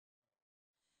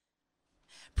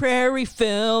Prairie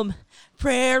film,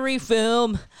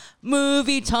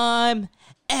 movie time,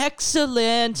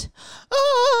 excellent.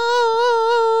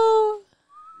 Oh.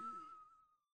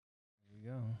 There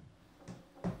you go.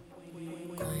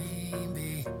 Queen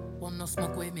bee, want no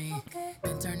smoke with me.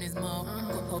 Been turn this mug,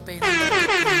 hope ain't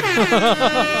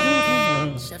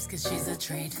chefs cause she's a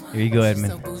treat. Here you go,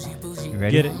 Edmund. So bougie, bougie. You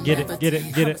ready? Get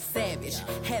it. Savage,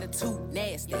 attitude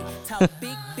nasty. Talk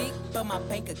big, but my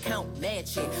bank account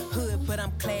match it. Hood, but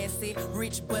I'm classy.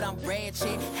 Rich, but I'm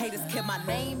ratchet. Haters kept my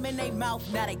name in their mouth,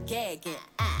 not a gagging.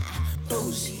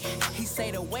 Bougie. He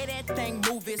say the way that thing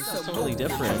move is so totally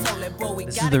different.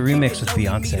 This is the remix with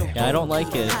Beyonce. Yeah, I don't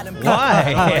like it. Why?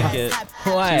 I don't like it.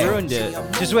 Why? She ruined it.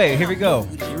 Just wait. Here we go.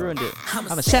 She ruined it. I'm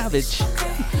a savage.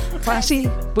 Classy,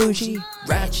 bougie,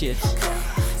 ratchet.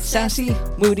 Sassy,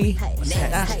 moody,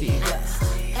 nasty.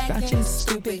 Ratchet,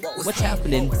 stupid. What's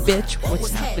happening, bitch? What's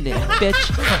happening,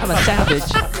 bitch? I'm a savage.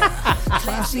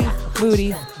 Classy,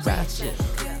 moody, ratchet.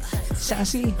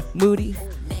 Sassy, moody,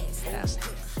 nasty.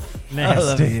 I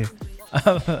love Nasty. you. I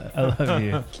love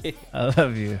you. I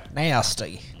love you.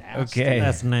 Nasty. Okay.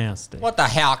 That's nasty. What the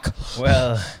heck?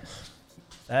 Well,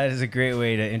 that is a great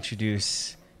way to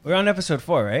introduce. We're on episode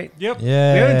 4, right? Yep.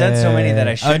 Yeah. We haven't done so many that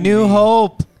I A shouldn't New be-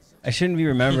 Hope. I shouldn't be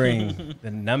remembering the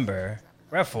number.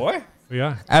 We're at 4? We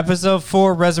are. Episode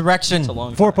 4, Resurrection. It's a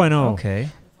long 4.0. Okay.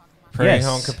 Prairie Yes.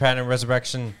 Home Companion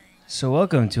Resurrection. So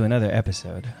welcome to another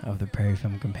episode of the Prairie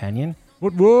Film Companion.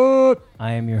 What?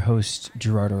 I am your host,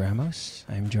 Gerardo Ramos.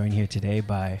 I am joined here today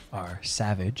by our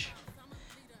savage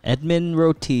Edmund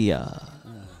Rotilla.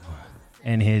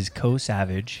 and his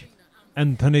co-savage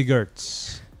Anthony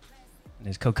Gertz. and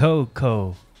his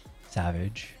co-savage.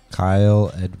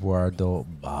 Kyle Eduardo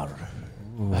Bar.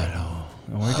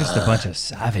 And we're just a bunch of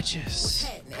savages.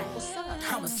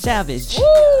 Savage.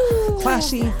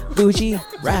 Classy, bougie,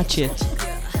 ratchet.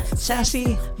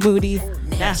 Sassy, moody,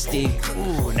 nasty.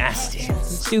 Ooh, nasty.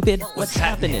 Stupid. What's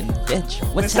happening, bitch?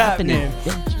 What's happening,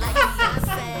 bitch?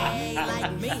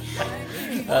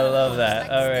 I love that.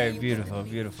 All right, beautiful,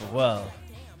 beautiful. Well,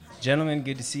 gentlemen,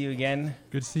 good to see you again.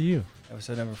 Good to see you.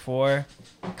 Episode number 4.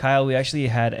 Kyle, we actually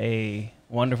had a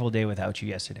wonderful day without you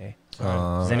yesterday.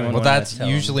 Does anyone well, wanna that's tell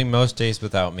usually most days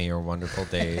without me are wonderful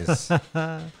days.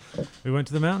 We went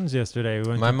to the mountains yesterday. We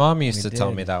went My to mom used We to tell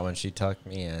did. me that when she tucked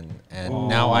me in. And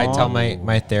now I tell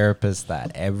my therapist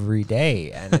that every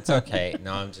day. And it's okay.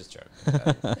 No, I'm just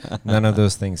joking. But none of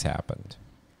those things happened.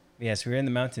 Yes, we were in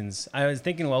the mountains. I was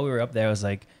thinking while we were up there, I was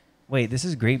like, wait, this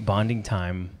is great bonding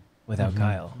time without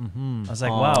Kyle. I was like,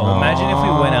 wow, imagine if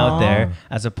we went out there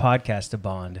as a podcast to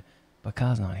bond, but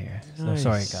Kyle's not here. So Nice.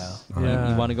 sorry, Kyle. Yeah.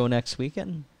 You want to go next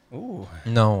weekend? Ooh.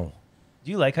 No.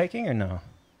 Do you like hiking or no?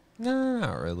 No,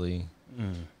 not really.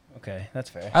 Okay, that's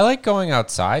fair. I like going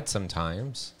outside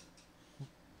sometimes,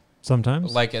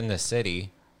 Sometimes. like in the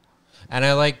city. And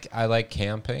I like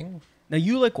camping. Now,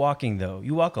 you like walking, though.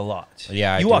 You walk a lot.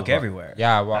 Yeah, I You do walk everywhere.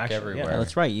 Yeah, I walk Actually, yeah. everywhere. Yeah,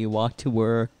 that's right. You walk to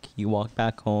work. You walk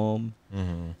back home.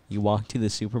 Mm-hmm. You walk to the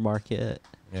supermarket.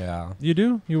 Yeah. You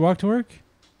do? You walk to work?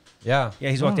 Yeah. Yeah,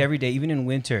 he's walked Oh. every day, even in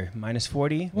winter, minus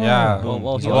 40. Yeah. Well,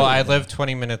 Boom. He's he Well, walking. I live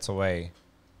 20 minutes away.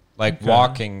 Like Okay.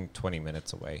 walking 20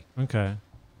 minutes away. Okay.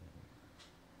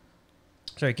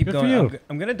 Sorry, keep Good for going. you.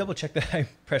 I'm going to double check that I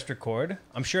pressed record.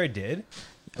 I'm sure I did.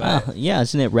 Yeah,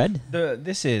 isn't it red?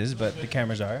 This is, but the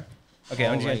cameras are. Okay,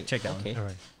 I'm just going to right. check that Okay. All right.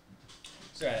 one.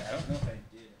 Sorry, I don't know if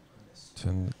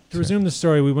I did. To resume the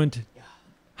story, we went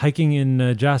hiking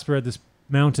in Jasper at this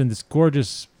mountain, this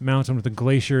gorgeous mountain with a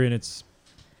glacier in its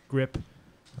grip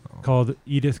called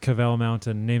Edith Cavell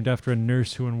Mountain, named after a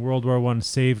nurse who in World War I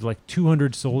saved like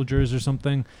 200 soldiers or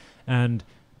something. And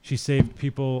she saved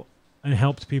people and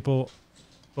helped people,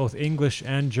 both English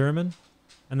and German,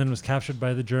 and then was captured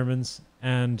by the Germans.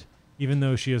 And even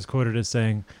though she is quoted as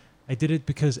saying, I did it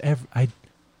because I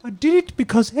did it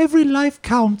because every life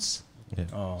counts.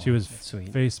 Oh, She was that's sweet.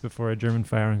 faced before a German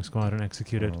firing squad and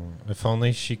executed. If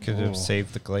only she could Oh. have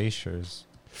saved the glaciers.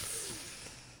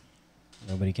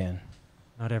 Nobody can.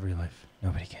 Not every life.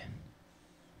 Nobody can.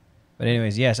 But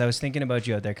anyways, yes, I was thinking about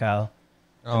you out there, Kyle.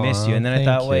 I Aw, missed you. And then I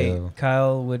thought, thank wait, you.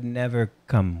 Kyle would never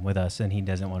come with us, and he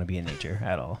doesn't want to be in nature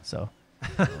at all. So,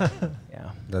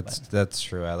 yeah. That's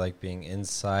true. I like being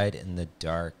inside in the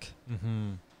dark.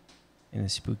 Mm-hmm. In a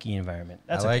spooky environment.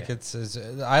 That's I like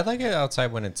okay. I like it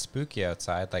outside when it's spooky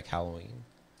outside, like Halloween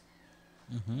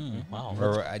Wow.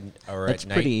 or That's at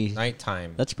pretty-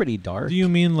 nighttime. That's pretty dark. Do you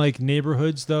mean like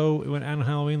neighborhoods though? When on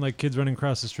Halloween, like kids running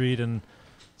across the street and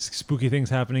spooky things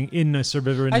happening in a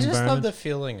suburban I just environment? love the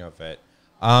feeling of it.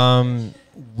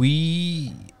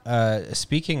 We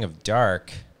speaking of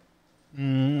dark,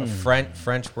 a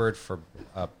French word for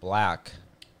black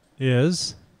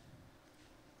is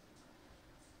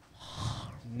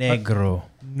Negro.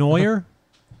 Neuer.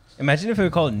 Imagine if we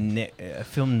would call it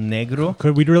film negro.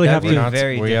 Could we really have That'd to? be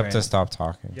very we have to different. stop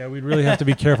talking. Yeah, we'd really have to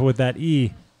be careful with that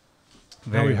E.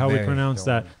 How we Very pronounce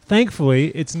that. Thankfully,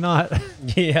 it's not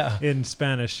Yeah. in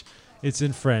Spanish. It's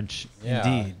in French. Yeah.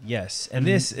 Indeed, yes. And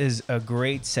this is a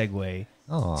great segue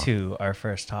Aw. to our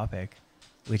first topic,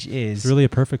 which is It's really a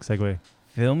perfect segue.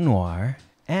 film noir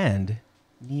and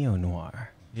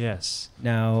neo-noir. Yes.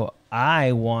 Now,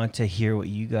 I want to hear what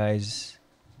you guys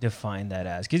define that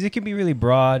as, because it can be really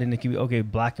broad and it can be, okay,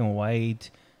 black and white,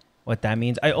 what that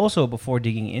means. I also, before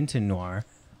digging into noir,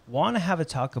 want to have a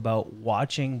talk about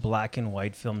watching black and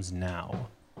white films now.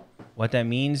 What that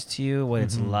means to you, what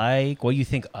it's like, what you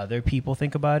think other people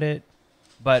think about it.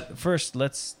 But first,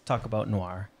 let's talk about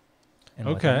noir and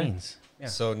what that Okay. means. Yeah.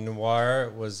 So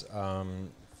noir was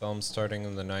filmed starting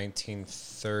in the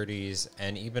 1930s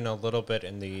and even a little bit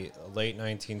in the late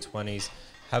 1920s,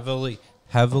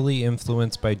 heavily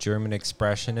influenced by German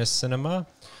expressionist cinema.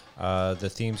 The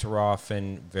themes were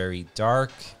often very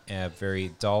dark, very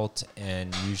adult,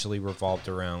 and usually revolved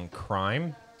around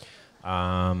crime.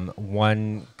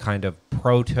 One kind of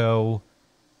proto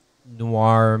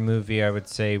noir movie I would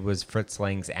say was Fritz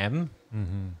Lang's M.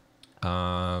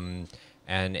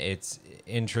 And it's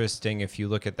interesting if you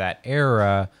look at that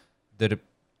era, the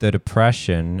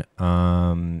Depression,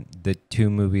 the two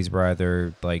movies were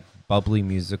either like bubbly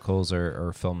musicals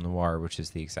or film noir, which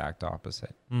is the exact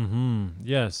opposite.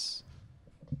 Yes.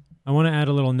 I want to add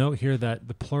a little note here that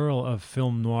the plural of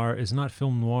film noir is not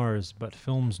film noirs, but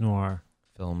films noir.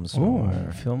 Films Ooh,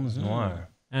 noir. films noir.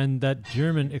 And that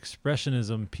German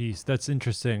expressionism piece, that's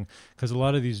interesting because a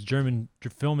lot of these German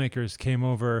filmmakers came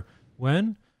over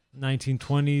when?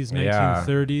 1920s, Yeah.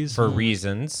 1930s. For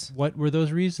reasons. What were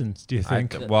those reasons, do you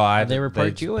think? They were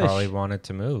part Jewish. Probably wanted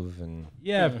to move, and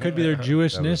Yeah, it could be their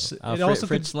Jewishness. It also could,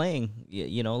 Fritz Lang,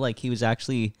 you know, like he was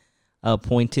actually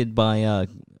appointed by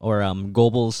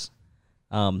Goebbels,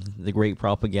 the great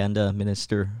propaganda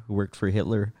minister who worked for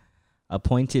Hitler,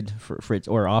 appointed for Fritz,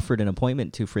 or offered an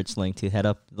appointment to Fritz Lang to head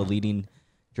up the leading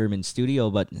German studio.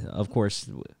 But of course,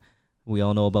 we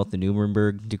all know about the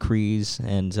Nuremberg decrees,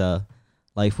 and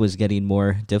life was getting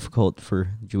more difficult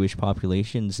for Jewish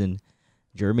populations in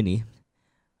Germany.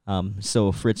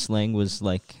 So Fritz Lang was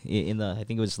like I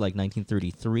think it was like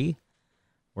 1933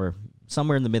 or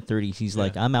somewhere in the mid 30s. He's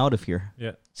like, I'm out of here.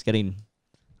 yeah.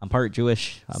 I'm part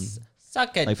Jewish.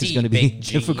 suck a Life is D, gonna be big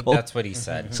G. difficult. That's what he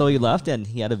said. So he left, and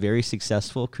he had a very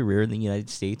successful career in the United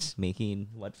States, making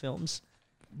what films?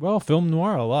 Well, film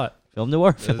noir a lot. Film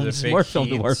noir The films, big more film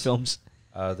noir Heats. films.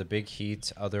 The Big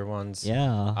Heat, other ones.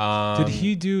 Yeah. Did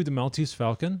he do The Maltese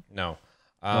Falcon? No.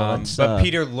 Well, that's, but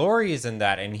Peter Lorre is in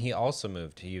that, and he also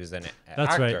moved. He was an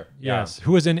That's actor. right. Yeah. Yes.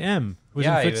 Who was in M? Who was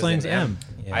Yeah, in he Fritz was in Lang's M?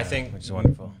 Yeah, I think which is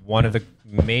wonderful. one of the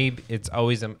maybe it's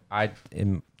always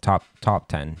in top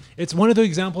 10. It's one of the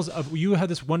examples of, you had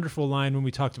this wonderful line when we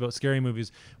talked about scary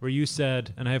movies where you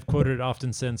said, and I have quoted it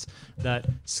often since, that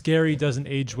scary doesn't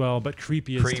age well, but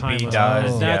creepy is Creepy timeless.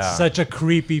 does, And that's yeah. such a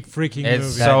creepy freaking It's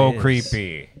movie. so That is.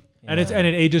 creepy. and it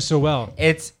ages so well.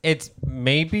 It's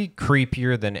maybe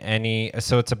creepier than any.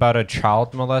 So it's about a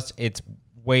child molest. It's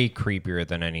way creepier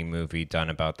than any movie done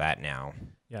about that now.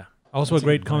 Yeah. Also a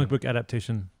great comic book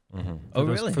adaptation. Oh,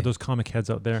 those, really? For those comic heads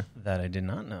out there. That I did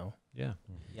not know. Yeah.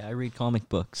 Yeah, I read comic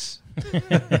books. Sorry,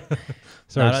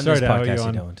 Not on sorry this to have you podcast, you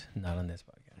on. don't. Not on this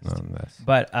podcast.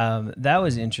 But that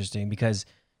was interesting because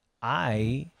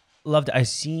I loved it. I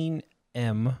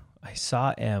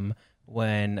saw M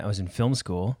when I was in film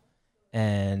school,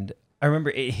 and I remember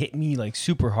it hit me like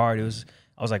super hard. I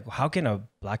was like, how can a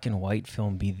black and white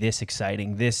film be this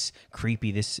exciting, this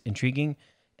creepy, this intriguing?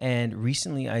 And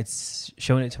recently I'd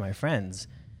shown it to my friends,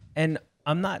 and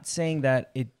I'm not saying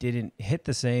that it didn't hit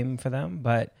the same for them,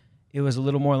 but it was a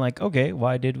little more like, okay,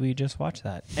 why did we just watch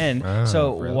that? And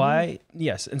so why?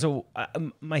 Yes. And so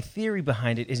my theory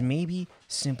behind it is maybe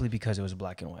simply because it was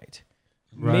black and white.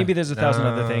 Right. Maybe there's 1,000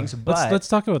 other things, but Let's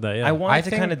talk about that. Yeah. I wanted I to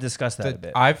think kind of discuss that a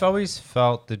bit. I've always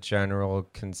felt the general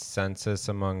consensus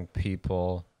among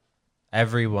people,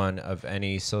 everyone of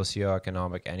any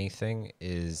socioeconomic anything,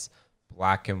 is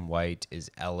black and white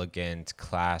is elegant,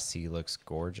 classy, looks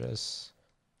gorgeous.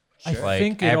 I Like,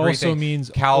 think it also everything- means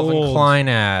Calvin old, Klein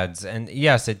ads, and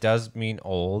yes, it does mean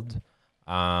old.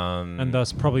 and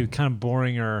thus probably kind of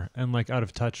boringer and like out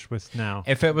of touch with now.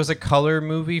 If it was a color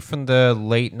movie from the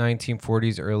late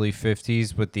 1940s, early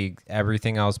 50s, with the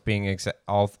everything else being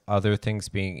all other things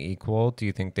being equal, do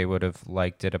you think they would have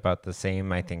liked it about the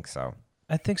same? I think so.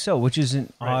 I think so, which is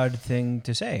an odd thing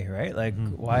to say, right? Like,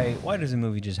 why does a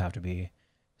movie just have to be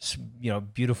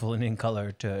beautiful and in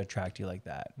color to attract you like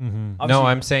that. Mm-hmm. No,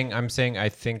 I'm saying I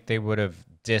think they would have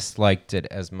disliked it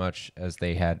as much as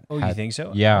they had. Oh, you think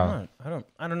so? Yeah.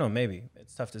 I don't know. Maybe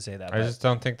it's tough to say that. I but- just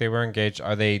don't think they were engaged.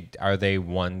 Are they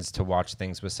ones to watch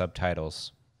things with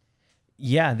subtitles?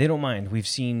 Yeah, they don't mind. We've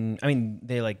seen. I mean,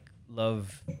 they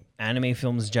love anime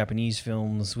films, Japanese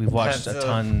films. We've watched a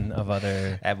ton of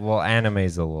other. Well, anime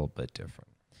is a little bit different.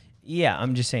 Yeah,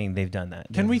 I'm just saying they've done that.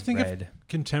 Can we They've think read. of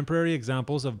contemporary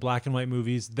examples of black and white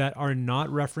movies that are not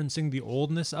referencing the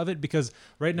oldness of it? Because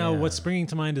right now, what's springing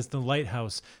to mind is The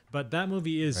Lighthouse, but that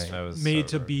movie is Right. That was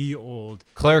made so to be old.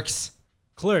 Clerks.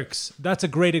 Clerks, that's a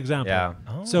great example. Yeah.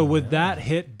 So would that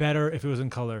hit better if it was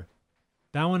in color?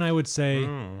 That one I would say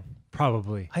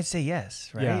probably, I'd say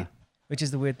yes, right? Yeah. Which is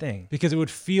the weird thing. because it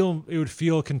would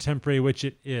feel contemporary, which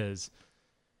it is.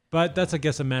 But that's, I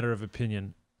guess, a matter of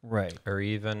opinion. Right. Or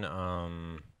even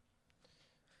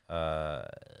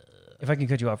If I can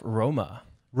cut you off, Roma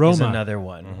is Roma. another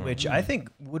one, which I think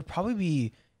would probably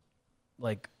be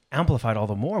amplified all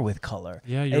the more with color.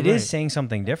 Yeah, you're It is right. saying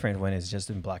something different when it's just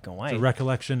in black and white. It's a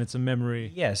recollection. It's a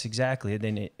memory. Yes, exactly.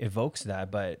 Then it evokes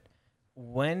that. But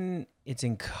when it's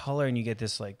in color and you get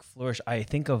this flourish, I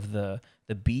think of the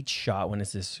beach shot when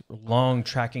it's this long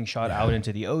tracking shot out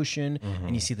into the ocean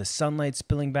and you see the sunlight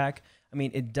spilling back. I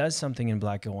mean, it does something in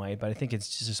black and white, but I think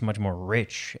it's just much more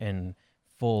rich and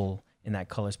full in that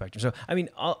color spectrum. So, I mean,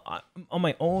 on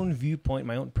my own viewpoint,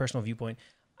 my own personal viewpoint,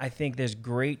 I think there's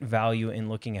great value in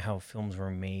looking at how films were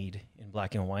made in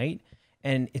black and white.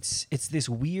 And it's this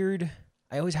weird,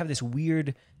 I always have this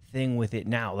weird thing with it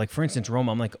now. Like, for instance,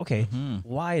 Roma, I'm like, okay,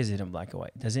 why is it in black and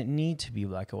white? Does it need to be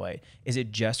black and white? Is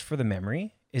it just for the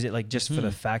memory? Is it just for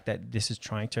the fact that this is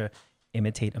trying to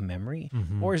imitate a memory?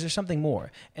 Or is there something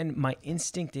more? And my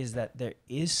instinct is that there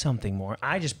is something more.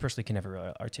 I just personally can never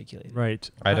really articulate it. Right.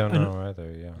 I don't know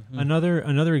either. Yeah.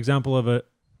 Another example of a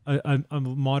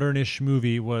modern-ish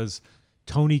movie was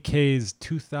Tony Kaye's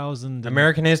 2000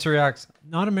 American History X.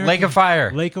 not American Lake of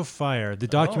Fire. Lake of Fire, the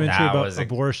documentary That about was a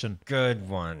abortion. Good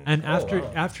one. And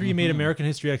after he made American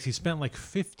History X, he spent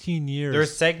 15 years.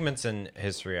 There's segments in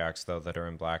History X though that are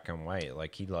in black and white.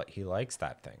 Like he likes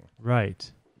that thing.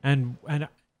 Right. And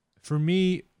for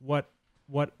me, what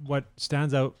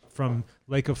stands out from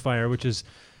Lake of Fire, which is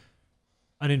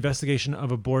an investigation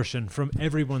of abortion from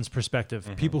everyone's perspective,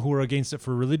 people who are against it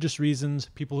for religious reasons,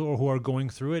 people who are going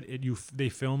through it. They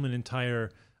film an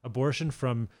entire abortion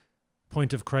from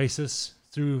point of crisis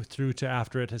through to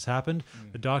after it has happened.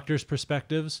 The doctor's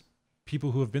perspectives,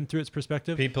 people who have been through its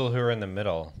perspective, People who are in the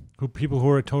middle. people who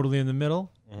are totally in the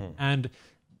middle, and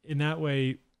in that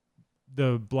way,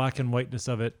 the black and whiteness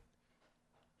of it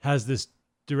has this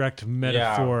direct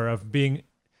metaphor of being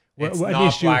It's an not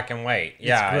issue. black and white. It's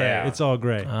Yeah, gray. yeah. It's all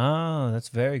gray. Oh, that's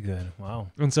very good. Wow.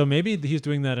 And so maybe he's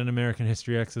doing that in American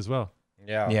History X as well.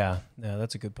 yeah. Yeah,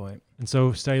 that's a good point. And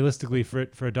so stylistically,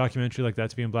 for a documentary like that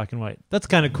to be in black and white, that's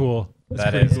kind of cool. That's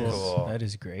That pretty is cool. That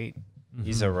is great.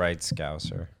 He's a right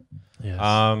scouser. Yes.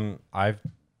 I've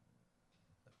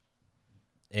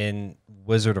in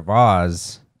Wizard of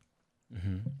Oz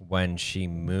when she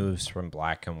moves from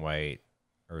black and white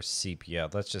or sepia,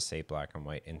 let's just say black and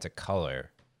white, into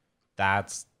color.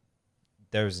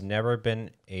 There's never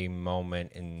been a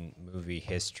moment in movie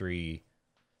history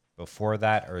before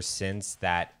that or since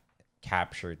that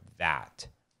captured that.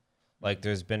 Like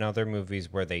there's been other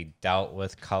movies where they dealt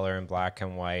with color in black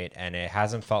and white and it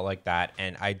hasn't felt like that.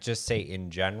 And I just say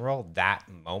in general, that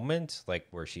moment, like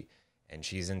where she's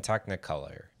in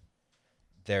Technicolor,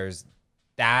 there's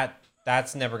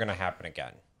that's never going to happen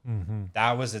again.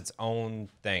 That was its own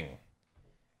thing.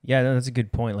 Yeah, that's a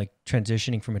good point. Like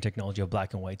transitioning from a technology of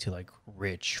black and white to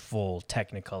rich, full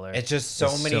Technicolor. It's just so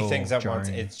is many so things at once.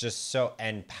 jarring. It's just so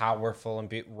and powerful.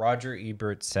 And Roger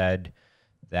Ebert said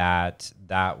that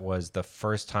was the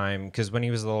first time, because when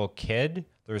he was a little kid,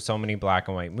 there were so many black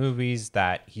and white movies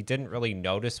that he didn't really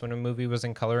notice when a movie was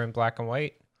in color in black and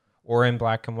white or in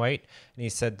black and white. And he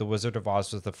said The Wizard of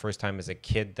Oz was the first time as a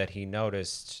kid that he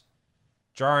noticed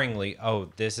jarringly, oh,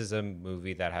 this is a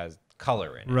movie that has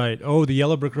color in it. right. Oh, the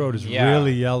Yellow Brick Road is Yeah.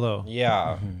 really yellow.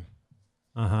 Yeah.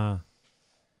 Uh-huh.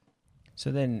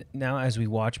 So then now as we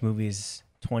watch movies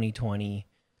 2020,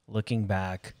 looking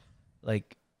back,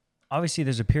 obviously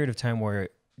there's a period of time where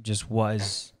it just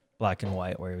was black and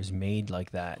white, where it was made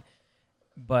like that.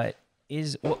 But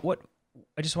what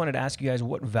I just wanted to ask you guys,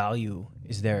 what value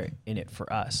is there in it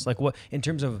for us? What in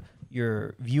terms of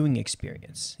your viewing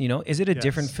experience, is it a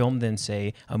different film than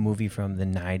say a movie from the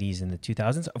 90s and the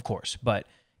 2000s? Of course. But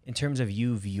in terms of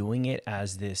you viewing it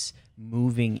as this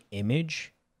moving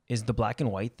image, is the black and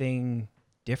white thing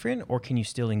different, or can you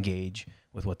still engage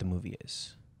with what the movie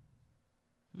is?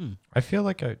 I feel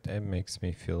like it makes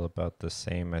me feel about the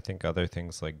same. I think other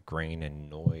things like grain and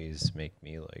noise make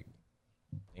me like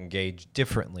engage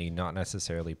differently, not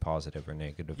necessarily positive or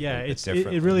negative. Yeah,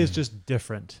 it really is just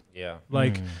different. Yeah.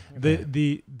 Like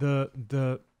the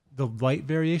light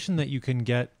variation that you can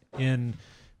get in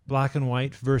black and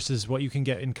white versus what you can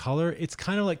get in color, it's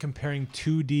kind of like comparing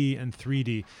 2D and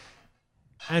 3D.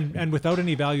 And without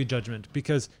any value judgment,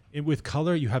 because with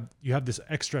color you have this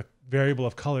extra variable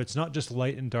of color. It's not just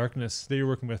light and darkness that you're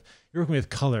working with. You're working with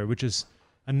color, which is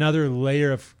another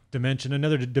layer of dimension,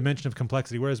 another dimension of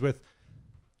complexity. Whereas with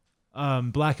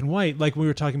black and white, like we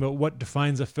were talking about, what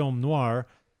defines a film noir,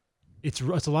 it's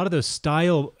a lot of those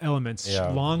style elements,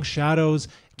 long shadows,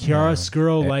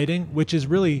 chiaroscuro lighting, which is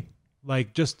really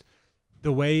like just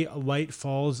the way light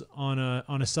falls on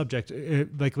a subject,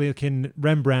 like in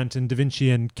Rembrandt and Da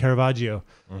Vinci and Caravaggio.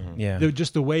 Yeah.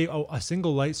 Just the way a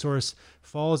single light source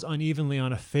falls unevenly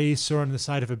on a face or on the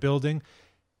side of a building.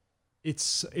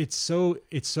 It's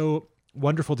so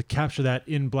wonderful to capture that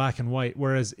in black and white.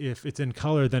 Whereas if it's in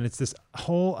color, then it's this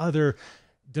whole other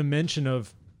dimension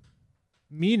of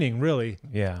meaning, really.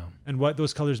 Yeah. And what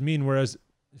those colors mean. Whereas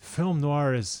film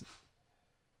noir is,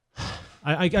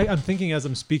 I'm thinking as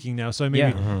I'm speaking now, so I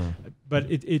maybe, but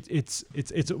it's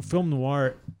film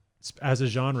noir as a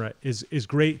genre is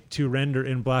great to render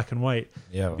in black and white.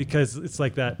 Yeah. Because it's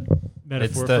like that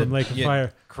metaphor from Lake of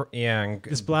Fire. And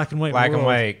This black and white black world. and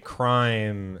white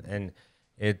crime, and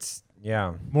it's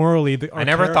Morally, I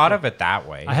never thought of it that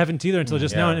way. I haven't either until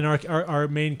just now. And our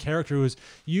main character, who's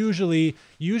usually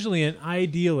an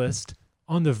idealist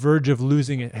on the verge of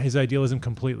losing his idealism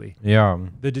completely. Yeah.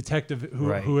 The detective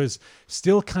who is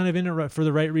still kind of in it for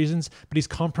the right reasons, but he's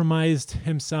compromised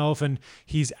himself, and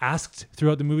he's asked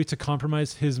throughout the movie to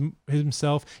compromise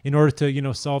himself in order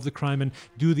to, solve the crime and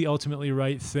do the ultimately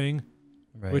right thing.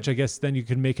 Right. Which I guess then you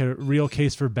can make a real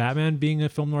case for Batman being a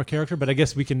film noir character, but I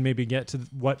guess we can maybe get to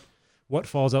what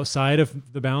falls outside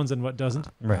of the bounds and what doesn't.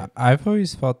 Right. I've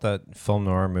always felt that film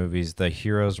noir movies, the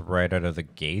heroes right out of the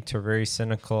gate are very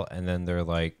cynical, and then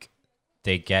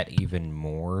they get even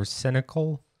more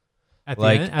cynical. At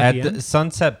the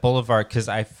Sunset Boulevard, because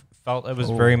I felt it was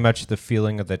very much the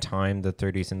feeling of the time, the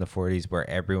 30s and the 40s, where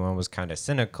everyone was kind of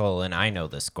cynical, and I know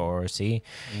the score, see?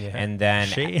 Yeah. And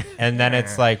then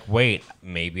it's like, wait,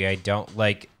 maybe I don't.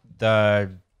 Like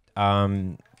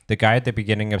the guy at the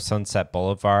beginning of Sunset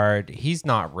Boulevard, he's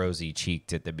not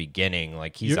rosy-cheeked at the beginning.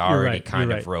 Like, he's already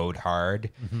kind of rode hard.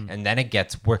 Mm-hmm. And then it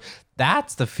gets worse.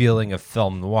 That's the feeling of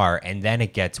film noir. And then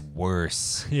it gets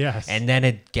worse. Yes. And then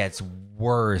it gets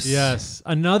worse. Yes.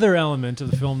 Another element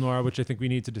of the film noir, which I think we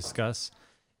need to discuss,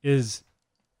 is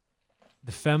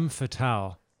the femme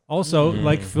fatale. Also,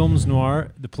 like films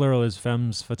noir, the plural is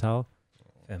femmes fatale.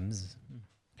 Femmes.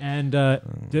 And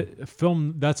the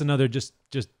film, that's another just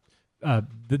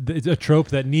it's a trope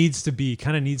that needs to be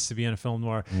in a film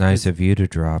noir. Nice of you to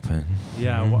drop in.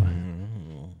 Yeah.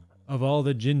 Of all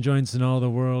the gin joints in all the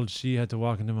world, she had to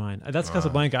walk into mine. That's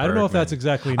Casablanca. I don't know if that's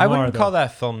exactly noir. I wouldn't call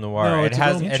that film noir. No, it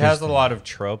has a lot of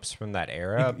tropes from that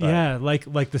era. But yeah,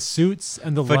 like the suits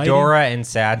and the fedora lighting. and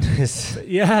sadness.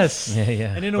 Yes.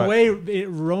 Yeah. And in a way,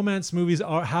 romance movies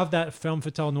have that femme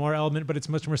fatale noir element, but it's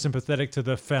much more sympathetic to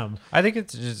the femme. I think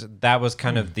it's just that was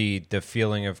kind of the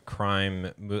feeling of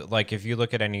crime. Like if you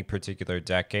look at any particular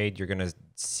decade, you're gonna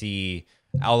see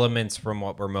elements from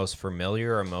what we're most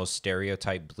familiar or most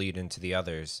stereotype bleed into the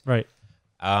others. Right.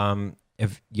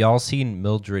 If y'all seen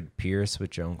Mildred Pierce with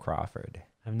Joan Crawford?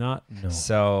 I'm not. No.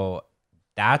 So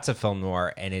that's a film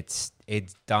noir, and it's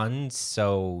done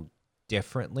so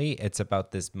differently. It's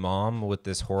about this mom with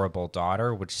this horrible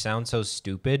daughter, which sounds so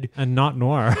stupid. And not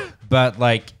noir. But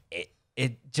like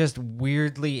it just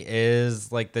weirdly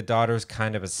is. Like the daughter's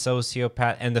kind of a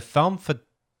sociopath, and the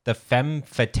femme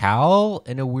fatale,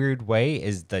 in a weird way,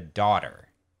 is the daughter.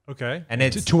 Okay. And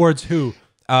it's towards who?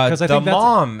 The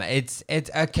mom. It's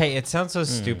okay. It sounds so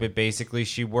stupid. Basically,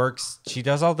 she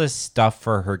does all this stuff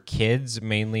for her kids,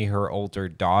 mainly her older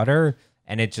daughter,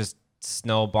 and it just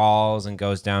snowballs and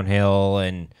goes downhill.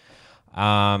 And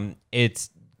it's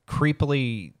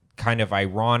creepily kind of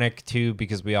ironic too,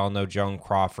 because we all know Joan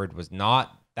Crawford was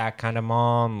not that kind of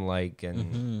mom. Like,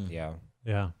 and yeah.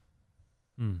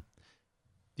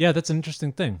 Yeah, that's an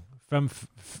interesting thing.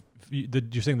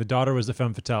 You're saying the daughter was the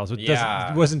femme fatale, so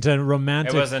it wasn't a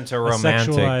romantic,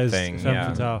 sexualized thing,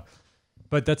 femme fatale.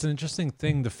 But that's an interesting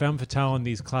thing. The femme fatale in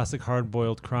these classic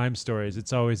hard-boiled crime stories,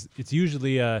 it's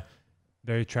usually a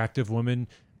very attractive woman,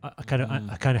 kind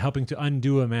of helping to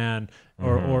undo a man,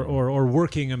 or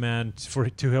working a man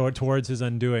towards his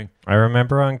undoing. I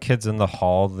remember on Kids in the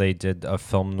Hall, they did a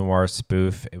film noir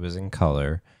spoof. It was in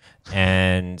color.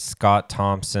 and Scott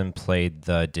Thompson played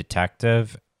the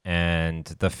detective, and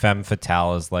the femme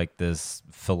fatale is like this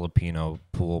Filipino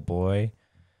pool boy.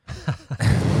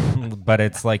 But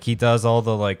it's like he does all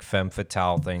the like femme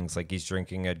fatale things, like he's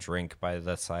drinking a drink by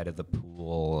the side of the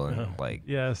pool, and like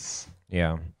Yes.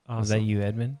 yeah. Was that you,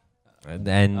 Edmund? And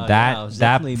yeah, that it was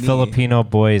that definitely me. Filipino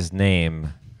boy's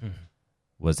name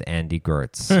was Andy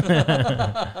Gertz.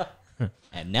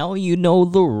 And now you know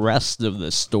the rest of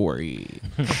the story.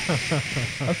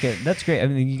 Okay, that's great. I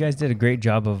mean, you guys did a great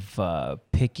job of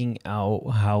picking out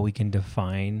how we can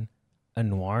define a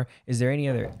noir. Is there any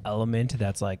other element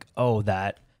that's like, oh,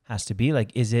 that has to be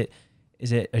like? Is it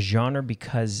a genre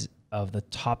because of the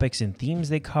topics and themes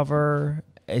they cover?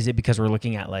 Is it because we're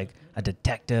looking at like a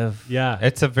detective? Yeah.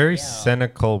 It's a very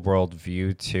cynical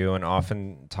worldview too, and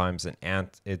oftentimes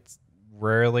it's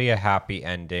rarely a happy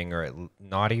ending, or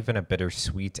not even a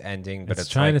bittersweet ending. But it's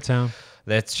Chinatown.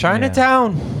 Like, it's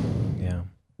Chinatown. Yeah.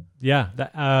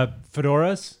 Yeah.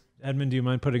 Fedoras. Edmund, do you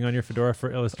mind putting on your fedora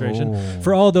for illustration? Oh.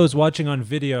 For all those watching on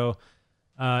video,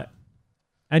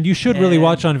 and you should really And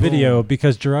watch on video boom.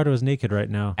 because Gerardo is naked right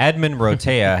now. Edmund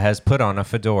Rotea has put on a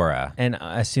fedora. And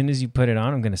as soon as you put it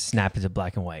on, I'm gonna snap it to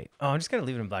black and white. Oh, I'm just gonna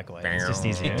leave it in black and white. It's just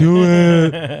easier. Do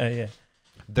it. Yeah.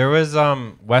 There was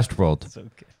Westworld. It's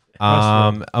okay.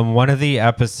 On one of the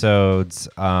episodes,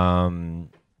 one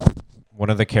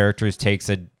of the characters takes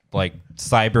a like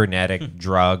cybernetic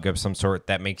drug of some sort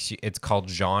that makes you. It's called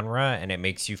genre, and it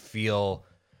makes you feel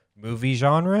movie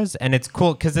genres, and it's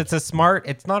cool because it's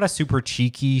not a super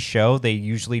cheeky show. They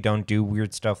usually don't do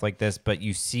weird stuff like this, but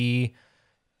you see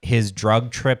his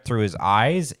drug trip through his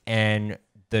eyes, and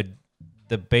the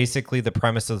basically the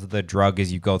premise of the drug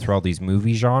is you go through all these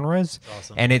movie genres.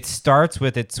 Awesome. And it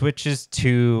switches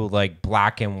to like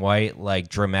black and white, like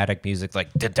dramatic music,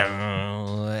 like da-dum,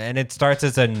 and it starts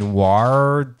as a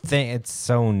noir thing. It's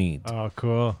so neat. Oh,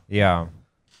 cool. Yeah.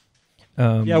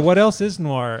 Yeah. What else is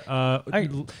noir?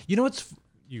 You know what's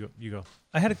you go.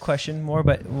 I had a question more,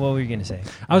 but what were you gonna say?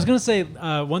 I was gonna say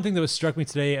one thing that was struck me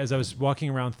today as I was walking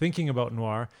around thinking about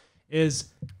noir is,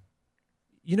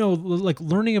 you know, like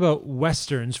learning about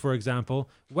westerns, for example.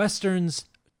 Westerns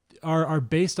are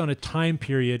based on a time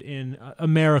period in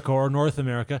America or North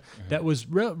America that was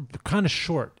kind of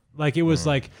short. Like it was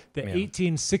like the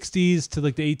 1860s to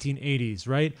like the 1880s,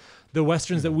 right? The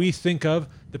westerns that we think of,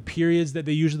 the periods that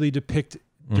they usually depict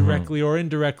directly or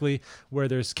indirectly, where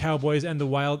there's cowboys and the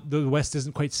West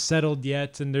isn't quite settled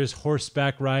yet, and there's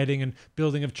horseback riding and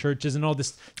building of churches and all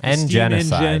this And steam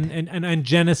genocide. engine and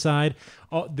genocide.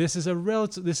 This is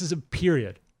a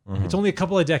period. It's only a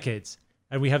couple of decades,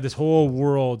 and we have this whole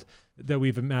world that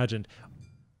we've imagined.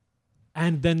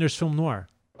 And then there's film noir.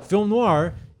 Film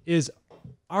noir is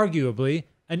arguably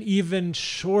an even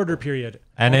shorter period.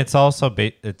 And it's also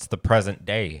it's the present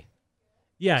day.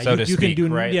 Yeah, so to you speak, can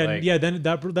do right? yeah, Like- yeah. Then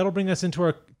that'll bring us into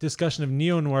our discussion of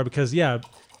neo noir, because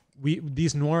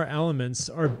these noir elements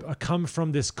are come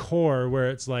from this core where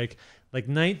it's like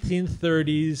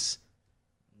 1930s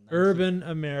urban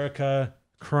America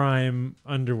crime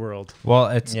underworld. Well,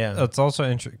 it's Yeah. it's also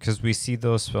interesting because we see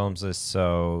those films as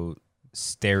so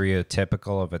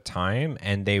stereotypical of a time,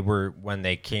 and they were, when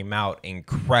they came out,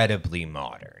 incredibly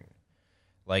modern.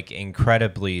 Like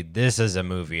incredibly, this is a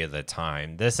movie of the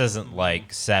time. This isn't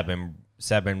like Seven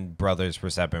Brothers for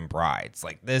Seven Brides.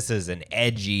 Like this is an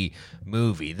edgy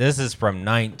movie. This is from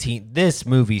this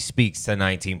movie speaks to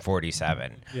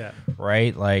 1947. Yeah,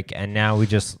 Right? Like, and now we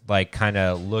just like kind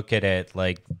of look at it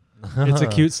like it's a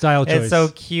cute style choice. it's so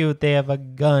cute. They have a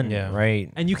gun, Yeah.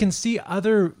 right? And you can see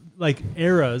other like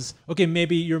eras. Okay,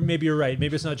 maybe you're right.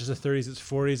 Maybe it's not just the 30s, it's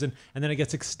 40s, and then it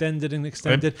gets extended and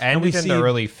extended. And we in see the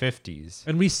early 50s.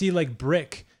 and we see like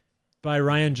Brick by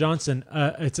Ryan Johnson.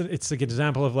 It's like an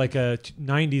example of like a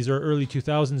 90s or early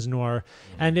 2000s noir,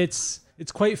 and it's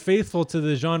quite faithful to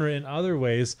the genre in other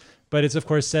ways, but it's of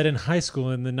course set in high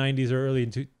school in the 90s or early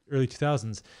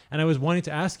 2000s. And I was wanting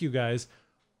to ask you guys,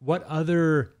 what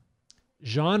other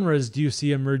genres do you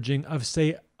see emerging of,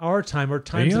 say, our time or Are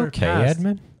times you that are okay, past?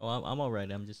 Edmund? Oh, I'm all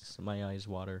right. I'm just, my eyes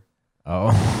water.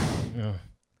 Oh,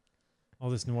 All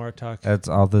this noir talk. that's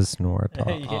all the snore talk.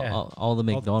 Yeah. All the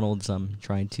McDonald's I'm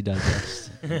trying to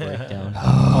digest and break down.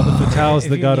 All the fatales If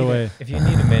that you got need away. If you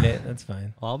need a minute, that's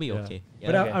fine. I'll be Yeah. okay. Yeah.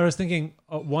 But okay. I was thinking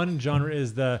one genre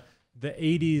is the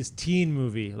 80s teen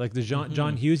movie, like the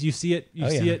John Hughes. You see it,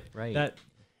 Right. that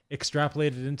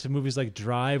extrapolated into movies like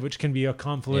Drive, which can be a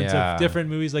confluence Yeah. of different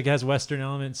movies, like it has Western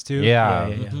elements too. Yeah.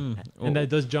 Mhm. And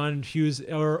those John Hughes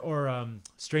or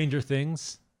Stranger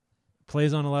Things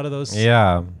plays on a lot of those.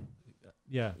 Yeah.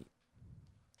 Yeah.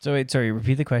 So wait, sorry,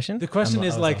 repeat the question. The question I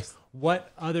is was like, lost.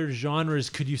 what other genres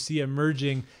could you see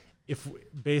emerging if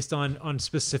based on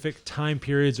specific time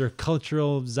periods or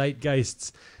cultural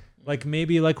zeitgeists. Like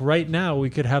maybe like right now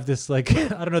we could have this like I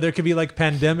don't know, there could be like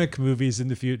pandemic movies in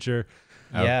the future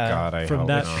Oh Yeah. God, I from hope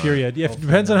that not. period. Yeah, it Hopefully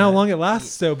depends on how not. long it lasts.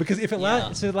 So because if it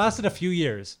Yeah. so it lasted a few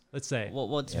years, let's say.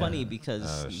 Well, it's Yeah. funny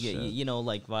because Oh, shit. you know,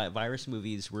 like virus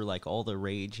movies were like all the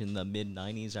rage in the mid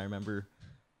 '90s. I remember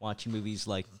watching movies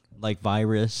like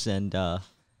Virus and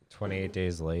 28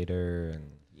 Days Later,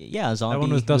 and yeah, zombie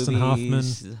one was Dustin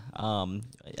movies.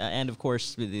 And of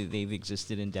course they've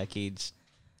existed in decades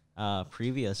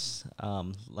previous.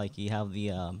 Like you have the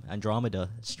Andromeda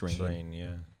strain. Train,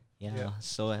 yeah. Yeah.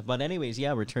 So, but anyways,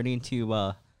 yeah, returning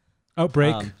to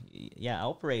Outbreak.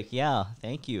 Outbreak. Yeah,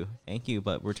 thank you.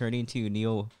 But returning to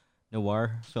neo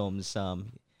noir films,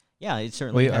 yeah, it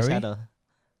certainly Wait, has are we? had a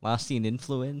lasting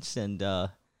influence, and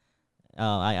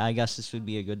I guess this would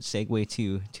be a good segue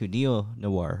to neo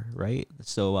noir, right?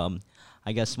 So,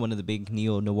 I guess one of the big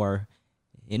neo noir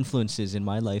influences in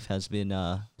my life has been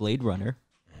Blade Runner,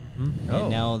 Oh. and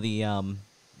now the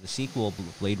sequel,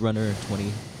 Blade Runner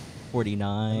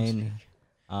 2049.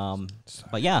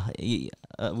 But yeah,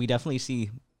 we definitely see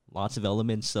lots of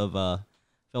elements of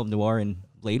film noir in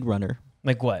Blade Runner.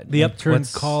 Like what? the Like upturned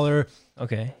what's- collar,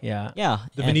 Okay, yeah. Yeah,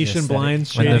 the and- Venetian aesthetic.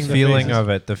 blinds And shading the feeling faces. of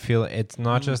it, it's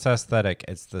not just aesthetic,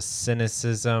 it's the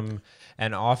cynicism.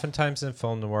 And oftentimes in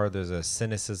film noir, there's a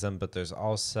cynicism, but there's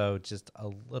also just a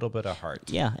little bit of heart.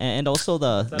 Yeah, and also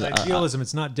the that idealism.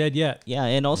 It's not dead yet. yeah,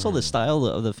 and also the style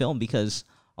of the film, because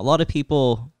a lot of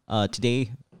people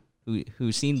today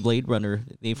who've seen Blade Runner,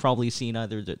 they've probably seen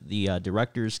either the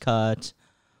director's cut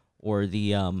or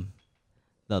the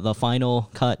final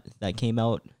cut that came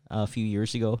out a few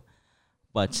years ago.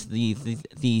 But the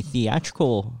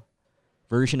theatrical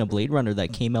version of Blade Runner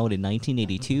that came out in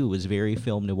 1982 was very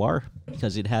film noir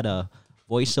because it had a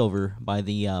voiceover by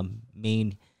the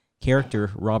main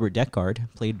character, Robert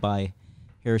Deckard, played by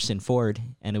Harrison Ford,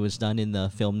 and it was done in the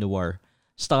film noir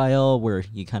style where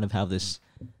you kind of have this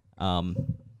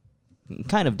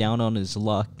kind of down on his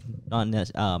luck,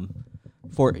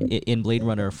 in Blade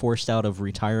Runner, forced out of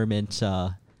retirement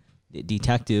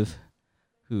detective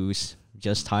who's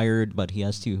just tired, but he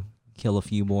has to kill a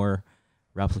few more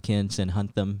replicants and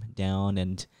hunt them down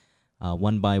and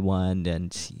one by one.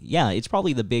 And yeah, it's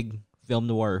probably the big film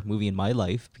noir movie in my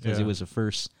life because Yeah. it was the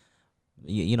first.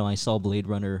 You know, I saw Blade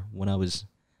Runner when I was,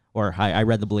 or I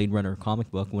read the Blade Runner comic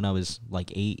book when I was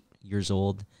like 8 years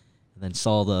old, and then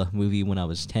saw the movie when I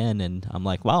was 10, and I'm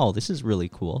like, wow, this is really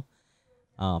cool.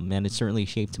 And it certainly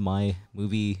shaped my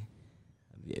movie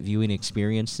viewing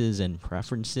experiences and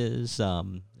preferences.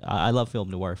 I love film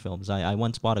noir films. I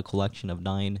once bought a collection of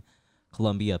 9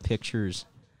 Columbia Pictures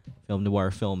film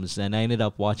noir films, and I ended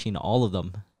up watching all of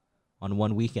them on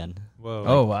one weekend. Whoa.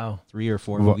 Oh wow. 3 or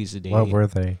 4 movies a day. What were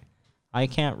they? I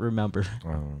can't remember,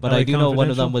 Oh. but LA I do know one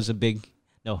of them Confidential? was a big.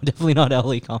 No, definitely not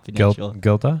LA Confidential.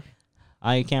 Gilda?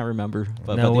 I can't remember.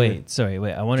 But No, but wait. Sorry,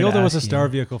 wait. I wanted Gilda to was a ask star you,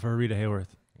 vehicle for Rita Hayworth.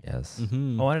 Yes.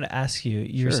 Mm-hmm. I wanted to ask you.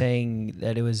 You're Sure. saying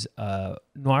that it was a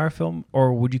noir film,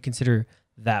 or would you consider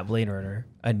that Blade Runner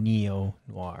a neo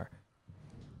noir?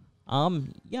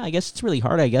 Yeah, I guess it's really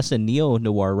hard. I guess a neo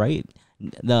noir, right?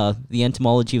 The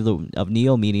etymology of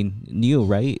neo meaning new,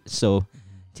 right? So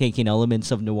taking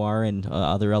elements of noir and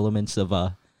other elements of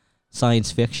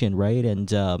science fiction, right, and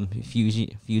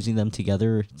fusing them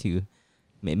together to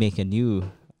make a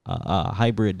new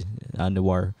hybrid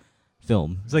noir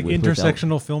film. It's like without-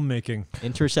 intersectional filmmaking.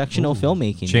 intersectional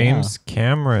filmmaking. James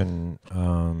Cameron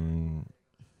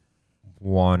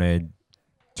wanted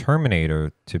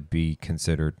Terminator to be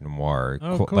considered noir,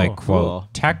 Oh, cool. like quote Cool.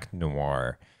 tech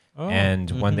noir. Oh. And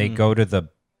when they Mhm. go to the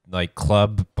like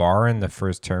club bar in the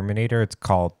first Terminator, it's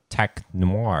called tech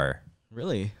noir Yeah.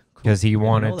 Really. Cool. because he Didn't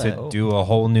wanted know to that. do a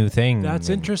whole new thing. That's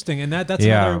And- interesting, and that's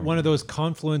Yeah. another one of those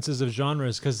confluences of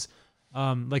genres because,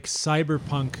 like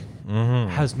cyberpunk Mhm.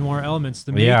 has noir elements.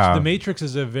 Yeah. The Matrix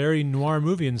is a very noir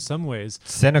movie in some ways.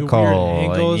 cynical.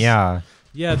 weird angles. And yeah,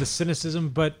 Yeah, the cynicism,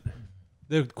 but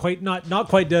the not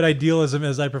quite dead idealism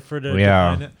as I prefer to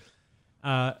Yeah. define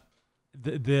it.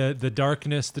 The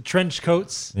darkness, the trench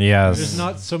coats. yes. There's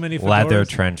not so many leather fedoras.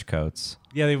 trench coats.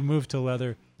 Yeah, they moved to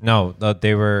leather, No,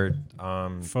 they were.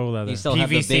 faux leather. They still have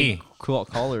the PVC. big cool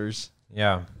collars.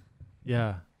 Yeah,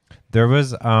 Yeah. there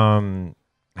was.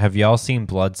 Have y'all seen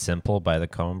Blood Simple by the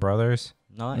Coen Brothers?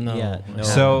 Not No. yet. No.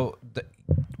 So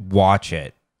watch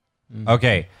it.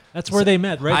 Okay. That's where they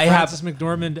met, right? I have- Francis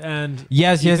McDormand and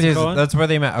Yes. Ethan Coen? That's where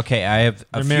they met. Okay, I have a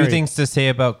They're few married. things to say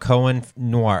about Coen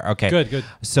Noir. Okay, good.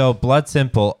 So Blood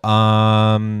Simple,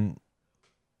 Coen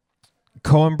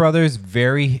Brothers,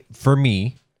 very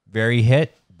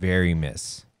hit, very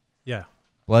miss. Yeah.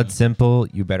 Blood Simple,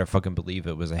 you better fucking believe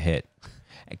it was a hit.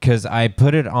 Because I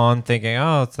put it on thinking,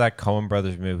 oh, it's that Coen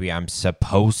Brothers movie I'm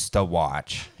supposed to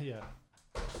watch. Yeah.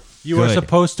 You are Good.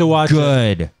 supposed to watch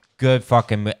it. Good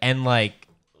fucking, and like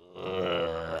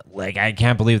I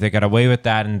can't believe they got away with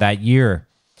that in that year.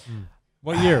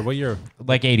 What year?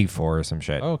 Like 84 or some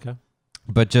shit. Oh, okay.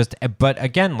 But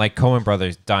again, like Coen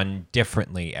Brothers done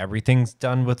differently. Everything's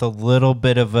done with a little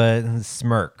bit of a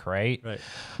smirk, right? Right.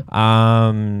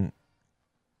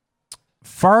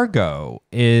 Fargo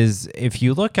is, if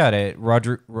you look at it,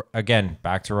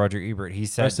 back to Roger Ebert, he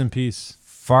said Rest in peace.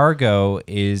 Fargo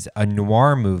is a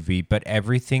noir movie, but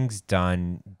everything's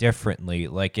done differently.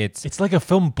 Like it's like a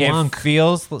film blanc. It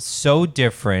feels so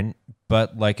different,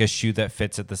 but like a shoe that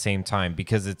fits at the same time,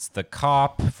 because it's the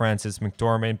cop, Frances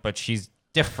McDormand, but she's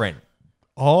different.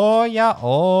 Oh yeah,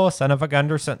 son of a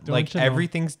Gunderson. Like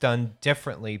everything's done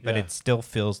differently, but it still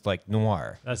feels like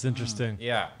noir. That's interesting.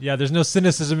 Yeah. Yeah, there's no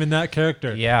cynicism in that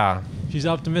character. Yeah. She's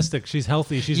optimistic. She's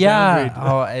healthy. She's yeah.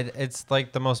 boundaried. It's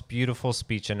like the most beautiful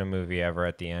speech in a movie ever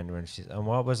at the end when she's, and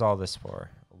what was all this for?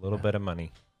 A little bit of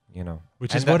money, you know.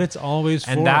 Which is what it's always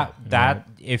for. And that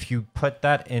if you put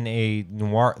that in a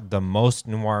noir, the most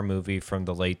noir movie from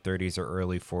the late 30s or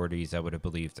early 40s, I would have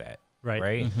believed that.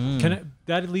 Right. Mm-hmm.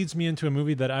 That leads me into a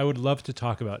movie that I would love to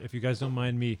talk about, if you guys don't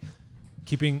mind me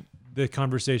keeping the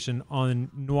conversation on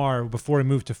noir before I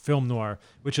move to film noir,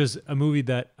 which is a movie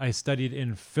that I studied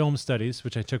in film studies,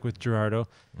 which I took with Gerardo.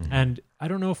 Mm-hmm. And I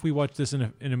don't know if we watched this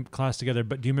in a class together,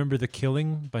 but do you remember The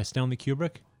Killing by Stanley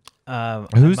Kubrick?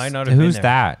 Who's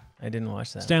that? I didn't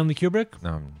watch that. Stanley Kubrick?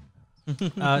 No.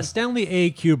 Stanley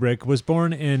A. Kubrick was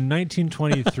born in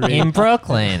 1923 in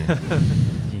Brooklyn.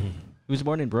 He was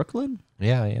born in Brooklyn?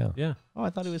 Yeah. Oh, I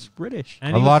thought he was British.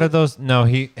 And a lot of those. No,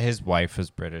 his wife was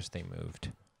British. They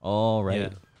moved. Oh, right. Yeah.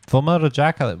 Full Metal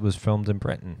Jacket was filmed in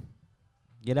Britain.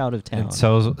 Get out of town. And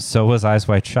so was Eyes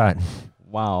Wide Shut.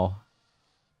 Wow.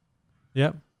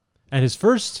 Yep. And his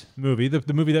first movie,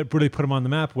 the movie that really put him on the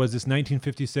map, was this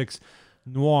 1956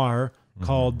 noir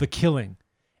called The Killing.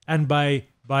 And by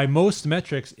most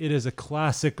metrics, it is a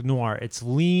classic noir. It's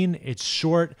lean, it's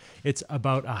short, it's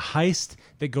about a heist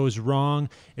that goes wrong.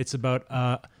 It's about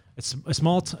it's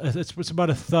about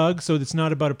a thug, so it's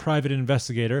not about a private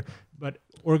investigator, but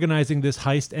organizing this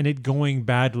heist and it going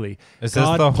badly. Is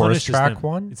this the horse track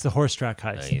one? It's the horse track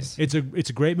heist. Nice. It's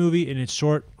a great movie and it's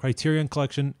short. Criterion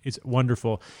Collection. It's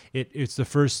wonderful. It's the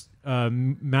first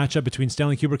matchup between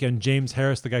Stanley Kubrick and James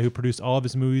Harris, the guy who produced all of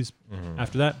his movies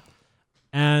after that,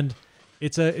 and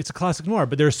it's a classic noir.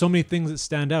 But there are so many things that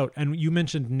stand out. And you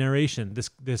mentioned narration.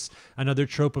 This another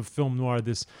trope of film noir.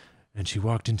 And she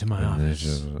walked into my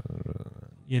office.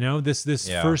 You know, this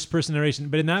first person narration.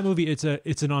 But in that movie, it's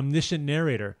an omniscient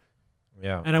narrator.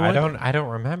 Yeah, and I don't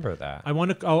remember that. I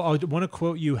want to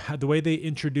quote you the way they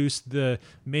introduced the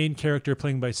main character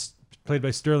played by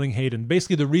Sterling Hayden.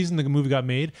 Basically, the reason the movie got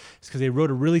made is because they wrote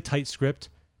a really tight script.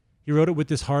 He wrote it with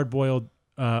this hard-boiled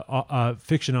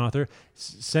fiction author,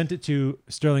 sent it to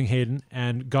Sterling Hayden,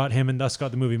 and got him, and thus got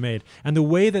the movie made. And the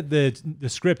way that the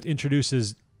script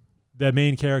introduces the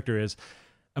main character is,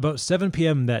 about 7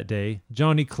 p.m. that day,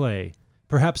 Johnny Clay,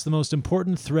 perhaps the most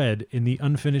important thread in the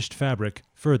unfinished fabric,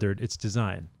 furthered its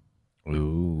design.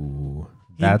 Ooh,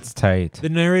 that's tight. The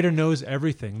narrator knows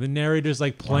everything. The narrator's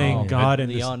like playing God,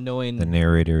 and the all-knowing. The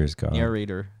narrator is God.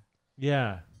 Narrator.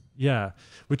 Yeah,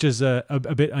 which is a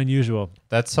bit unusual.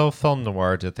 That's so film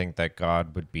noir to think that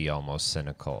God would be almost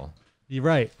cynical. You're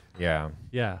right. Yeah.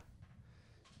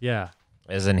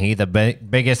 Isn't he the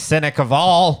biggest cynic of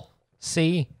all?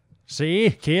 See,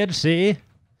 kid, see.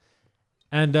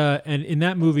 And in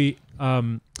that movie,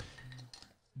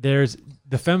 there's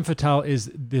the femme fatale is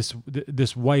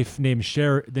this wife named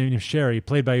Sherry,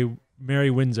 played by Mary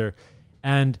Windsor,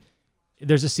 and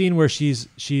there's a scene where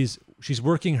she's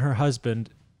working her husband,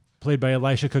 played by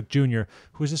Elisha Cook Jr.,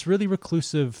 who is this really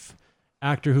reclusive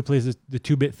actor who plays the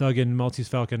 2-bit thug in Maltese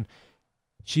Falcon.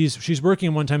 She's working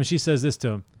him one time, and she says this to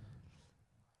him.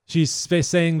 She's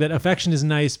saying that affection is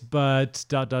nice, but ...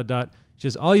 She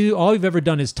says, all you've ever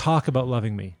done is talk about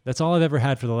loving me. That's all I've ever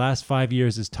had for the last 5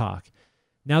 years is talk.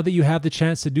 Now that you have the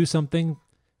chance to do something,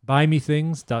 buy me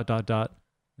things ... And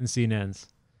scene ends.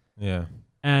 Yeah.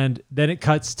 And then it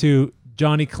cuts to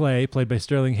Johnny Clay, played by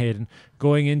Sterling Hayden,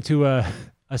 going into a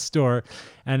store,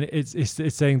 and it's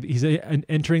saying he's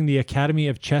entering the Academy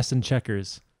of Chess and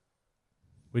Checkers,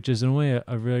 which is in a way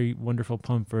a very wonderful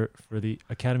pun for the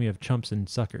Academy of Chumps and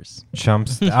Suckers.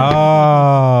 Chumps.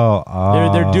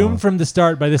 Oh. They're doomed from the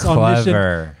start by this clever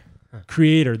omniscient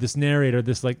creator, this narrator,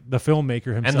 this like the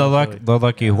filmmaker himself. And the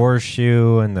lucky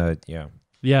horseshoe and the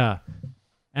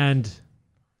and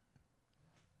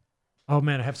Oh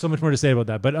man, I have so much more to say about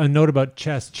that. But a note about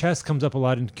chess. Chess comes up a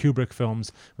lot in Kubrick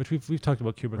films, which we've talked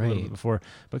about Kubrick a little bit before.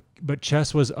 But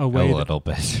chess was a way. A little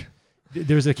bit.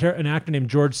 There's an actor named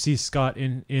George C. Scott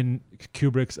in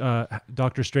Kubrick's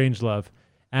Dr. Strangelove,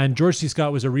 and George C.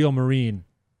 Scott was a real Marine,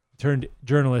 turned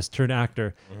journalist, turned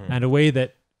actor, and a way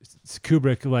that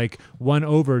Kubrick like won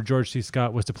over George C.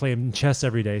 Scott was to play him in chess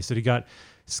every day. So he got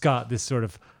Scott, this sort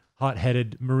of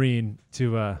hot-headed Marine,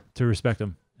 to respect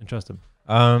him and trust him.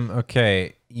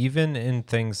 Okay. Even in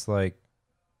things like,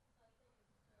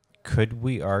 could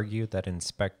we argue that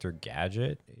Inspector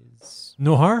Gadget is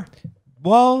Noir?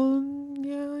 well?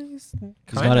 Yeah, he's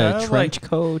got a trench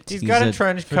coat. He's got a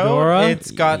trench coat. fedora.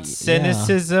 It's got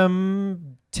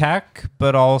cynicism, tech,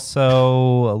 but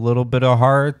also a little bit of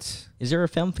heart. Is there a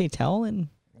femme fatale in?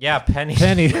 Yeah, Penny.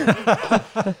 Penny.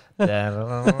 Inspector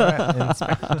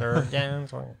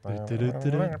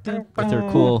With their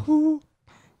cool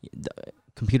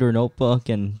computer notebook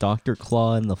and Dr.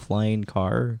 Claw in the flying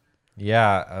car.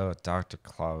 Yeah. Oh, Dr.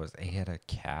 Claus. He had a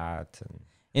cat. And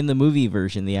In the movie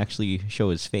version, they actually show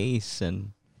his face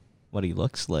and what he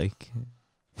looks like.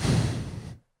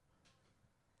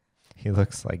 he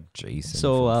looks like Jason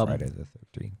So, from Friday the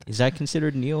 13th. Is that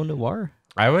considered neo-noir?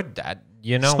 I would.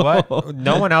 You know what?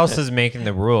 No one else is making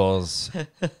the rules.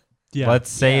 Yeah. Let's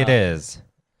say it is.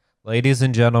 Ladies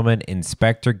and gentlemen,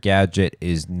 Inspector Gadget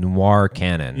is noir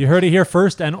canon. You heard it here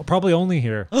first and probably only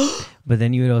here. But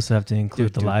then you would also have to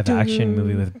include the live action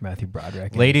movie with Matthew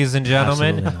Broderick. Ladies and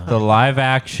gentlemen, Absolutely not. the live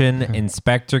action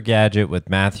Inspector Gadget with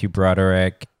Matthew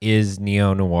Broderick is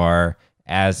neo-noir,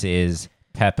 as is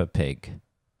Peppa Pig.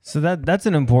 So that's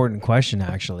an important question,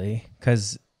 actually,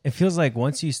 because it feels like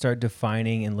once you start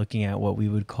defining and looking at what we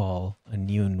would call a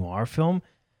neo-noir film,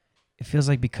 it feels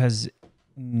like because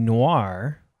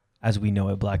noir, as we know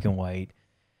it, black and white,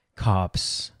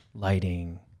 cops,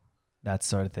 lighting, that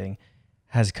sort of thing,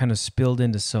 has kind of spilled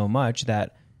into so much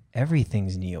that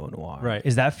everything's neo-noir. Right.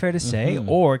 Is that fair to say?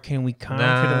 Or can we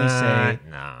confidently say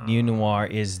Nah. neo-noir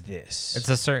is this? It's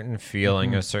a certain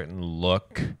feeling, a certain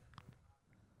look.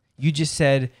 You just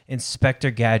said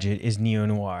Inspector Gadget is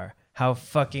neo-noir. How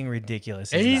fucking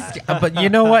ridiculous is that? But you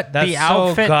know what? That's the so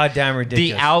outfit, goddamn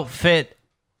ridiculous. The outfit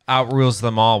outrules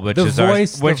them all, which The is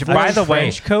voice, our, which the by voice. the way,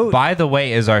 Trench coat? by the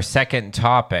way, is our second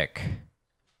topic.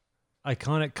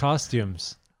 Iconic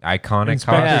costumes. Iconic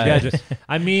Inspector costume. Gadget.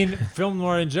 I mean, film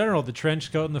noir in general, the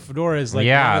trench coat and the fedora is like one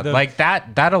yeah, of the, like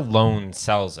that alone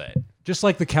sells it. just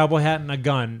like the cowboy hat and a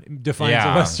gun defines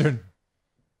Yeah. a western.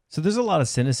 So there's a lot of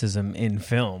cynicism in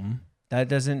film. That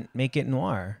doesn't make it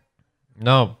noir.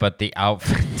 No, but the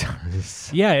outfit does.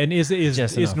 Yeah, and is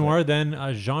Just enough, noir then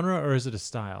a genre or is it a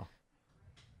style?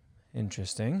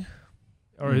 Interesting.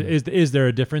 Or is there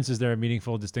a difference? Is there a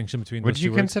meaningful distinction between Would those you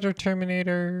two words? consider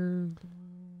Terminator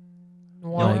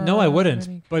noir? No, I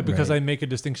wouldn't. But because Right. I make a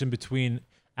distinction between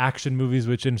action movies,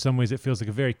 which in some ways it feels like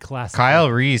a very classic. Kyle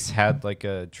Reese had like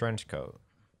a trench coat.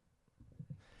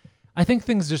 I think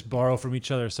things just borrow from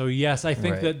each other. So yes, I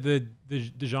think Right. that the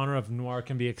genre of noir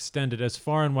can be extended as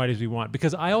far and wide as we want.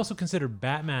 Because I also consider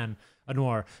Batman a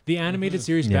noir. The animated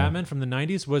series Yeah. Batman from the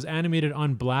 90s was animated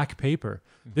on black paper.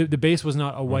 The base was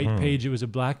not a white page; it was a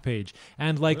black page.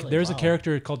 And like, there's a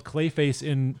character called Clayface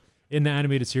in the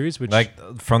animated series, which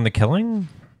Like from The Killing?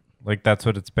 Like that's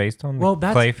what it's based on? well,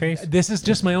 that's Clayface? This is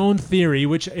just my own theory,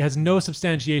 which has no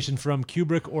substantiation from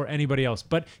Kubrick or anybody else.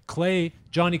 But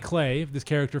Johnny Clay, this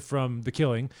character from The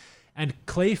Killing, and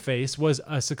Clayface was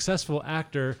a successful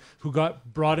actor who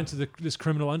got brought into this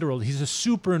criminal underworld. He's a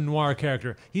super noir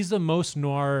character. He's the most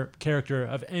noir character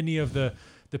of any of the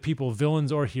people,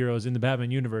 villains or heroes in the Batman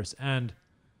universe. And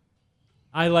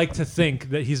I like to think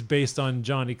that he's based on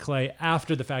Johnny Clay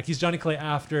after the fact. He's Johnny Clay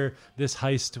after this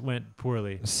heist went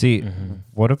poorly. See,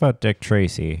 what about Dick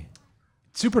Tracy?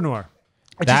 Super noir.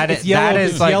 That It's is yellow- that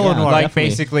is it's like yellow noir. like Definitely.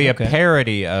 basically Okay. a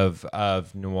parody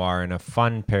of noir and a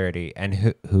fun parody.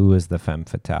 And who is the femme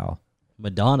fatale?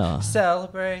 Madonna.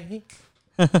 Celebrate.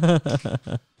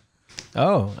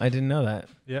 Oh, I didn't know that.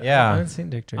 I Yeah. haven't seen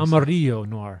Dick Tracy. Amarillo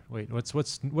noir. Wait,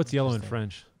 what's yellow in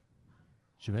French?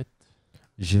 Jouet.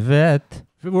 Javette.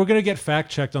 We're gonna get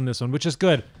fact checked on this one, which is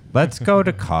good. Let's go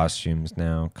to costumes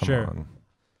now. Come Sure. on.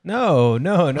 No.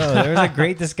 There was a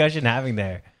great discussion having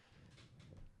there.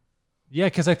 Yeah,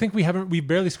 because I think we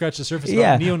barely scratched the surface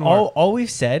Yeah. about neo noir. All we've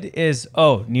said is,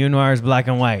 neo-noir is black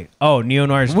and white. Oh,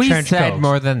 neo-noir is We trench said coats.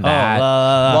 more than Oh,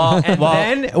 that. and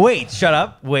then, wait, shut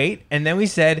up, wait. And then we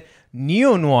said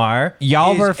neo-noir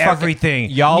Y'all is were fucking- everything.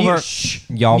 y'all were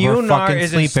Neo-noir fucking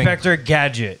is sleeping. Inspector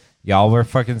Gadget. Y'all were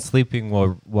fucking sleeping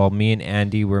while me and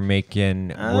Andy were making.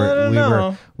 don't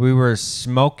know. We were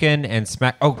smoking and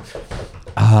smack. Oh,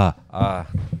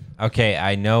 Okay,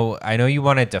 I know you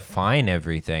want to define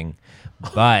everything,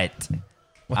 but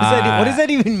What does that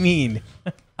even mean?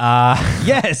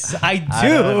 Yes, I do. I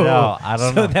don't know.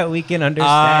 so know. that we can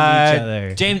understand each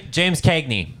other. James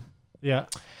Cagney. Yeah.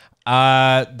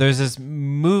 There's this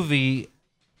movie,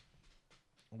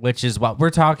 which is what we're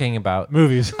talking about.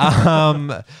 Movies.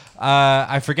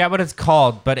 I forget what it's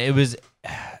called, but it was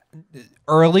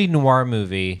early noir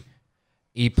movie.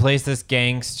 He plays this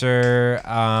gangster.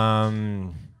 I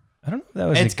don't know if that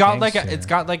was. It's got like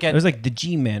a. It was like the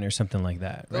G-Man or something like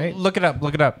that, right? Look it up.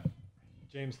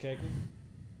 James Cagney.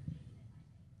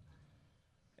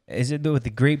 Is it with the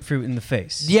grapefruit in the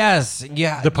face? Yes,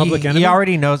 yeah. The Public Enemy? He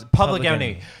already knows Public Public Enemy.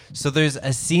 Enemy. So there's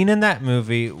a scene in that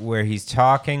movie where he's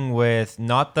talking with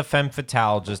not the femme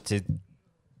fatale, just to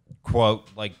quote,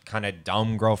 like, kind of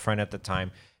dumb girlfriend at the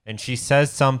time, and she says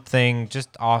something just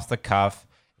off the cuff,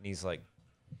 and he's like,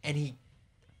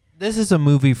 this is a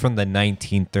movie from the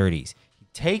 1930s. He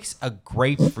takes a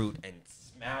grapefruit and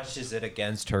smashes it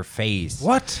against her face.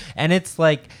 What? And it's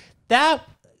like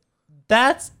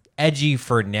that's edgy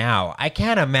for now. I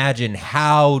can't imagine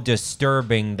how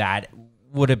disturbing that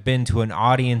would have been to an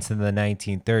audience in the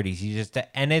 1930s.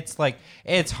 And it's like,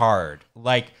 it's hard.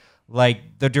 Like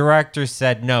the director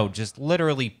said, no, just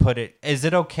literally put it. Is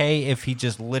it okay if he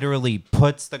just literally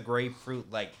puts the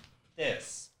grapefruit like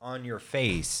this on your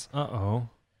face? Uh-oh.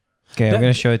 Okay, I'm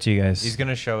gonna show it to you guys. He's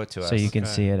gonna show it to us. so you can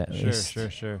see it at least.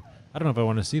 Sure. I don't know if I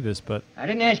want to see this, but I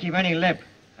didn't ask you for any lip.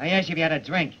 I asked you if you had a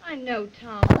drink. I know,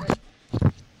 Tom, but...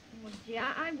 Well, gee,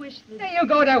 I wish that... Hey, you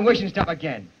go there wishing stuff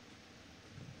again.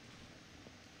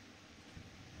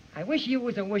 I wish you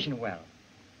wasn't wishing well.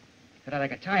 That I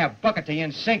could tie a bucket to you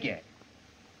and sink you.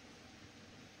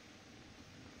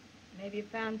 Maybe you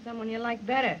found someone you like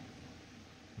better.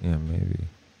 Yeah, maybe.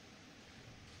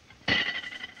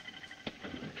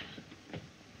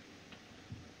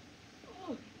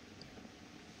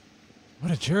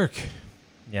 what a jerk.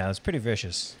 Yeah, it's pretty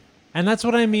vicious. And that's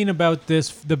what I mean about this.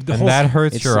 The And whole. that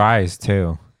hurts It's your eyes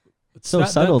too. It's so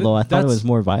subtle, though. I thought it was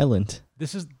more violent.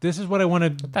 This is what I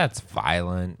want to. That's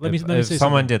violent. Let me if say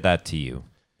someone something. did that to you.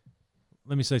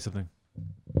 Let me say something.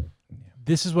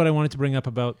 This is what I wanted to bring up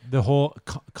about the whole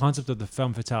concept of the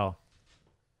femme fatale.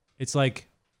 It's like,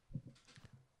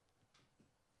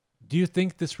 do you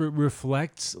think this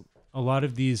reflects a lot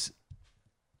of these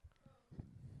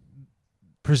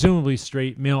presumably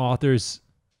straight male authors'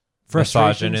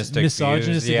 frustrations,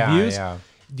 misogynistic views? Yeah.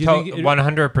 Do you think it,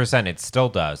 100%. It still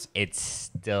does. It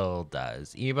still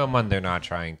does. Even when they're not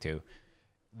trying to.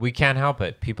 We can't help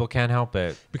it. People can't help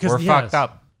it. Because we're fucked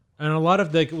up. And a lot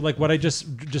of the like what I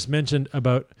just mentioned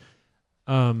about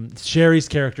Sherry's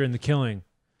character in The Killing,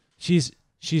 she's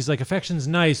like, affection's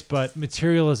nice, but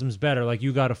materialism's better. Like,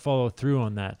 you got to follow through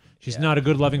on that. She's not a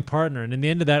good loving partner. And in the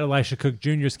end of that, Elisha Cook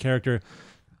Jr.'s character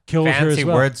kills her as Fancy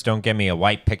well. words don't get me a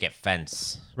white picket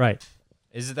fence. Right.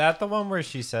 Is that the one where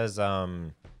she says,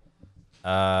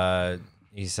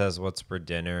 he says, what's for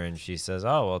dinner? And she says,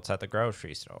 oh, well, it's at the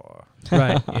grocery store.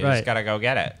 Right. You right. just got to go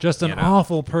get it. Just an you know?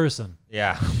 awful person.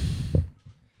 Yeah.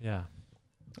 Yeah.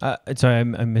 Sorry, I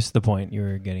missed the point you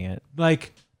were getting at.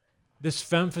 Like, this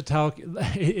femme fatale,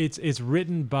 it's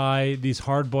written by these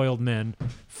hard-boiled men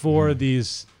for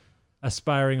these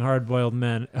aspiring hard-boiled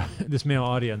men, this male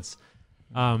audience.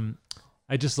 I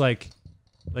just like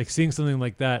seeing something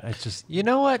like that. I just, You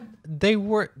know what? They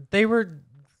were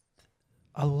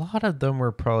a lot of them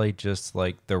were probably just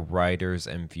like the writers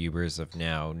and viewers of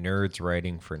now, nerds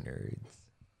writing for nerds.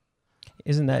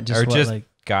 Isn't that just Or what, just like,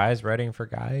 guys writing for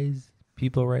guys,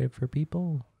 people writing for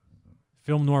people.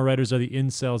 film noir writers are the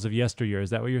incels of yesteryear. Is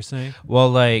that what you're saying? Well,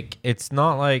 like, it's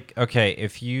not like, okay,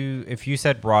 if you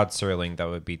said Rod Serling, that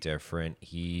would be different.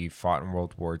 He fought in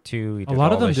World War II. He did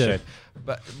lot all of them this did. shit.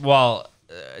 But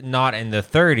not in the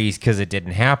 30s because it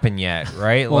didn't happen yet,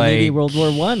 right? Well, like, maybe World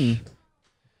War One.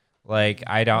 Like,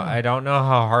 I don't know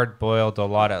how hard boiled a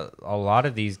lot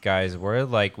of these guys were.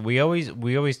 Like, we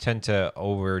always tend to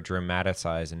over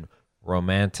dramatize and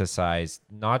romanticize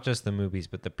not just the movies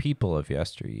but the people of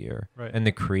yesteryear, Right. and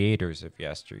the creators of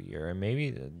yesteryear, and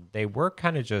maybe they were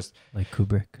kind of just, like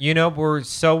Kubrick? we're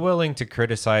so willing to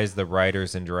criticize the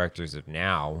writers and directors of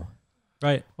now.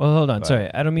 Right. Well, hold on. But-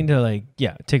 Sorry, I don't mean to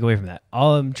take away from that.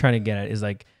 All I'm trying to get at is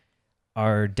like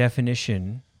our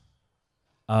definition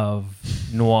of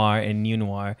noir and neo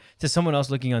noir to someone else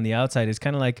looking on the outside is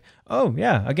kind of like, oh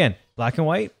yeah, again, black and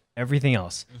white, everything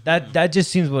else. That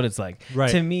just seems what it's like.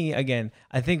 Right. To me, again,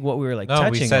 I think what we were No,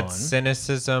 touching we said on.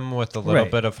 cynicism with a little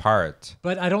Right. bit of heart,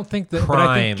 But I don't think that. But I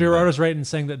Crime. think Gerardo's right in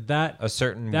saying that a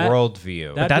certain That-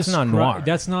 worldview. But that's not noir.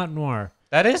 That's not noir.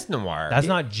 That is noir. That's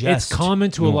not just. It's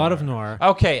common to a lot of noir.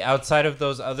 Okay, outside of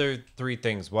those other three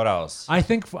things, what else? I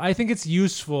think it's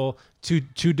useful to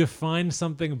define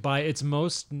something by its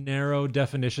most narrow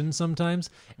definition sometimes,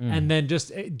 and then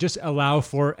just allow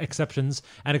for exceptions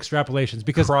and extrapolations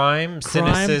because Crime,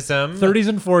 cynicism, 30s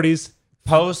and 40s,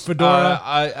 post fedora,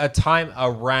 a time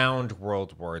around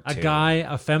World War II. a guy,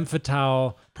 a femme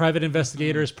fatale, private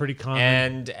investigator is pretty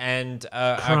common, and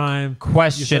crime,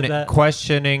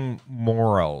 questioning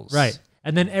morals. right?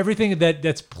 And then everything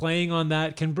that's playing on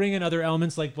that can bring in other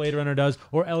elements like Blade Runner does,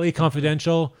 or LA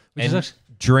Confidential, which is And actually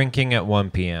drinking at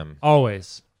 1 p.m.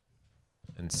 always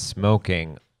and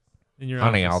smoking in your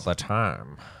honey office. all the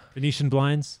time. Venetian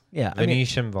blinds. Yeah, I mean,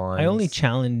 Venetian blinds. I only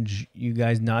challenge you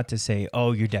guys not to say,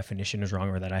 "Oh, your definition is wrong,"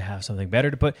 or that I have something better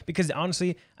to put, because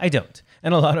honestly, I don't.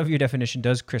 And a lot of your definition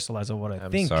does crystallize on what I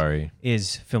think sorry.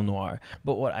 is film noir.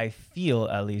 But what I feel,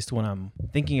 at least when I'm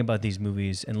thinking about these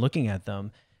movies and looking at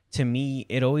them, to me,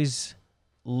 it always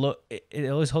holds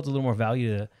a little more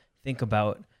value to think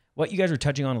about what you guys were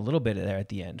touching on a little bit there at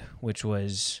the end, which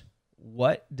was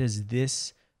what does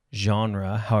this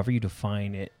genre, however you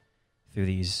define it through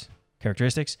these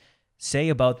characteristics, say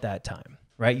about that time,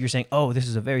 right? You're saying, oh, this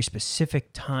is a very specific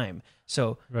time.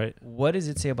 So Right. what does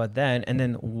it say about that? And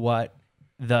then what,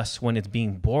 thus, when it's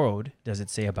being borrowed, does it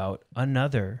say about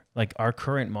another, like our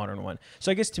current modern one?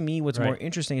 So I guess to me, what's more Right.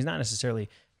 interesting is not necessarily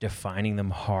defining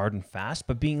them hard and fast,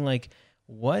 but being like,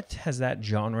 what has that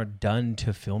genre done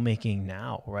to filmmaking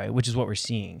now, right? Which is what we're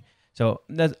seeing. So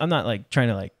I'm not like trying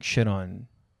to like shit on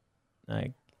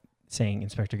like saying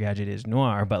Inspector Gadget is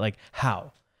noir, but like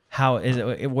how is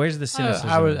it? Where's the cynicism?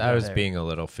 I was there? being a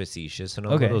little facetious and a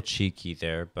Okay. little cheeky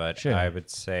there, but Sure. I would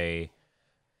say,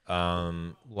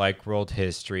 like world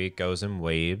history, it goes in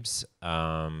waves.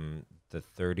 The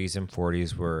 30s and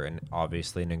 40s were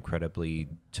obviously an incredibly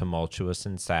tumultuous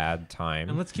and sad time.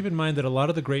 And let's keep in mind that a lot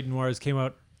of the great noirs came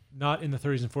out not in the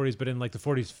 30s and 40s, but in like the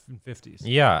 40s and 50s.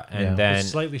 Yeah, and Yeah. then It's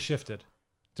slightly shifted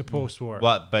to post-war.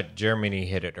 but Germany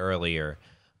hit it earlier.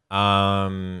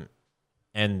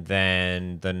 And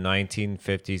then the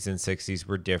 1950s and 60s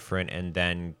were different, and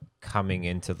then coming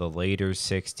into the later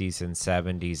 60s and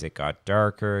 70s, it got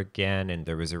darker again, and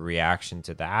there was a reaction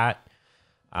to that.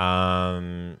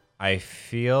 I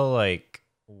feel like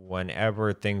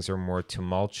whenever things are more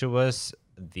tumultuous,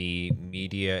 the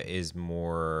media is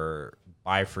more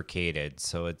bifurcated.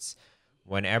 So it's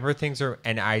whenever things are,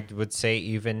 and I would say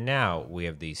even now, we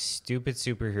have these stupid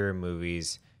superhero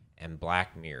movies and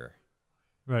Black Mirror.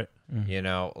 Right. You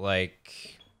know,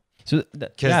 like, So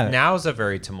because now is a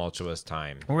very tumultuous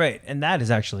time. right, and that is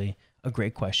actually a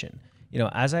great question. You know,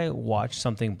 as I watch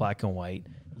something black and white,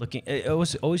 it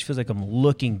always feels like I'm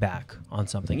looking back on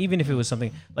something, even if it was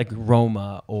something like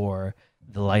Roma or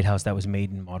The Lighthouse that was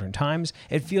made in modern times.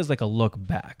 It feels like a look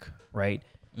back, right?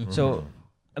 So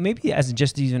maybe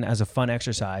even as a fun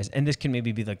exercise, and this can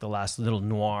maybe be like the last little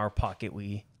noir pocket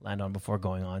we land on before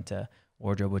going on to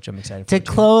wardrobe, which I'm excited for.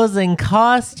 Clothes and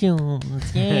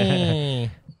costumes. Yay.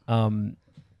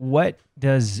 What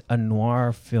does a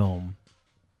noir film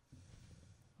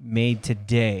made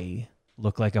today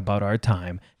look like about our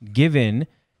time, given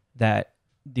that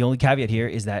the only caveat here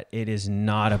is that it is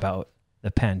not about the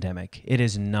pandemic. It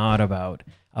is not about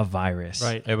a virus.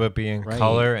 Right. It would be in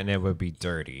color and it would be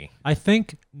dirty. I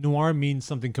think noir means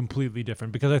something completely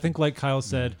different because I think, like Kyle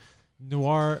said,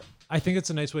 noir, I think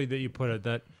it's a nice way that you put it,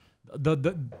 that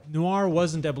the noir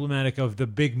wasn't emblematic of the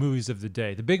big movies of the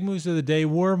day. The big movies of the day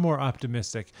were more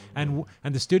optimistic, and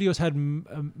the studios had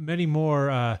many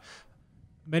more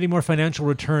financial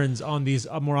returns on these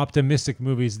more optimistic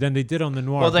movies than they did on the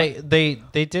noir. Well, they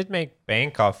did make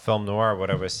bank off film noir. What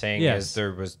I was saying is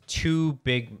there was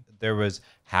there was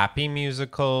happy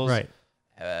musicals, right,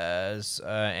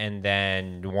 and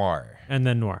then noir. And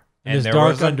And there's there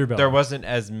dark wasn't, underbelly. there wasn't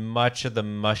as much of the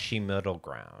mushy middle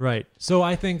ground. Right. So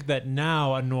I think that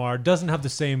now a noir doesn't have the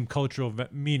same cultural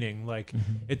meaning. Like,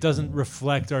 it doesn't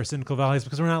reflect our cynical values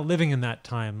because we're not living in that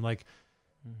time. Like,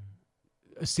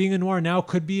 seeing a noir now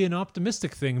could be an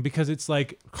optimistic thing because it's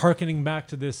like hearkening back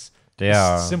to this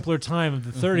simpler time of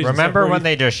the 30s. Remember when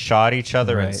they just shot each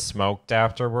other Right. and smoked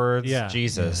afterwards? Yeah.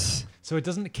 Jesus. So it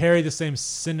doesn't carry the same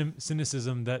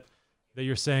cynicism that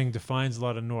you're saying defines a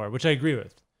lot of noir, which I agree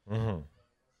with. Would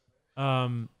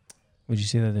you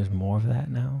say that there's more of that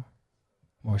now?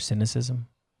 More cynicism?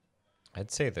 I'd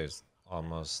say there's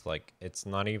almost like it's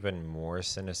not even more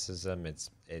cynicism. It's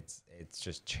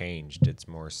just changed. It's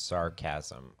more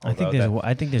sarcasm. I think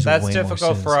there's That's way more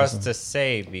difficult for us cynicism. to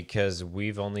say because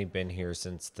we've only been here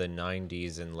since the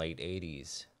 90s and late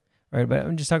 80s. right? But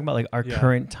I'm just talking about like our Yeah.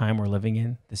 current time we're living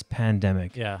in, this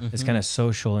pandemic, Yeah. this kind of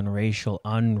social and racial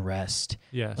unrest.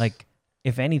 Yes. Like,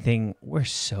 if anything, we're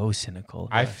so cynical.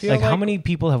 I feel like, how like- many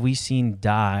people have we seen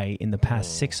die in the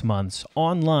past 6 months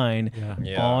online, Yeah.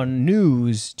 Yeah. on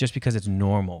news, just because it's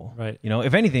normal? Right. You know,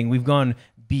 if anything, we've gone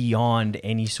beyond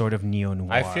any sort of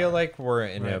neo-noir. I feel like we're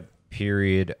in a Right.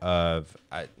 period of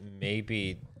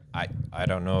maybe I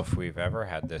don't know if we've ever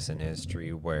had this in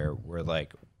history where we're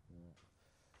like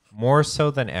more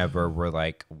so than ever we're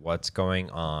like, what's going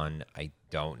on? I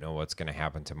don't know what's going to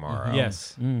happen tomorrow.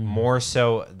 Yes. More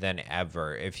so than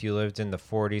ever. If you lived in the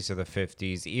 40s or the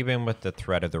 50s, even with the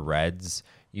threat of the Reds,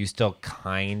 you still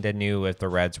kind of knew if the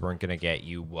Reds weren't going to get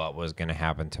you, what was going to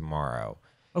happen tomorrow.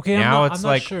 Okay. Now I'm it's not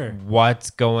like sure. what's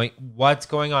going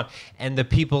on, and the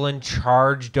people in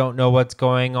charge don't know what's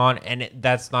going on, and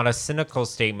that's not a cynical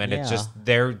statement. It's Yeah. just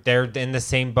they're in the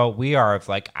same boat we are of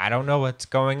like, I don't know what's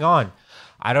going on.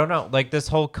 I don't know. Like this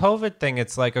whole COVID thing,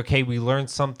 it's like, okay, we learned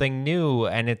something new,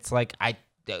 and it's like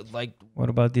What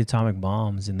about the atomic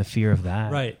bombs and the fear of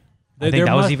that? Right. I think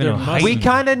that was even a heightened- we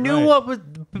kind of knew Right. what was.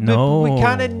 No. We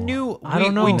kind of knew. I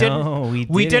don't know. We didn't. No, we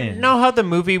We didn't didn't. know how the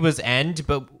movie was end,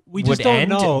 but We would just don't end.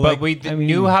 know, But like, we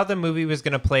knew how the movie was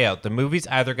going to play out. The movie's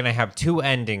either going to have two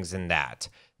endings in that.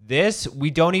 This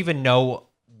we don't even know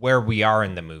where we are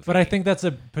in the movie. But I think that's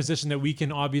a position that we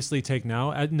can obviously take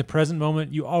now. In the present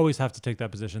moment, you always have to take that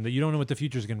position that you don't know what the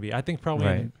future is going to be. I think probably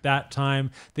Right. in that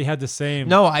time they had the same.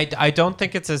 No, I don't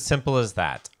think it's as simple as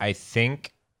that. I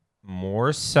think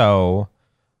more so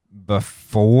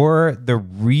before the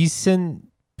recent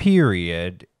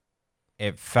period,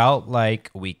 it felt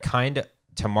like we kind of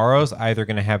tomorrow's either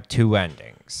going to have two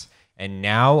endings, and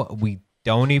now we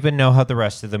don't even know how the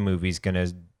rest of the movie's going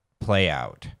to play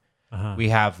out. Uh-huh. We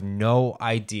have no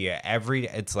idea.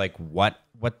 It's like what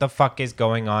the fuck is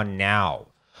going on now?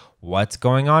 What's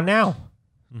going on now?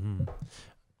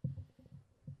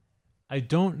 I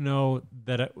don't know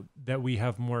that we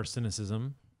have more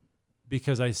cynicism,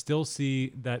 because I still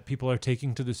see that people are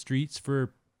taking to the streets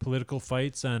for political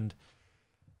fights, and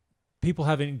people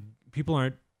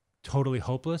aren't totally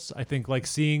hopeless. I think like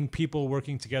seeing people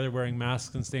working together, wearing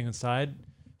masks and staying inside,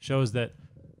 shows that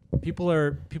people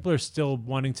are still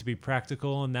wanting to be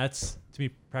practical, and that's, to me,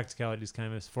 practicality is kind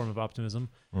of a form of optimism.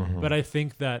 But I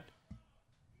think that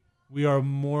we are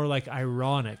more like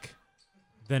ironic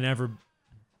than ever,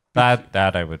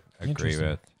 That I would agree Interesting.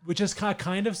 with. which is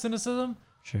kind of cynicism.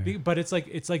 Sure. But it's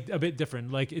like a bit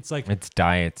different. Like it's like It's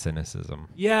diet cynicism.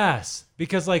 yes,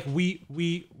 because like we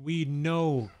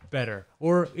know better,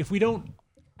 or if we don't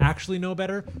actually know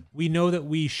better, we know that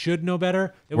we should know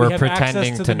better. That We're we have pretending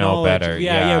access to to the know knowledge. better.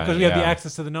 Yeah, Yeah, because we have the yeah.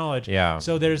 access to the knowledge. Yeah.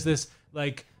 So there's this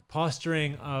like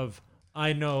posturing of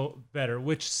I know better,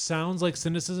 which sounds like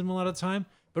cynicism a lot of the time,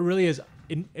 but really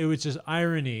it was just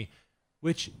irony,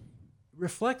 which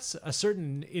reflects a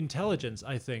certain intelligence,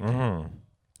 I think.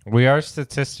 We are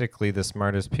statistically the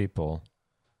smartest people.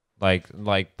 Like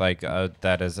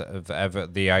that is the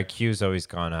IQ's always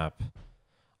gone up.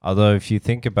 Although if you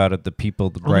think about it, the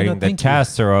people writing the thank you.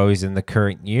 tests are always in the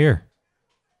current year.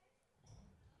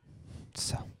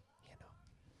 So,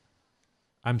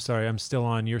 I'm sorry, I'm still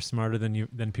on. You're smarter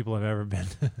than people have ever been.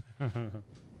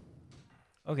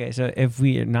 Okay, so if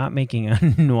we are not making a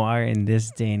noir in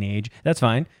this day and age, that's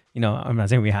fine. You know, I'm not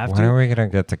saying we have when to. are we gonna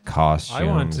get to costumes? I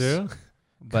want to.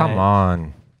 but- Come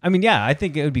on. I mean, yeah, I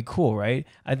think it would be cool, right?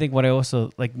 I think what I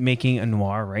also like making a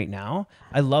noir right now.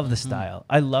 I love the style.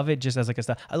 I love it just as like a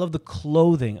style. I love the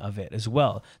clothing of it as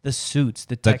well. The suits,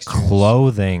 the The textures.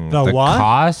 clothing, The the what?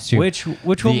 costume, Which we'll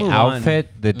the move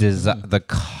outfit, the design, the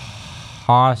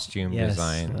costume Yes,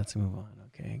 design. let's move on.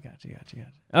 Okay, gotcha.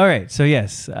 All right, so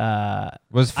yes,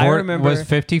 Was I remember- was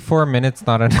 54 minutes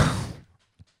not enough?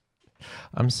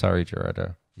 I'm sorry,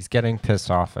 Gerardo. He's getting pissed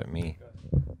off at me,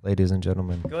 ladies and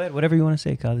gentlemen. go ahead. Whatever you want to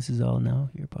say, Kyle. This is all now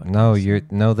your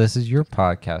podcast. No, this is your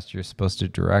podcast. You're supposed to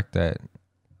direct it.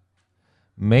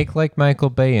 Make like Michael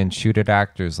Bay and shoot at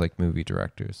actors like movie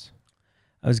directors.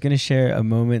 I was gonna share a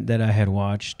moment that I had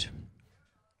watched.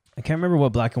 I can't remember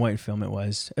what black and white film it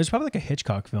was. It was probably like a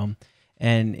Hitchcock film,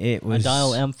 and it I was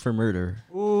dial M for murder.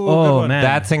 Ooh, Oh good one. man,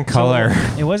 That's in color.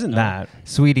 So, it wasn't that.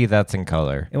 Sweetie, that's in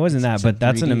color. It wasn't that, It's but in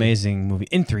that's an 3D. amazing movie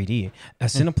in 3D.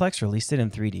 Cineplex released it in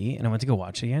 3D, and I went to go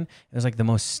watch it again. It was like the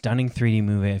most stunning 3D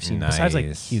movie I've seen, besides like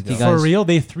Nice. Hugo. You For guys- real,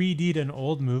 they 3D'd an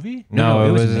old movie. No,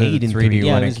 it was made in 3D 3D.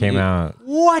 Yeah, when it it was came made- out.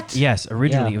 What? Yes,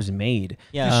 originally Yeah. it was made.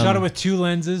 Yeah. You shot it with two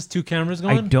lenses, two cameras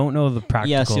going. I don't know the practical.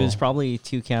 Yes, it was probably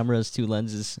two cameras, two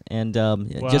lenses, and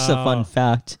just a Wow. fun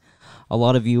fact: a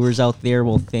lot of viewers out there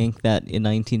will think that in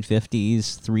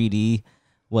 1950s 3D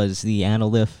was the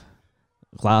Analyf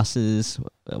glasses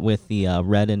with the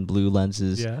red and blue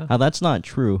lenses. Yeah. How that's not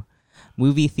true.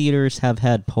 Movie theaters have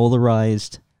had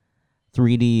polarized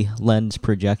 3D lens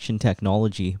projection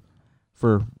technology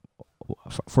for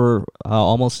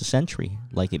almost a century.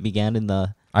 Like it began in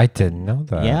the I didn't know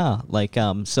that. yeah, like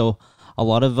so a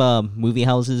lot of movie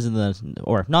houses in the,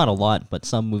 or not a lot, but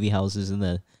some movie houses in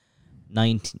the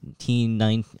teens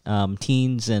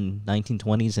and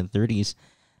 1920s and 30s,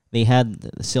 they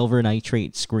had silver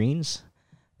nitrate screens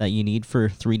that you need for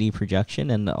 3D projection,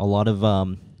 and a lot of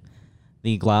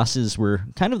the glasses were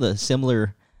kind of the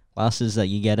similar glasses that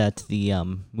you get at the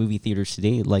movie theaters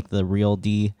today, like the Real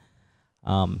D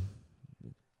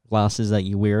glasses that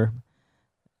you wear,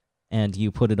 and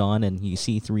you put it on and you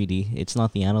see 3D. It's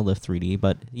not the Analift 3D,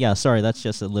 but yeah, sorry, that's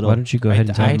just a little. Why don't you go ahead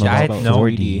and tell them I about had no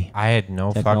 4D? I had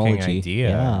no fucking technology. idea.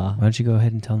 Yeah. Why don't you go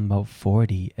ahead and tell them about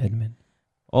 4D, Edmund?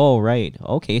 Oh, right.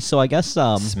 Okay, so I guess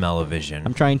Smell-o-vision.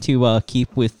 I'm trying to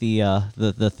keep with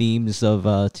the themes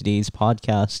of today's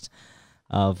podcast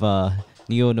of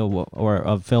neo noir, or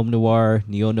of film noir,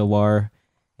 neo noir,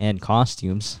 and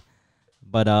costumes.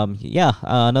 But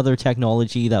another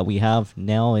technology that we have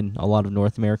now in a lot of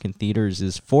North American theaters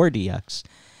is 4DX,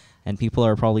 and people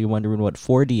are probably wondering what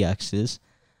 4DX is.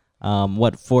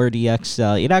 What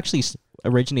 4DX? It actually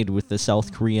originated with the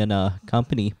South Korean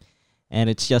company, and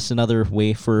it's just another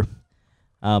way for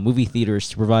movie theaters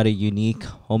to provide a unique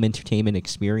home entertainment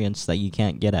experience that you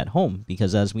can't get at home,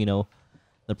 because as we know,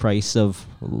 the price of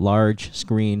large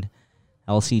screen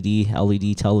LCD,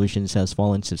 LED televisions has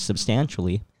fallen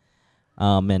substantially,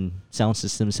 and sound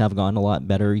systems have gotten a lot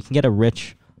better. You can get a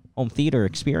rich home theater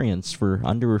experience for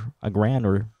under $1,000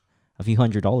 or a few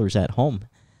 $100s at home.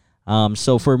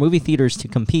 So for movie theaters to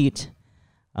compete,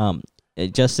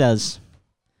 just as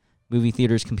movie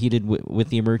theaters competed with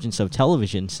the emergence of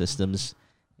television systems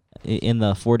in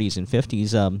the 40s and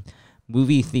 50s,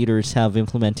 movie theaters have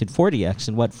implemented 4DX,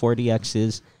 and what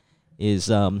 4DX is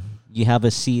you have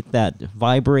a seat that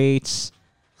vibrates,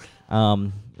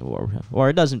 or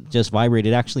it doesn't just vibrate,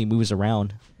 it actually moves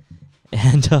around,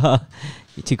 and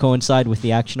to coincide with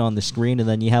the action on the screen, and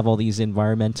then you have all these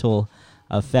environmental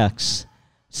effects.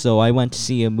 So I went to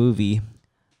see a movie,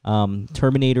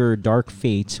 Terminator Dark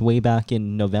Fate, way back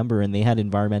in November, and they had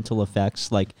environmental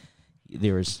effects, like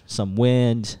there was some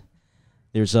wind,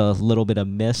 there's a little bit of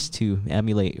mist to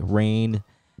emulate rain,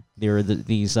 there are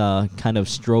these kind of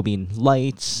strobing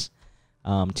lights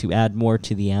to add more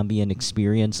to the ambient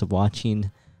experience of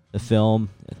watching the film.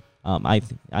 I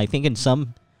think in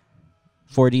some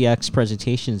 4DX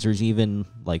presentations there's even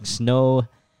like snow,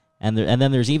 and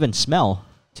then there's even smell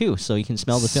too, so you can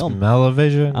smell the film.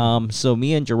 Smell-o-vision. So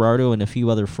me and Gerardo and a few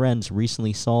other friends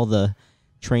recently saw the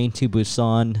Train to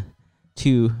Busan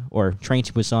 2, or Train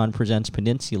to Busan Presents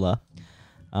Peninsula,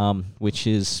 which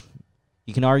is,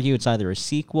 you can argue it's either a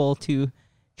sequel to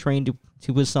Train to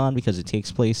Busan because it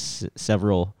takes place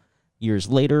several years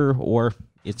later, or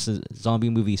it's a zombie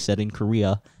movie set in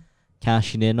Korea,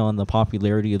 cashing in on the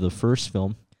popularity of the first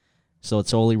film. So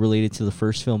it's only related to the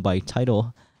first film by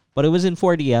title. But it was in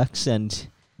 4DX, and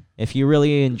if you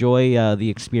really enjoy the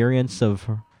experience of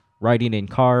riding in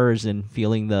cars and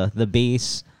feeling the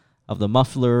bass of the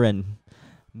muffler and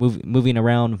moving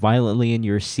around violently in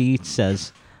your seats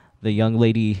as the young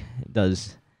lady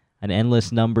does an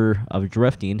endless number of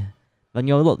drifting, then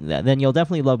you'll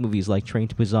definitely love movies like Train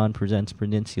to Busan Presents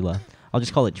Peninsula. I'll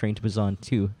just call it Train to Busan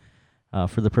 2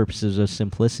 for the purposes of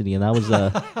simplicity. And that was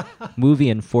a movie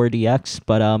in 4DX.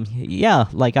 But yeah,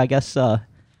 like I guess,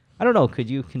 I don't know, could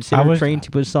you consider Train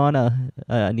to Busan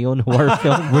a neo-noir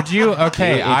film? Would you?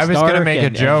 Okay, I was going to make a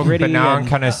joke, but now I'm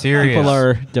kind of serious. People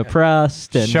are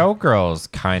depressed. And Showgirls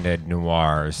kind of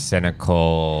noir,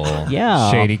 cynical,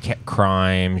 yeah, shady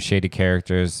crime, shady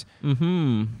characters.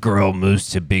 Mm-hmm. Girl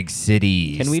moves to big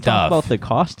city. Can we talk about the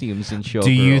costumes in Showgirls?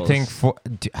 Do you think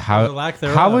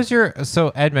how was your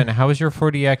Edmund? How was your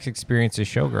 4DX experience of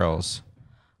Showgirls?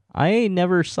 I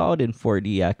never saw it in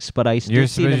 4DX, but I You're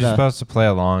supposed to play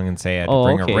along and say I had to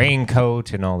bring a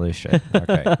raincoat and all this shit.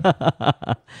 Okay.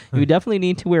 You definitely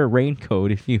need to wear a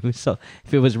raincoat if it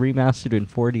was remastered in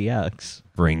 4DX.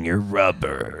 Bring your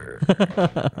rubber.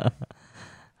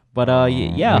 But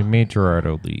yeah, we made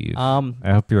Gerardo leave. I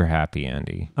hope you're happy,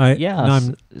 Andy. I've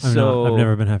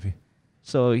never been happy.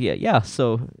 So yeah,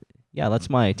 that's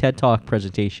my TED Talk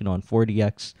presentation on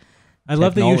 4DX. I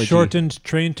love that you shortened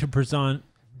Train to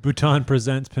Bhutan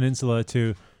Presents Peninsula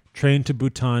to Train to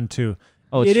Bhutan 2.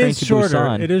 Oh, it's it Train is to shorter.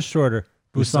 Busan. It is shorter.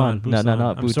 Busan. No, not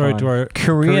I'm Bhutan. sorry to our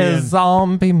Korea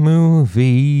zombie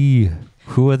movie.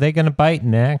 Who are they going to bite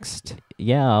next?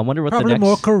 Yeah, I wonder what probably the next...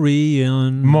 more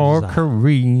Koreans. More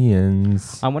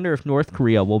Koreans. I wonder if North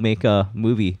Korea will make a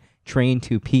movie train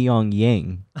to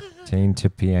Pyongyang. Train to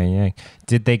Pyongyang.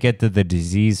 Did they get the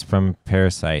disease from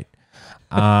Parasite?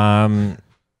 So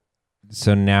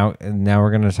now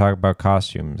we're gonna talk about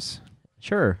costumes.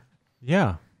 Sure.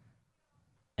 Yeah.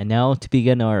 And now to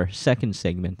begin our second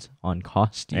segment on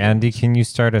costumes. Andy, can you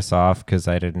start us off? Because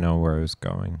I didn't know where I was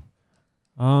going.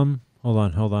 Hold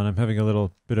on. I'm having a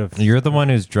little bit of. You're the one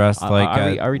who's dressed like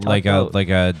are we talking about-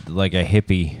 a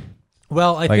hippie,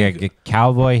 Well, I think like a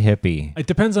cowboy hippie. it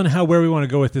depends on where we want to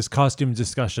go with this costume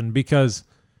discussion, because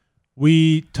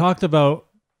we talked about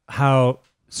how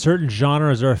certain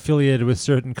genres are affiliated with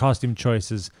certain costume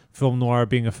choices. Film noir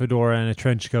being a fedora and a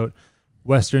trench coat,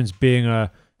 westerns being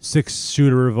a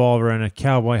 6-shooter revolver and a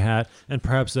cowboy hat, and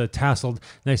perhaps a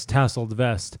nice tasseled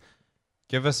vest.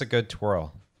 Give us a good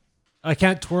twirl. I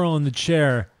can't twirl in the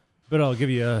chair, but I'll give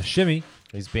you a shimmy.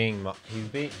 He's being modest.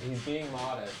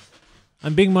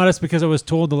 I'm being modest because I was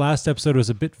told the last episode was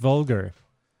a bit vulgar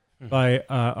by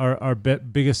our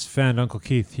biggest fan, Uncle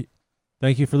Keith.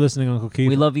 Thank you for listening, Uncle Keith.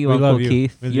 We love you, Uncle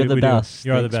Keith. You're the best.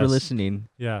 You are the Thanks best. for listening.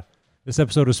 Yeah. This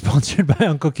episode was sponsored by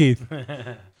Uncle Keith.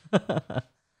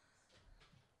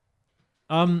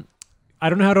 I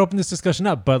don't know how to open this discussion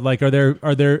up, but like, are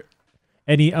there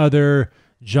any other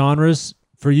genres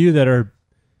for you that are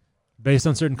based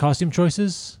on certain costume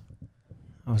choices?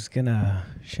 I was gonna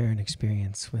share an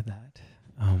experience with that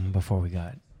before we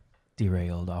got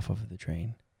derailed off of the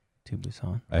train to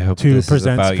Busan. I hope Two this is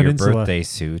presents about Peninsula. your birthday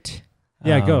suit.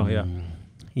 Yeah, go. Yeah.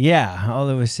 Yeah, all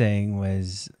I was saying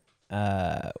was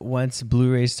once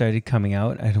Blu-rays started coming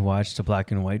out, I'd watched a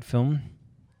black and white film.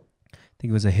 I think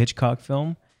it was a Hitchcock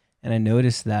film. And I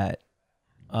noticed that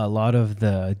a lot of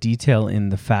the detail in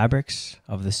the fabrics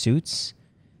of the suits,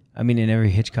 I mean, in every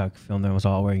Hitchcock film, they was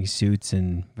all wearing suits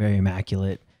and very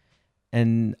immaculate.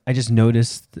 And I just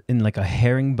noticed in like a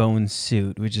herringbone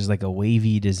suit, which is like a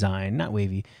wavy design, not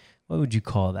wavy. What would you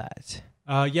call that?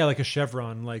 Yeah, like a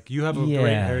chevron. Like you have a Yeah.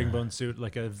 great herringbone suit,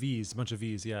 like a bunch of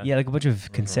V's. Yeah. Yeah, like a bunch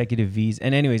of consecutive V's.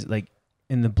 And anyways, like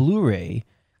in the Blu-ray,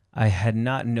 I had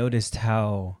not noticed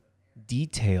how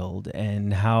detailed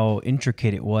and how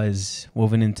intricate it was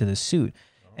woven into the suit.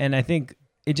 And I think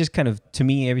it just kind of, to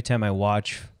me, every time I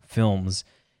watch films,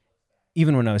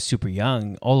 even when I was super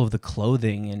young, all of the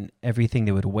clothing and everything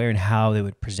they would wear and how they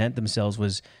would present themselves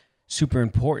was super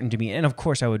important to me. And of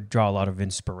course, I would draw a lot of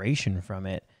inspiration from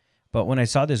it. But when I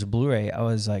saw this Blu-ray, I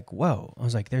was like, whoa. I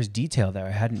was like, there's detail there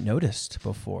I hadn't noticed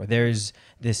before. There's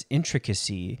this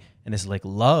intricacy and this like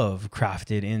love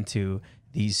crafted into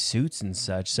these suits and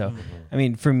such. So, I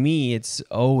mean, for me, it's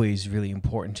always really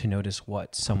important to notice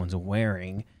what someone's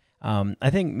wearing. I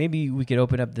think maybe we could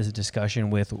open up this discussion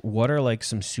with what are like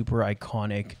some super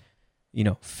iconic,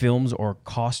 films or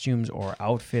costumes or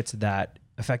outfits that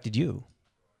affected you.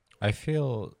 I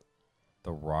feel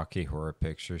the Rocky Horror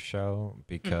Picture Show,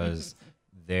 because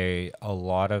a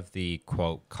lot of the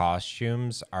quote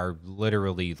costumes are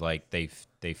literally like they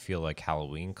feel like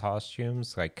Halloween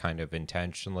costumes, like kind of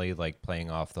intentionally like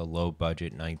playing off the low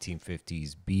budget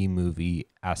 1950s B movie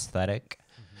aesthetic.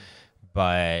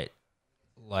 But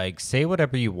like, say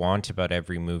whatever you want about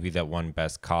every movie that won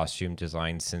best costume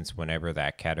design since whenever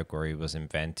that category was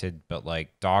invented, but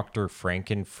like Dr.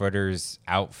 Frankenfurter's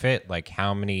outfit, like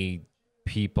how many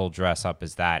people dress up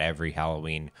as that every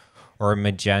Halloween? Or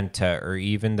Magenta, or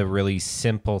even the really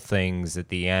simple things at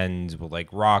the end, with like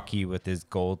Rocky with his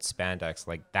gold spandex,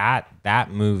 like that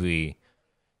movie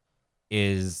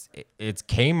it's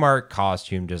Kmart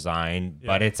costume design,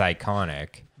 but it's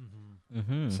iconic.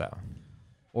 So,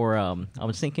 Or I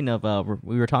was thinking of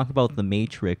we were talking about The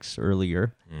Matrix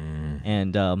earlier,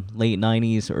 and late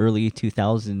 90s, early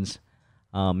 2000s.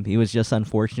 It was just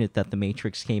unfortunate that The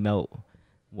Matrix came out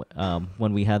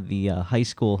when we had the high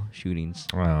school shootings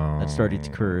that started to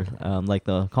occur, like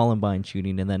the Columbine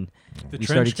shooting, and then we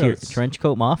started to hear trench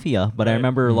coat mafia. But I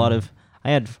remember I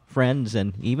had friends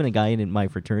and even a guy in my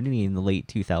fraternity in the late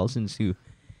 2000s who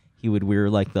he would wear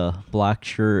like the black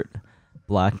shirt,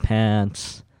 black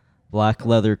pants, black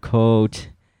leather coat,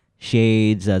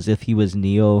 shades, as if he was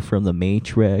Neo from the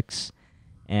Matrix.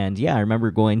 And yeah, I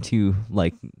remember going to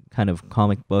like kind of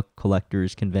comic book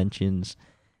collectors conventions,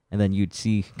 and then you'd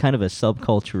see kind of a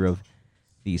subculture of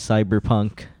the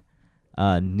cyberpunk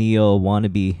Neo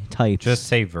wannabe types. just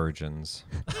say virgins.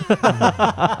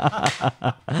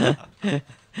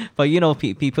 But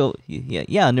people,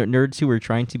 nerds who were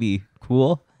trying to be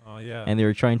cool. Oh yeah. And they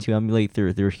were trying to emulate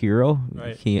their hero,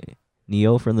 Right.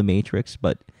 Neo from the Matrix,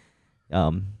 but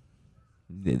they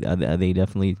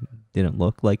definitely didn't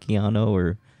look like Keanu,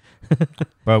 or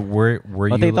But were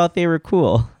but you they thought they were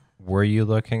cool. were you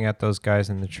looking at those guys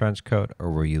in the trench coat, or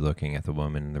were you looking at the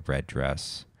woman in the red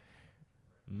dress?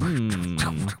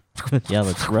 Yeah,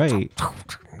 that's right.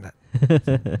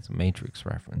 It's a Matrix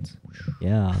reference.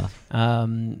 Yeah.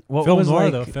 What Film was noir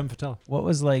like? though, femme fatale. What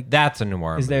was like? That's a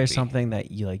noir Is there movie. something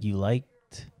that you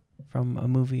liked from a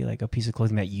movie, like a piece of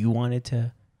clothing that you wanted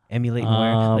to emulate and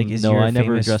wear? Like, is no, your I never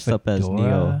famous dressed up as fedora-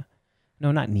 Neo.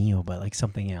 No, not Neo, but like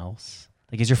something else.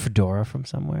 Like, is your fedora from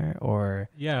somewhere, or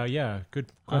Yeah. Good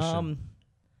question.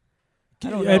 I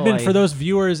don't know, Edmund, for those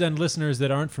viewers and listeners that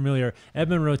aren't familiar,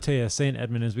 Edmund Rotea, Saint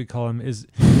Edmund as we call him, is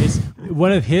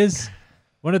one of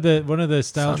the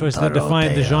style choices that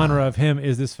define the genre of him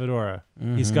is this fedora.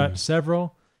 He's got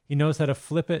several. He knows how to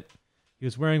flip it. He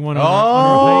was wearing one on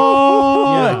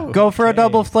our hike. Yeah. Go for a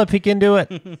double flip. He can do it.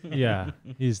 Yeah,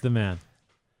 he's the man.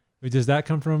 Wait, does that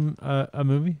come from a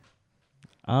movie?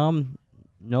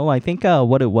 No, I think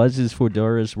what it was is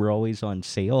fedoras were always on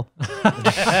sale.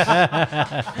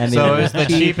 And So they it was were the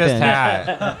cheap cheapest and-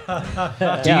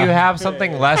 hat. Do you have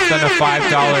something less than a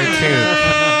 $5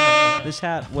 tube? This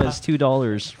hat was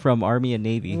 $2 from Army and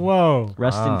Navy. Whoa,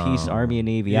 Rest in peace, Army and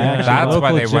Navy. Yeah. I actually That's why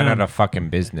local they went gem. out of fucking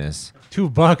business.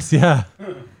 $2. Yeah,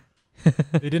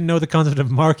 they didn't know the concept of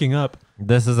marking up.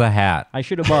 This is a hat. I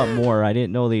should have bought more. I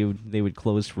didn't know they would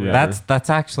close forever. That's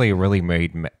actually a really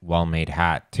well-made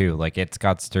hat too. Like, it's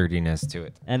got sturdiness to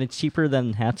it. And it's cheaper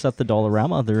than hats at the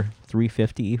Dollarama. They're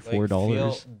 $3.50,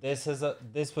 $4.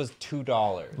 This was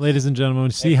 $2. Ladies and gentlemen,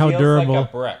 see how durable.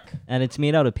 brick. And it's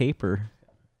made out of paper.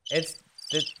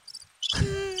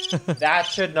 That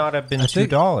should not have been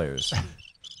think- $2.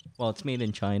 Well, it's made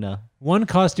in China. One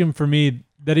costume for me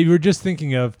that you were just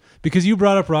thinking of, because you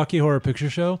brought up Rocky Horror Picture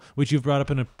Show, which you've brought up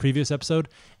in a previous episode.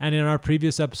 And in our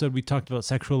previous episode, we talked about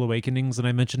sexual awakenings, and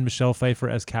I mentioned Michelle Pfeiffer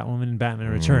as Catwoman in Batman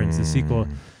Returns, the sequel.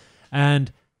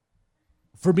 And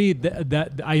for me,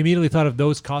 that I immediately thought of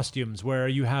those costumes where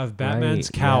you have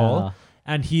Batman's Right, cowl, yeah.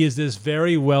 and he is this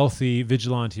very wealthy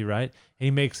vigilante, right? And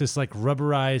he makes this like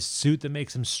rubberized suit that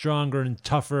makes him stronger and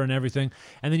tougher and everything.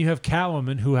 And then you have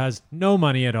Catwoman, who has no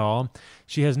money at all.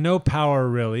 She has no power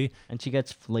really. And she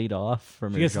gets laid off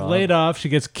from She her gets job. laid off. She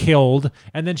gets killed,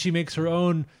 and then she makes her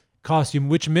own costume,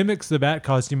 which mimics the Bat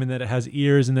costume in that it has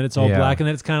ears and that it's all Yeah. black, and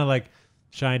then it's kind of like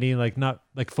shiny, like not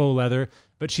like faux leather.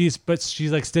 But she's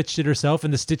like stitched it herself,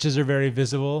 and the stitches are very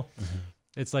visible.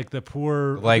 It's like the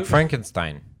poor Like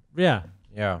Frankenstein. Yeah,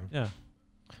 Yeah. yeah.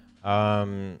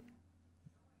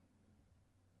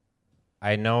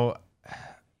 I know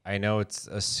it's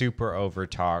a super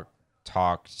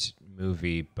talked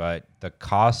movie, but the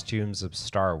costumes of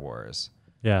Star Wars.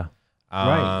 Yeah.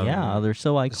 Right, yeah, they're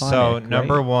so iconic. So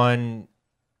number right? one,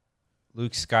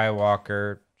 Luke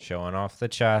Skywalker showing off the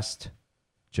chest,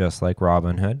 just like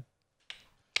Robin Hood.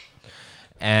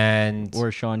 And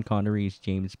Or Sean Connery's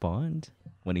James Bond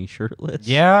when he's shirtless.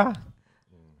 yeah.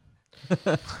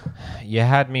 You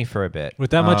had me for a bit.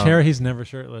 With that much hair, he's never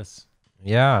shirtless.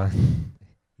 Yeah.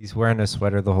 He's wearing a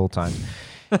sweater the whole time.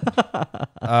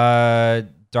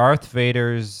 Darth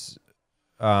Vader's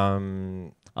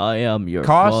I am your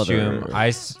costume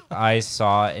father. I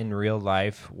saw in real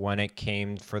life when it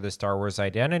came for the Star Wars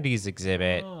Identities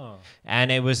exhibit. Oh.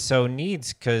 And it was so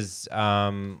neat because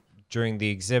during the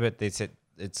exhibit, they said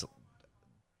it's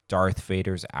Darth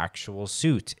Vader's actual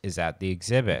suit is at the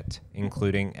exhibit,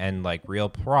 including and like real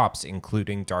props,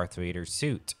 including Darth Vader's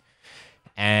suit.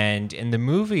 And in the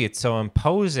movie, it's so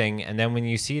imposing, and then when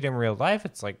you see it in real life,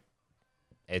 it's like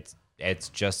it's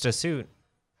just a suit.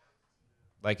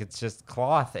 Like, it's just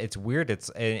cloth. It's weird.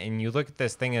 And you look at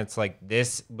this thing, and it's like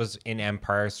this was in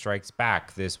Empire Strikes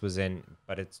Back. This was in,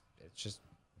 but it's just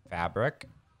fabric.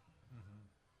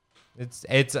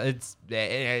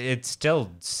 It's still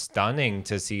stunning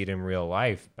to see it in real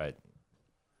life, but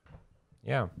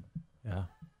yeah. Yeah.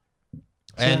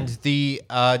 And the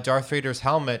Darth Vader's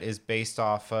helmet is based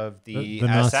off of the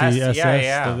Nazi SS.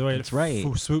 Yeah. The way That's it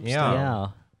right. swoops Yeah.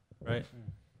 down. Yeah. Right.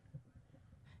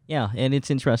 Yeah, and it's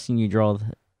interesting you draw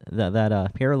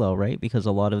that parallel, right? Because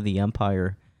a lot of the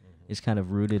Empire is kind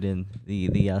of rooted in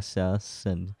the SS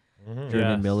and German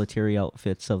Yeah. military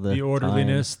outfits of the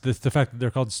orderliness, the fact that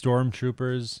they're called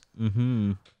stormtroopers,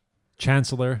 Mm-hmm.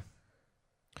 Chancellor.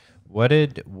 What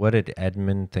did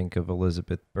Edmund think of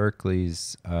Elizabeth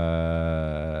Berkley's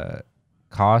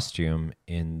costume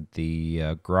in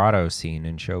the grotto scene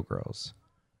in Showgirls?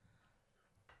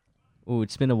 Oh,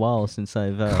 it's been a while since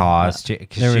I've Costume,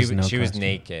 There because was she no was costume.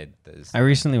 naked. I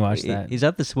recently watched that. Is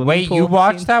that the swimming Wait, pool? you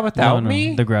watched scene? that without No,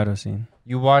 me? the grotto scene.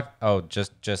 You watched? Oh,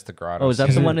 just the grotto. Oh, is that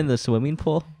the scene? one in the swimming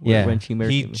pool? Yeah. When she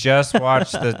married He him? just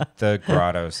watched the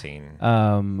grotto scene.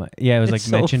 Yeah, it was like It's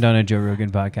so mentioned on a Joe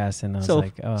Rogan podcast, and I was so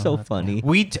like, oh, so that's cool. funny.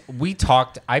 We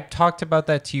talked. I talked about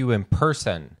that to you in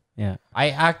person. Yeah. I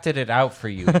acted it out for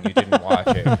you and you didn't watch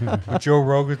it. But Joe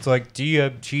Rogan's like,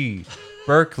 DMT,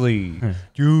 Berkeley,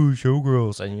 you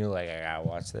showgirls. And you're like, I gotta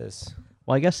watch this.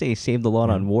 Well, I guess they saved a lot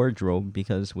on wardrobe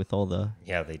because with all the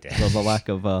Yeah, they did. the lack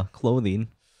of clothing,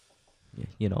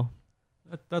 you know.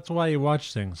 That's why you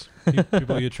watch things.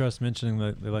 People you trust mentioning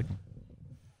that they like them.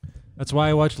 That's why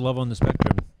I watched Love on the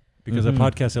Spectrum, because a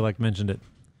podcast I like mentioned it.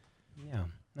 Yeah.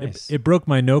 Nice. It broke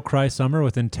my no cry summer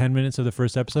within 10 minutes of the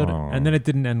first episode, and then it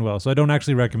didn't end well. So I don't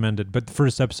actually recommend it. But the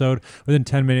first episode, within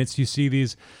 10 minutes, you see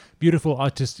these beautiful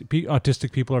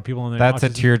autistic people or people on their That's a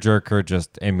autism. tearjerker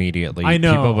just immediately. I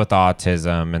know. People with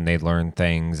autism and they learn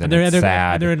things and, they're, it's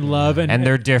sad. and they're in love. And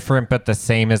they're different but the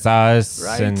same as us.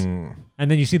 Right. And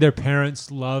then you see their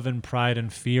parents' love and pride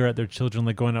and fear at their children,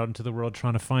 like going out into the world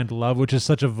trying to find love, which is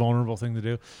such a vulnerable thing to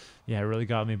do. Yeah, it really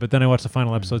got me. But then I watched the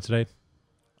final episode today.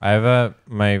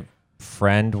 my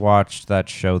friend watched that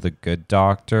show The Good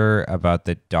Doctor about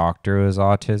the doctor who has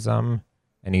autism.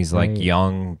 And he's like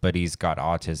young, but he's got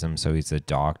autism, so he's a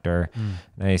doctor. And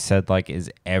I said, like, is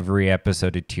every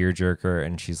episode a tearjerker?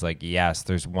 And she's like, yes,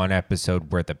 there's one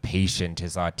episode where the patient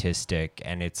is autistic,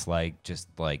 and it's like, just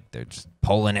like, they're just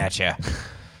pulling at you.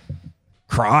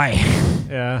 Cry.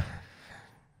 Yeah.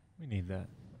 We need that.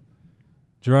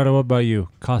 Gerardo, what about you,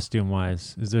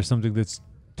 costume-wise? Is there something that's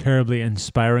terribly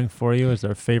inspiring for you? Is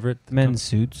there a favorite? Men's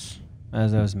suits,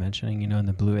 as I was mentioning, in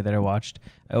the Blu-ray that I watched.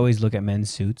 I always look at men's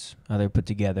suits, how they're put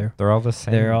together. They're all the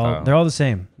same. They're all the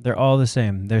same. They're all the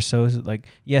same. They're so like,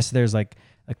 yes, there's like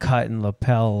a cut and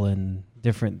lapel and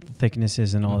different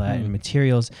thicknesses and all that and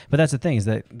materials. But that's the thing, is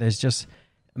that there's just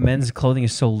men's clothing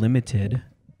is so limited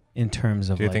in terms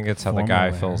of. Do you like think it's how the formal guy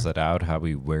wear. fills it out, how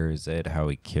he wears it, how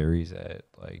he carries it?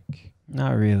 Like,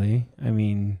 Not really. I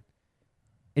mean,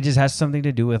 it just has something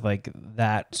to do with like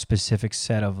that specific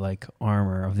set of like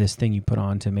armor of this thing you put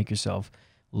on to make yourself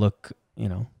look,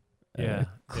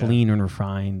 clean and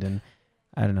refined. And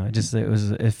I don't know.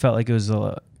 It felt like it was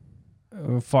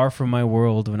far from my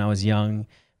world when I was young,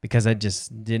 because I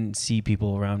just didn't see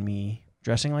people around me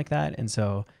dressing like that. And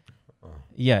so,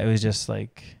 it was just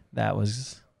like, that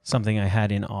was something I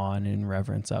had in awe and in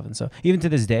reverence of. And so even to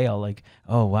this day, I'll like,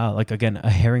 oh wow, like again, a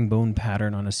herringbone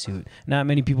pattern on a suit. Not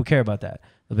many people care about that.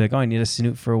 They'll be like, oh, I need a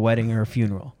suit for a wedding or a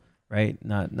funeral, right?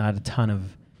 Not a ton of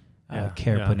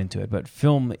care put into it. But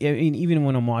film, I mean, even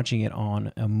when I'm watching it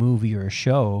on a movie or a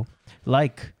show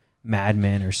like Mad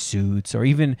Men or Suits, or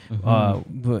even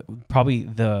probably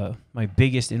my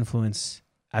biggest influence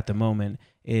at the moment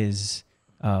is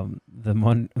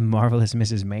the Marvelous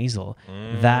Mrs. Maisel.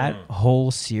 That whole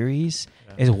series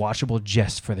is watchable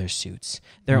just for their suits.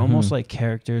 They're almost like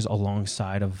characters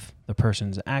alongside of the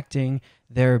person's acting.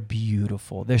 They're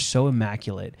beautiful. They're so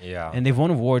immaculate. Yeah. And they've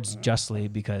won awards justly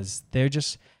because they're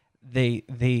just they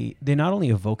not only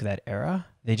evoke that era,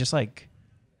 they just like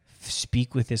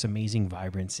speak with this amazing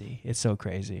vibrancy. It's so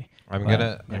crazy. I'm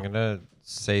gonna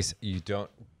say you don't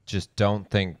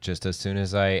think just as soon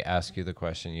as I ask you the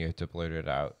question, you have to blurt it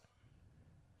out.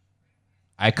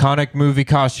 Iconic movie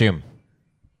costume.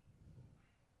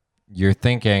 You're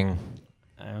thinking.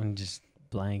 I'm just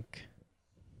blank.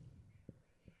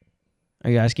 Are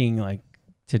you asking like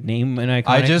to name an iconic?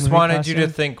 I just movie wanted costume? you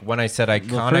to think when I said The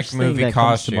iconic first thing movie that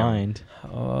comes to costume. mind.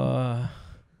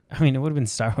 I mean, it would have been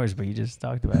Star Wars, but you just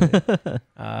talked about it.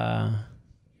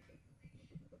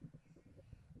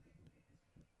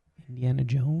 Indiana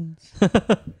Jones.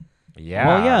 Yeah.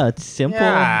 Well, yeah, it's simple.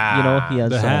 Yeah. He has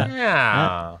The hat.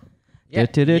 Yeah.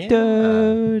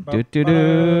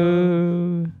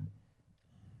 Do-do-do-do.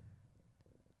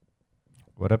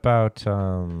 What about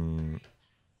The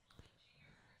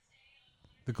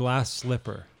glass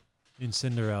slipper in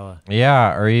Cinderella.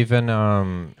 yeah, or even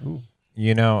The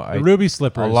the ruby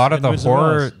slippers. a lot of in the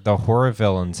Wizard of Oz. horror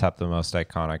villains have the most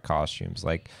iconic costumes,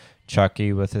 like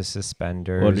Chucky with his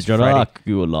suspenders, Or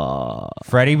Dracula.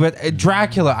 Freddy with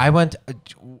Dracula. I went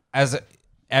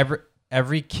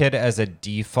every kid as a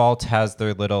default has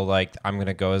their little like, I'm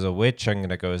gonna go as a witch, I'm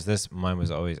gonna go as this. Mine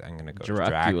was always, I'm gonna go as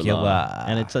Dracula.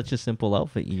 And it's such a simple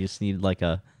outfit. You just need like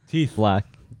a Teeth. black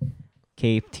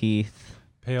cape, teeth,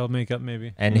 Pale makeup,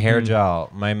 maybe. and hair gel.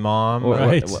 My mom, or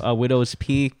Right. a widow's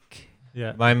peak.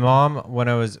 Yeah. my mom, when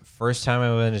I was first time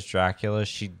I went as Dracula,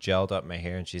 she gelled up my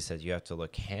hair and she said, "You have to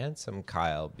look handsome,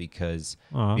 Kyle, because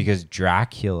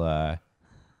Dracula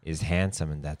is handsome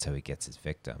and that's how he gets his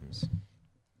victims."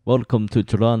 Welcome to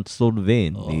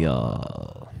Transylvania.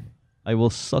 I will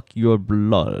suck your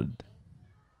blood.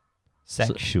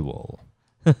 Sexual.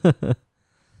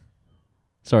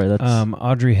 Sorry, that's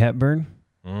Audrey Hepburn.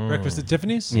 Breakfast at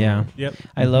Tiffany's. Yeah. Yep.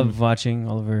 I love watching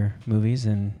all of her movies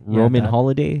and Roman that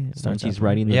Holiday when starts she's out.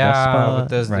 riding the Yeah,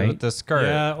 Vespa. with the skirt.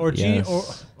 Yeah, or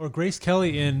Yes. or Grace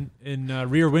Kelly in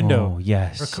Rear Window. Oh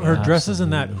yes, Her dresses in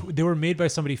that, absolutely. they were made by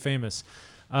somebody famous.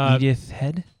 Edith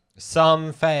Head.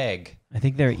 Some fag. I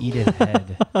think they're Edith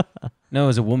Head. No, it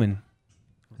was a woman.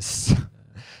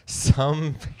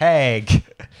 Some peg.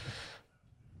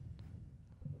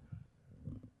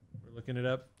 We're looking it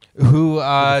up. Who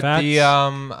the facts?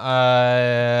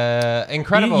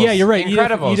 Incredibles. Yeah, you're right.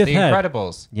 Incredibles. Edith the Head.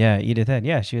 Incredibles. Yeah, Edith Head.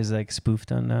 Yeah, she was like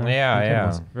spoofed on. Yeah.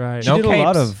 Incredibles. Right. She No did a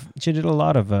lot capes. of. She did a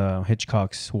lot of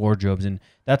Hitchcock's wardrobes, and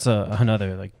that's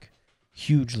another like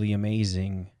hugely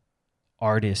amazing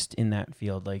artist in that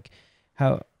field. Like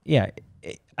how, yeah,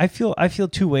 I feel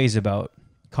two ways about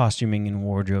costuming and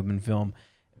wardrobe in film.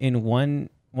 In one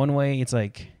way, it's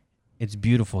like it's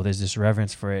beautiful. There's this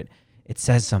reverence for it. It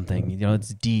says something. You know, it's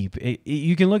deep.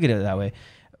 You can look at it that way,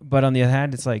 but on the other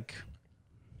hand, it's like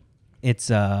it's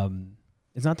not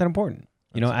that important.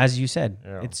 You know, as you said,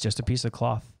 Yeah. it's just a piece of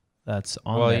cloth that's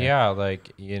on Well, there. yeah,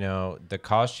 like, you know, the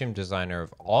costume designer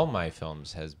of all my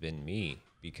films has been me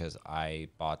because I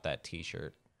bought that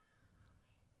T-shirt.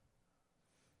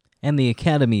 And the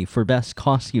Academy for Best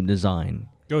Costume Design.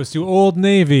 Goes to Old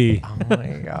Navy. Oh my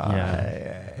god!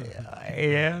 Yeah.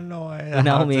 I don't know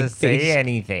Now how make to say face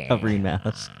anything. Covering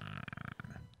mask.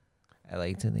 I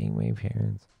like to thank my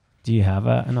parents. Do you have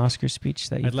an Oscar speech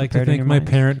that you? I'd like to thank my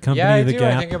parent company, Yeah, I The do.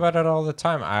 Gap. I think about it all the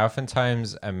time. I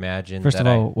oftentimes imagine First that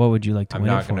of all, what would you like to I'm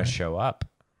win not it going to for? show up.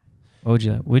 What would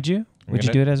you? Would you? I'm Would you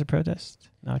gonna- do it as a protest?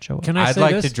 Not show up. Can I I'd say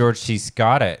like this? to George C.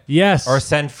 Scott it. Yes. Or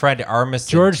send Fred Armisen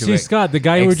George to C. it, Scott, the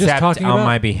guy we were just except talking on about.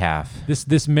 my behalf.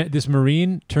 This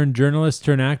Marine turned journalist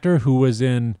turned actor who was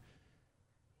in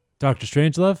Doctor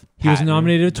Strangelove. He was Patton.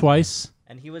 nominated twice.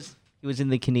 And he was in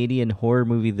the Canadian horror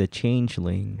movie The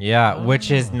Changeling. Yeah,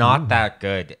 which is not that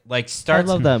good. Like starts.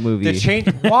 I love that movie. The change.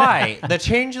 Why the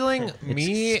Changeling?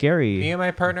 Me, scary. Me and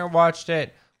my partner watched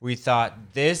it. We thought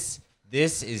this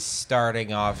is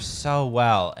starting off so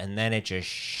well, and then it just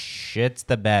shits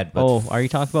the bed. But Oh, are you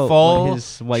talking about full when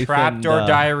his wife trapdoor and,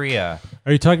 diarrhea?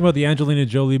 Are you talking about the Angelina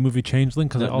Jolie movie Changeling?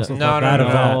 Because I No, also No, thought no, bad no,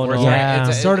 of that. no. We're no. sorry. Yeah.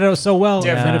 It started out so well, and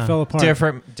then Different- it fell apart.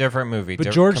 Different movie.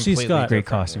 But George C. completely Scott- Great different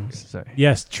costumes. movie. Sorry.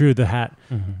 Yes, true. The hat.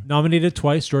 Mm-hmm. Nominated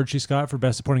twice, George C. Scott for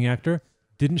Best Supporting Actor.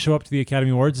 Didn't show up to the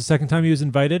Academy Awards. The second time he was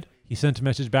invited, he sent a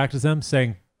message back to them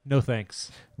saying, "No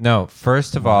thanks." No,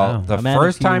 first of Wow. all, the A man of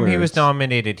first few time he was words.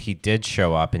 nominated, he did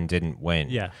show up and didn't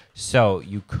win. Yeah. So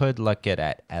you could look at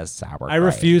it as sour. I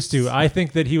refuse to. grapes. I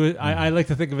think that he was. I like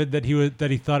to think of it that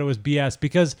he thought it was BS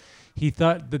because he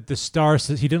thought that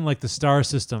he didn't like the star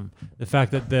system. The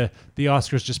fact that the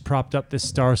Oscars just propped up this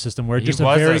star system where He just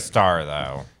was a very a star,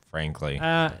 though. Frankly,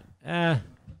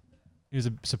 he was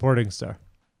a supporting star.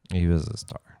 he was a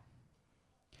star.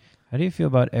 How do you feel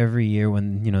about every year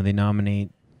when they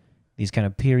nominate these kind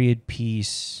of period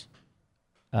piece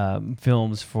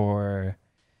films for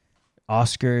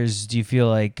Oscars? Do you feel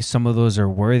like some of those are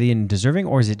worthy and deserving,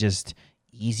 or is it just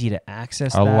easy to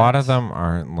access? A lot of them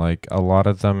aren't. Like, a lot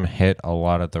of them hit a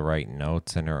lot of the right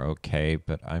notes and are okay.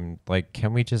 But I'm like,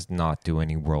 can we just not do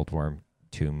any World War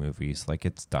II movies? Like,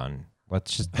 it's done.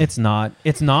 Let's just. It's not.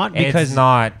 It's not because it's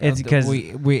not. It's because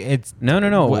it's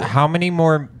no. How many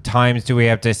more times do we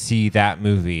have to see that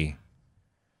movie?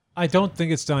 I don't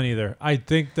think it's done either. I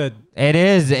think that It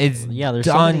is. It's Yeah, there's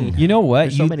so done. many- You know what?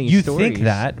 There's so many you stories. think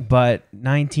that, but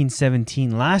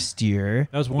 1917 last year.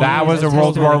 that was one. That was a that's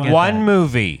World one War I get One that.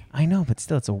 movie. I know, but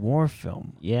still, it's a war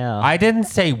film. Yeah. I didn't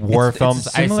say war It's films.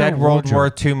 I similar said World War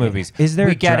wardrobe. II movies. Is there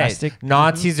we a get drastic- it.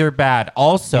 Nazis are bad.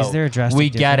 Also, Is there a drastic we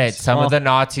get it. difference? Some Well- of the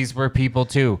Nazis were people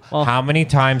too. Well- How many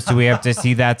times do we have to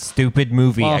see that stupid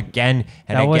movie Well, again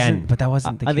and That again? wasn't. But that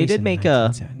wasn't the case. they did in make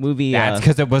a 1917. movie. That's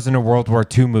because it wasn't a World War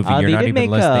II movie. You're they not did even make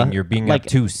listening. You're being like,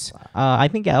 obtuse. I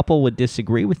think Apple would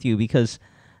disagree with you because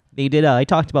they did. I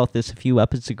talked about this a few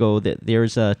episodes ago. That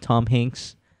there's a Tom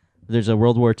Hanks. There's a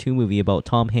World War II movie about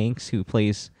Tom Hanks who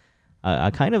plays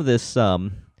a kind of this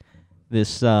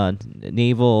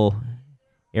naval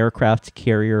aircraft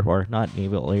carrier, or not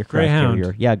naval aircraft Greyhound.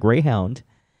 carrier. Yeah, Greyhound.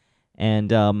 And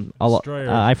Destroyer.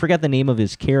 I forget the name of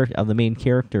his of the main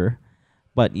character,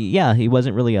 but yeah, he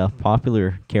wasn't really a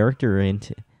popular character.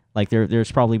 And like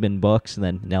there's probably been books, and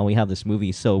then now we have this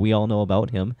movie, so we all know about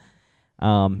him.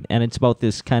 And it's about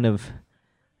this kind of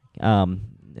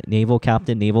naval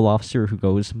captain, naval officer who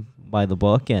goes by the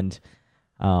book, and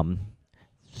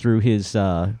through his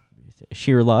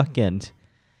sheer luck, and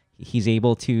he's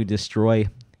able to destroy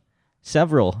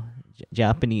several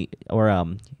Japanese, or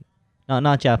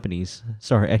not Japanese.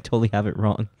 Sorry, I totally have it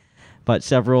wrong. But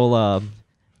several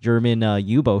German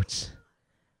U-boats,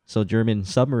 so German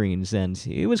submarines, and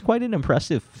it was quite an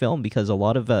impressive film because a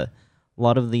lot of the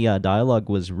dialogue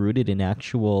was rooted in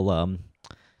actual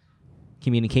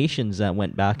communications that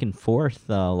went back and forth.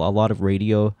 A lot of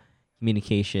radio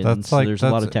communications. There's a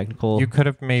lot of technical. You could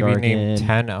have maybe jargon. named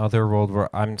 10 other World War.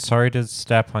 I'm sorry to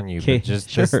step on you, Okay, but just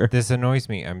sure. this annoys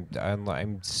me.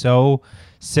 I'm so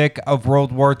sick of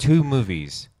World War II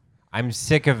movies. I'm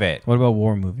sick of it. What about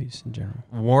war movies in general?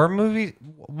 War movies?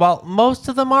 Well, most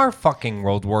of them are fucking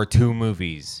World War II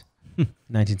movies.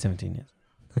 1917, yes.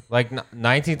 Like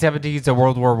 1970 is a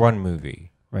World War I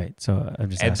movie. Right. So I'm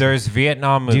just And asking. there's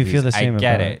Vietnam movies. Do you feel the same I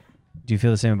get about it. Do you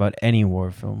feel the same about any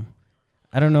war film?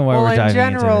 I don't know why Well, we're in diving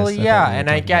general, into this. yeah, thought we were and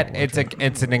I talking get about war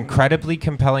it's an incredibly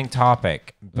compelling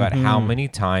topic, but how many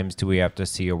times do we have to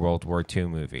see a World War II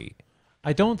movie?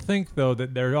 I don't think though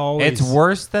that they're always. It's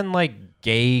worse than like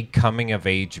gay coming of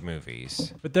age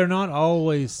movies. But they're not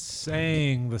always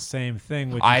saying the same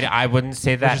thing. Which is, I wouldn't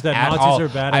say that, is that at Nazis all. are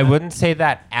bad I enough. wouldn't say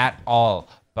that at all.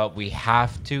 But we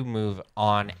have to move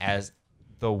on as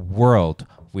the world.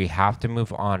 We have to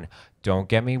move on. Don't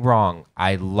get me wrong.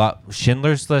 I love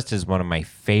Schindler's List is one of my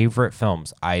favorite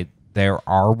films. There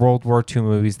are World War II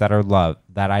movies that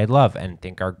I love and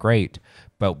think are great,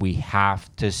 but we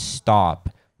have to stop.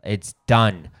 It's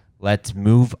done. Let's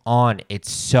move on.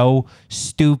 It's so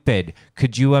stupid.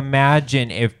 Could you imagine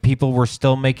if people were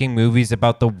still making movies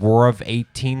about the War of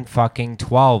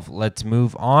 1812? Let's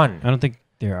move on. I don't think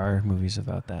there are movies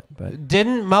about that, but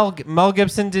Didn't Mel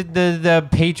Gibson did the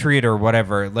Patriot or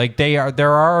whatever? Like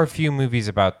there are a few movies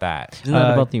about that. Isn't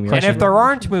that about the And American? if there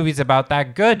aren't movies about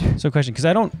that, good. so question, because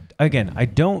I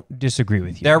don't disagree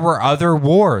with you. There were other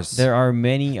wars. There are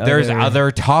many other. There's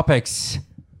other topics.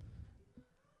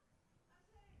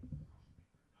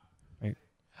 Right.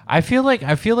 I feel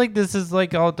like this is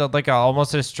like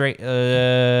almost a straight.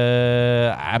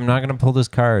 I'm not gonna pull this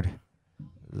card.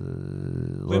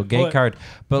 Little gay card,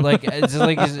 but like it's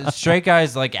like straight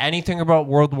guys like anything about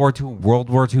World War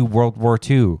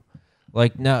II.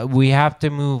 Like no, we have to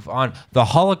move on. The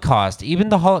Holocaust, even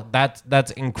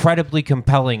that's incredibly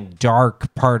compelling,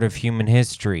 dark part of human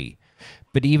history.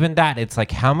 But even that, it's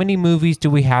like how many movies do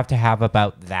we have to have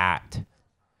about that?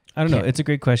 I don't know. It's a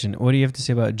great question. What do you have to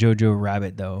say about Jojo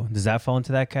Rabbit, though? Does that fall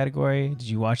into that category? Did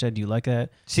you watch that? Do you like that?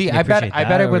 See, Do you I bet appreciate I bet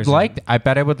that, I or would is it-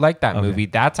 like that Okay. movie.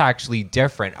 That's actually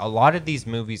different. A lot of these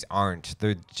movies aren't.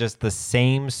 They're just the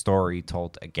same story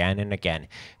told again and again.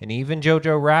 And even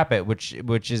Jojo Rabbit, which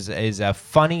is a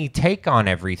funny take on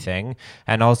everything,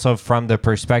 and also from the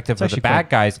perspective of the actually bad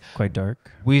guys. Quite dark.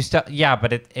 We still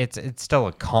but it's still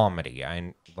a comedy.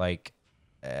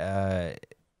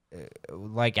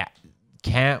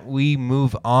 Can't we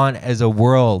move on as a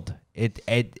world?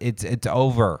 It's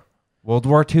over. World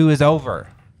War II is over.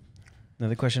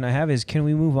 Another question I have is, can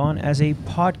we move on as a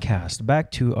podcast? Back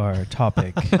to our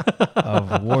topic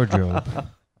of wardrobe.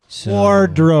 So,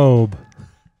 wardrobe.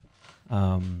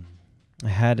 I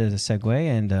had a segue,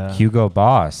 and Hugo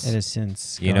Boss. it has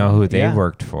since You gone. know who they Yeah.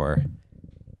 worked for?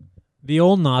 The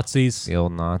old Nazis. The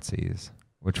old Nazis,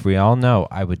 which we all know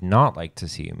I would not like to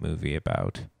see a movie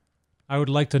about. I would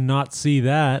like to not see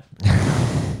that.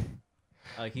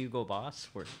 Hugo Boss,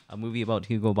 or a movie about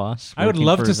Hugo Boss. I would working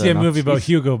love for to the see a movie about Nazis.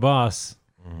 Hugo Boss.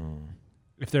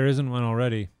 If there isn't one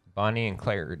already. Bonnie and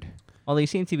Clyde. Well, they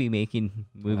seem to be making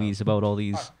movies about all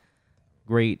these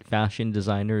great fashion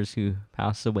designers who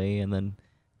pass away, and then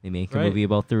they make Right. a movie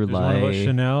about their There's one about life.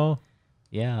 Chanel.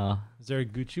 Yeah. Is there a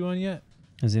Gucci one yet?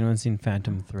 Has anyone seen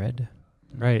Phantom Thread?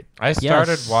 Right. I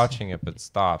started Yes. watching it but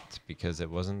stopped because it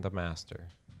wasn't the master.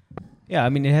 Yeah, I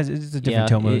mean, it's a different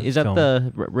tone. Is that film.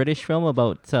 the British film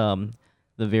about the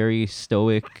very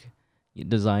stoic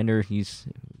designer? He's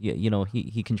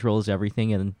he controls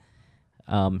everything, and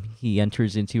he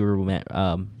enters into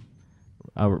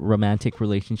a romantic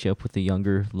relationship with a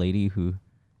younger lady who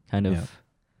kind of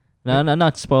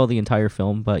not spoil the entire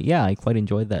film, but yeah, I quite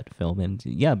enjoyed that film, and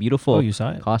yeah, beautiful Oh, you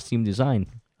saw it? costume design.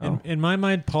 In my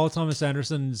mind, Paul Thomas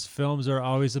Anderson's films are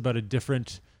always about a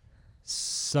different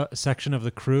section of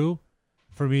the crew.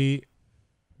 For me,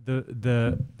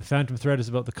 the Phantom Thread is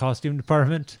about the costume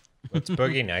department. What's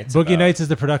Boogie Nights Boogie about? Nights is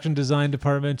the production design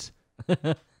department.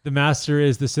 The Master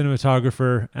is the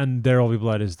cinematographer, and There Will Be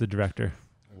Blood is the director.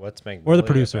 What's Magnolia Or the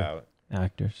producer. about?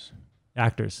 Actors.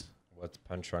 Actors, What's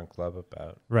Punch Drunk Club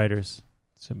about? writers.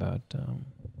 It's about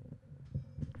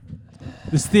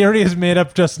This theory is made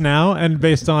up just now and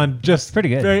based on just Pretty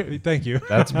good. Thank you.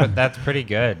 That's pretty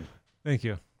good. Thank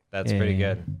you. That's pretty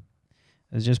Yeah. good.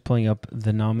 I was just pulling up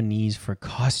the nominees for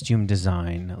costume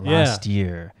design last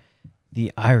year.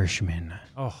 The Irishman,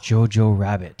 Oh. Jojo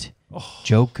Rabbit,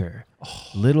 Joker,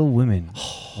 Little Women,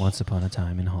 Once Upon a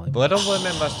Time in Hollywood. Little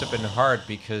Women must have been hard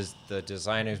because the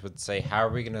designers would say, "How are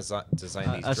we going to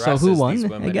design these dresses? so who won These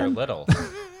women again? are little."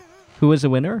 Who was the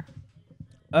winner?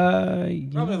 You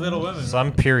Probably know, Little Women.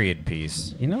 Some period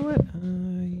piece. You know what?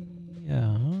 Yeah,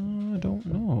 I don't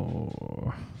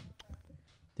know.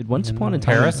 Did Once Upon a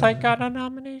Time? Parasite got a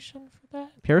nomination for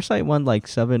that. Parasite won like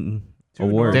 7 Two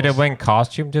awards. Did it win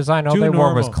costume design? All Too they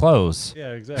wore was normal. clothes.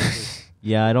 Yeah, exactly.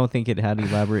 Yeah, I don't think it had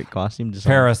elaborate costume design.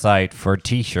 Parasite for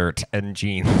t-shirt and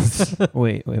jeans.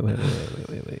 Wait.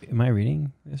 Am I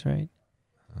reading this right?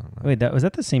 Wait, was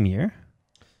that the same year?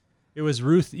 It was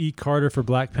Ruth E. Carter for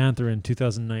Black Panther in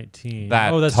 2019.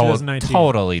 That that's 2019.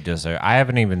 totally deserved. I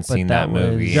haven't even seen that that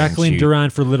movie. was- and Jacqueline she-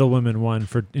 Durant for Little Women won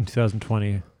in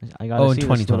 2020. I gotta Oh, in see this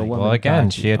 2020. Little Woman. Well, again,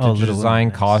 she had to Oh, Little design Women,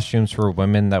 nice. costumes for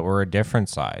women that were a different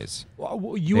size.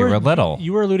 You They were little.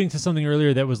 You were alluding to something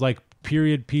earlier that was like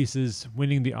period pieces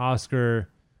winning the Oscar.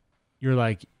 You're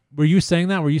like, were you saying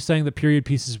that? Were you saying that period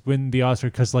pieces win the Oscar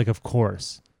because, like, of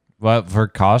course? Well, for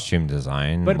costume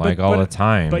design, But- like but- all but- the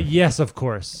time. But yes, of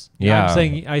course. Yeah.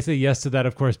 I say yes to that,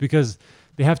 of course, because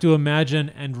they have to imagine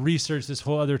and research this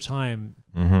whole other time.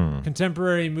 Mhm.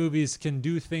 Contemporary movies can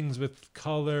do things with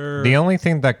color. The only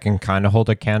thing that can kind of hold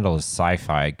a candle is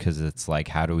sci-fi because it's like,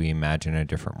 how do we imagine a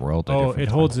different world? at Oh, different it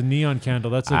time? holds a neon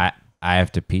candle. That's a, I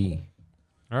have to pee.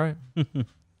 all right.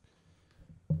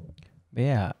 But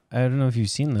yeah, I don't know if you've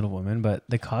seen Little Women, but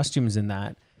the costumes in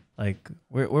that, like,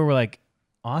 were like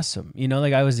awesome. You know,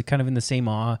 like I was kind of in the same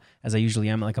awe as I usually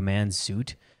am, like a man's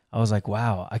suit. I was like,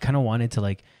 wow, I kind of wanted to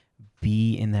like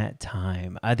be in that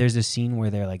time. There's a scene where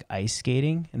they're like ice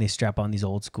skating and they strap on these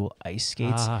old school ice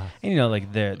skates, and you know,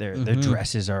 like their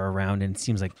dresses are around and it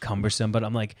seems like cumbersome, but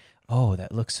I'm like, oh,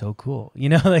 that looks so cool. You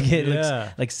know, like it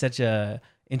looks like such a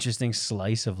interesting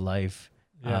slice of life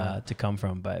to come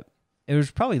from, but it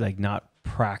was probably like not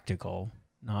practical,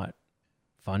 not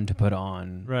fun to put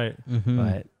on, Right.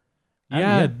 but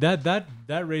Yeah,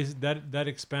 that raises that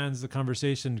expands the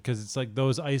conversation because it's like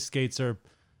those ice skates are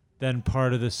then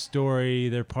part of the story.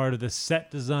 They're part of the set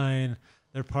design.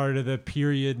 They're part of the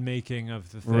period making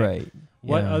of the thing. right.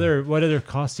 What Yeah. other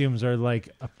costumes are like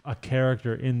a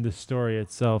character in the story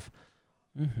itself?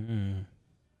 Mm-hmm.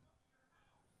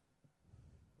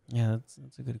 Yeah,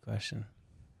 that's a good question.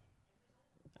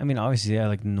 I mean, obviously, yeah,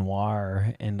 like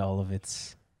noir and all of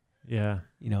its, Yeah,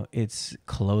 you know, its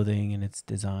clothing and its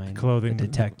design. Clothing. The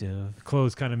detective.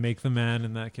 clothes kind of make the man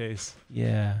in that case.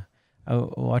 Yeah.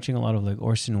 Watching a lot of like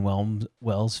Orson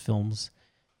Welles films,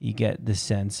 you get the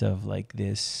sense of like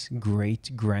this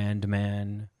great grand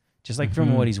man, just like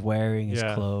from what he's wearing, his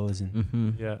Yeah. clothes,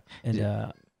 and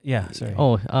Yeah, sorry.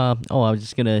 I was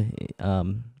just gonna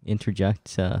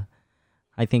interject.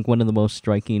 I think one of the most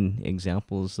striking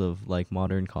examples of like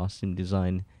modern costume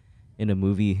design in a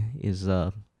movie is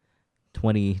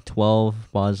 2012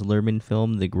 Baz Luhrmann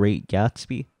film, The Great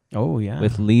Gatsby, Oh yeah.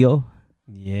 with Leo,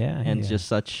 yeah, and yeah. just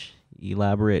such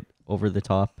elaborate, over the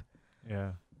top,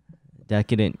 yeah.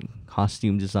 decadent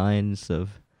costume designs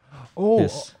of Oh,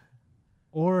 this.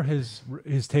 or his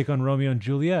take on Romeo and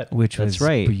Juliet. which That's was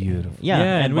right. beautiful. Yeah,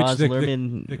 Yeah, and in which Baz the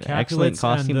Luhrmann, the excellent Capulets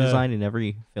costume and the- design in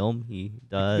every film he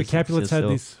does. The It's Capulets just had so-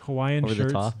 these Hawaiian over the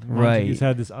shirts. top. Right. He's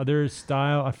had this other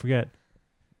style. I forget.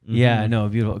 Yeah, Mhm. no,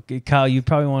 beautiful. Kyle, you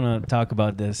probably want to talk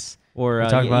about this. Or We'll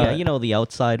talk about- you know, the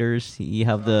outsiders. You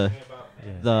have the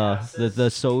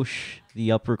Soch,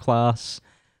 the upper class,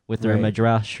 with their Right.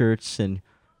 madras shirts and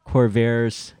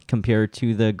corvairs, compared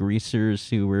to the greasers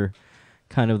who were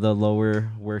kind of the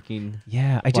lower working.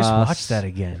 Yeah, I just Class, watched that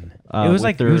again. uh, It was with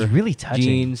like it was their really touching.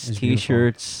 Jeans, It was beautiful.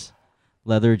 t-shirts,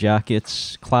 leather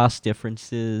jackets, class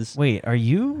differences. Wait, are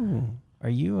you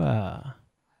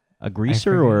A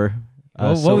greaser forget. or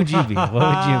what would you be? What would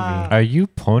you be? Are you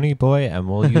Pony Boy and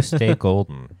will you stay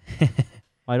golden?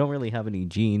 I don't really have any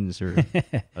jeans, but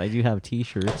I do have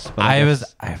t-shirts. But I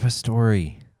guess- have a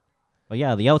story. But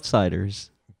yeah, the outsiders.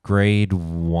 Grade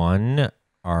 1,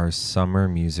 our summer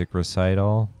music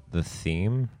recital, the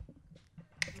theme,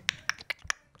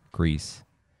 Grease.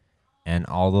 And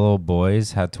all the little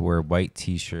boys had to wear white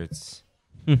t-shirts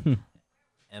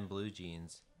and blue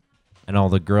jeans. And all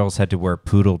the girls had to wear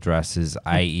poodle dresses,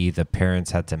 i.e. the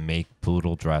parents had to make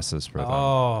poodle dresses for them.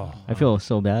 Oh, I feel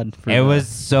so bad for It that. was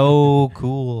so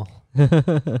cool.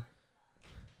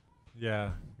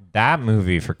 yeah. That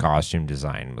movie for costume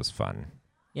design was fun.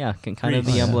 Yeah, kind of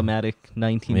the Grease. emblematic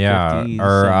 1950s. Yeah,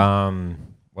 or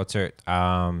and- what's her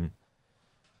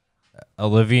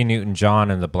Olivia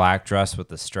Newton-John in the black dress with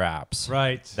the straps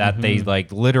Right. that they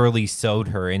like literally sewed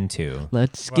her into.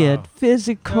 Let's Wow. get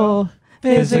physical.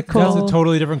 That's a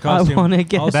totally different costume. I want to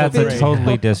get Also That's great. a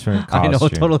totally different I costume. know,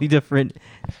 totally different.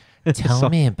 Tell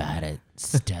me about it,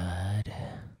 stud.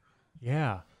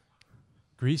 Yeah.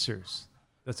 Greasers.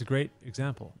 That's a great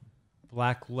example.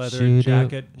 Black leather Shoo-doo,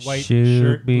 jacket, white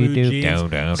shirt, blue shoo-be-doo, jeans,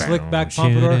 do-do-do, slick back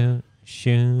pompadour.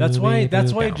 That's why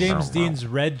shoo-be-doo, James do-do-do. Dean's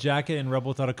red jacket in Rebel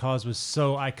Without a Cause was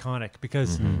so iconic,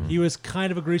 because he was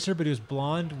kind of a greaser, but he was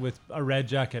blonde with a red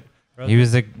jacket. He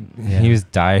was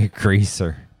diet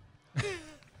greaser.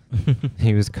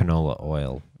 He was canola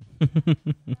oil.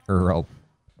 Earl.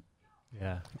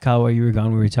 Yeah. Kyle, while you were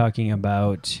gone, we were talking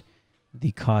about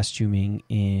the costuming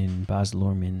in Baz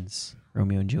Luhrmann's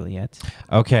Romeo and Juliet.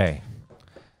 Okay.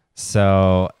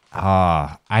 So,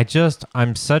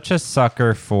 I'm such a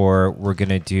sucker for, we're going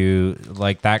to do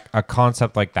like that, a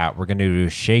concept like that. We're going to do a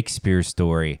Shakespeare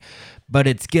story, but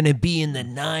it's going to be in the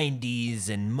 90s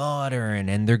and modern,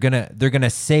 and they're going to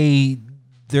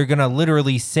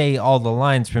literally say all the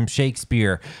lines from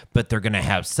Shakespeare, but they're going to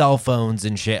have cell phones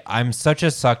and shit. I'm such a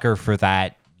sucker for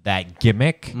that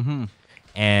gimmick. Mm-hmm.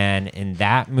 And in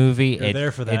that movie, You're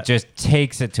there for that. it just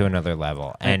takes it to another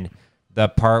level. And the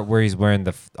part where he's wearing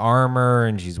the armor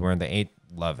and she's wearing the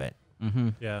love it.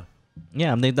 Mm-hmm. Yeah.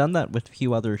 Yeah, and they've done that with a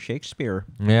few other Shakespeare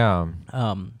Yeah.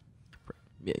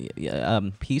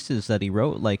 pieces that he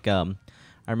wrote. Like, I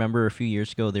remember a few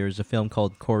years ago there was a film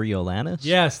called Coriolanus.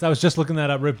 Yes, I was just looking that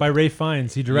up by Ray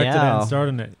Fiennes. He directed it and starred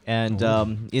in it. And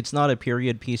it's not a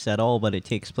period piece at all, but it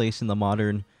takes place in the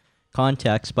modern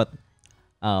context. But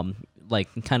like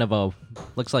kind of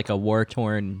looks like a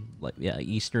war-torn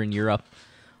Eastern Europe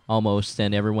almost,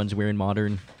 and everyone's wearing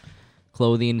modern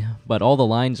clothing. But all the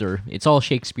lines it's all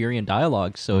Shakespearean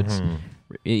dialogue, so it's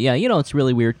it's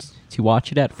really weird to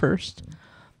watch it at first.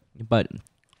 But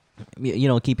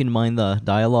keep in mind the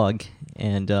dialogue,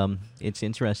 and it's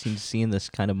interesting to see in this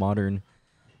kind of modern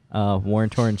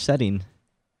war-torn setting.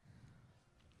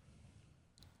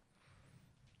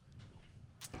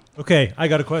 Okay, I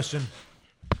got a question.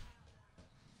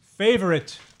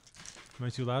 Favorite? Am I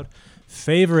too loud?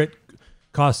 Favorite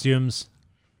costumes?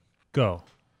 Go.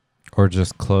 Or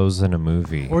just clothes in a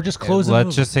movie. Or just clothes in a Let's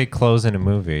movie. just say clothes in a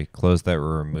movie. Clothes that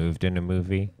were removed in a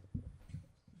movie.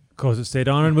 Clothes that stayed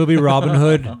on in a movie. Robin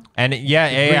Hood. And green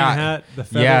hat, the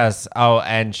feather. Yes. Oh,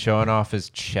 and showing off his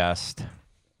chest.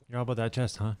 You're all about that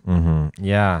chest, huh? Mm-hmm.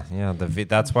 Yeah.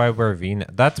 That's why we're V.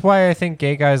 That's why I think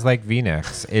gay guys like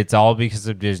V-necks. It's all because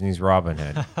of Disney's Robin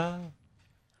Hood.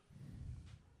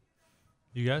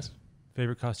 You guys?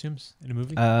 Favorite costumes in a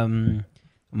movie?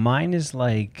 Mine is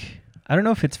like, I don't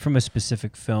know if it's from a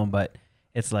specific film, but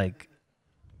it's like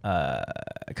kind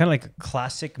of like a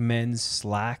classic men's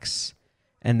slacks,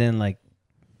 and then like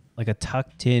a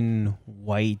tucked in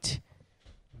white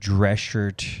dress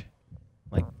shirt,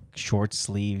 like short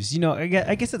sleeves. I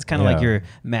guess it's kind of like your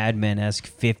Mad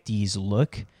Men-esque 50s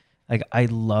look. Like, I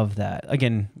love that.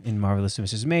 Again, in Marvelous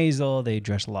Mrs. Maisel, they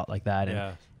dress a lot like that.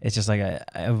 And it's just like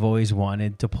I've always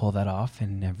wanted to pull that off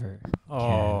and never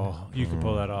can. You can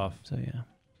pull that off. So, yeah.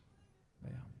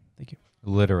 Thank you.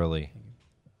 Literally.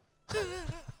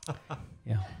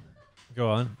 Yeah. Go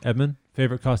on. Edmund,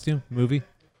 favorite costume, movie?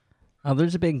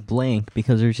 There's a big blank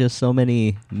because there's just so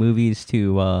many movies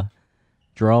to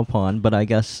draw upon. But I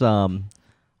guess I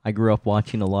grew up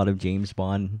watching a lot of James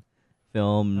Bond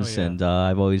films, and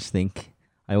I always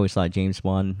thought James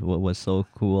Bond was so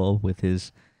cool with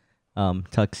his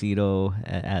tuxedo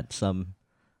at some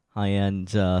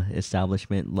high-end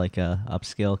establishment like a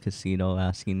upscale casino,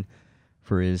 asking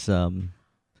for his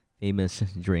famous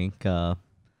drink,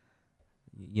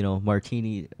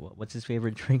 martini. What's his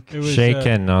favorite drink? It was,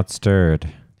 Shaken, not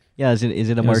stirred. Yeah, is it a It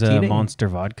was martini? Monster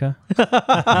vodka.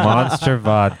 Monster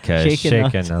vodka, Shaken,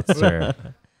 shaken, not stirred.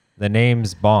 The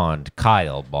name's Bond,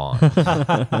 Kyle Bond.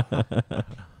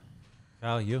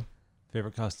 Kyle, you?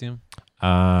 Favorite costume?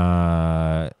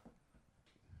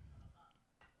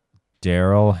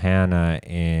 Daryl Hannah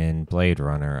in Blade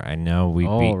Runner. I know we.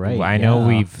 Oh, right, I know yeah.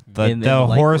 we've. In The the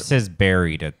horse is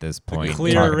buried at this point.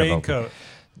 Clear talking about- raincoat.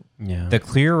 Yeah. The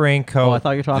clear raincoat. Oh, I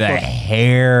thought you were talking the about-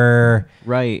 hair,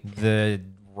 Right. the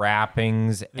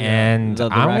wrappings, and The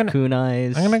I'm raccoon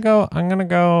eyes. gonna go.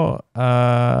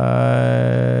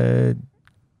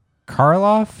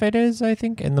 Karloff. It is, I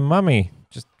think, in The Mummy.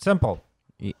 Just simple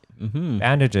Mm-hmm.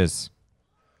 bandages.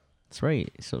 That's right.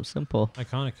 So simple.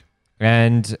 Iconic.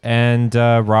 And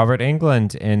Robert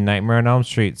Englund in Nightmare on Elm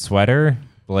Street. Sweater,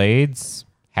 blades,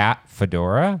 hat,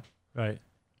 fedora. Right.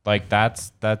 Like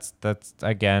that's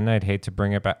again, I'd hate to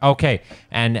bring it back. Okay,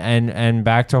 and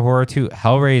back to horror too.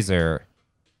 Hellraiser,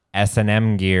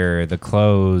 S&M gear, the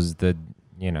clothes,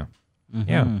 yeah.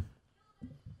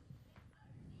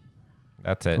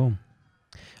 That's it. Cool. All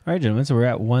right, gentlemen. So we're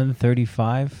at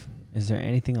 1:35. Is there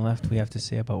anything left we have to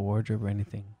say about wardrobe or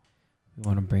anything you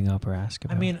want to bring up or ask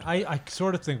about? I mean, I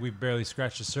sort of think we barely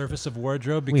scratched the surface of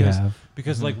wardrobe We have.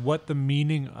 because like what the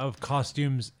meaning of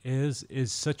costumes is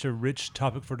such a rich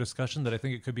topic for discussion that I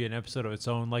think it could be an episode of its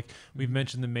own. Like we've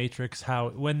mentioned the Matrix, how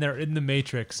when they're in the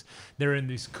Matrix, they're in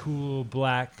these cool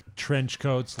black trench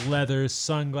coats, leathers,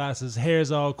 sunglasses,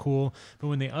 hair's all cool, but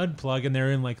when they unplug and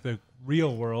they're in like the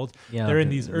real world, Yeah. they're in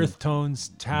these earth tones,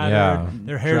 tattered, Yeah.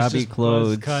 their hair's Drabby just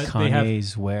clothes. buzz cut. They have,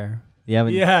 Kanye's wear,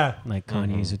 yeah, like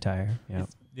Kanye's attire. Yeah.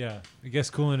 yeah. I guess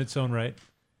cool in its own right.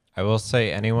 I will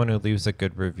say anyone who leaves a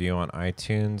good review on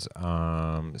iTunes,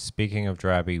 speaking of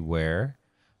drabby wear,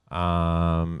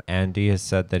 Andy has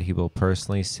said that he will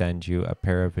personally send you a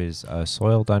pair of his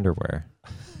soiled underwear.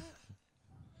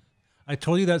 I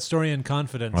told you that story in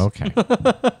confidence. Okay.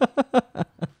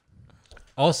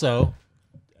 Also,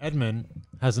 Edmund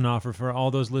has an offer for all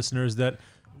those listeners that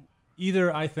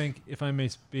either, I think, if I may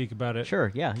speak about it,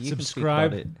 Sure, yeah, you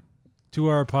subscribe can speak about it. to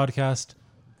our podcast,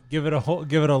 give it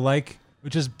a like,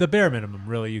 which is the bare minimum,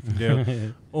 really, you can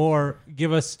do, or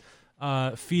give us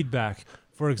feedback.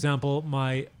 For example,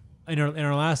 in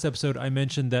our last episode, I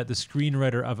mentioned that the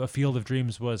screenwriter of A Field of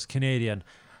Dreams was Canadian.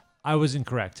 I was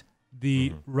incorrect.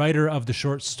 The writer of the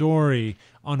short story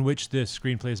on which this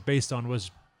screenplay is based on was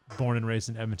born and raised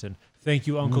in Edmonton. Thank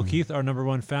you, Uncle Keith, our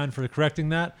 #1 fan, for correcting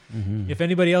that. If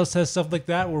anybody else has stuff like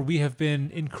that where we have been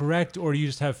incorrect or you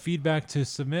just have feedback to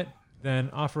submit,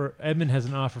 then Edmund has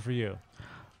an offer for you.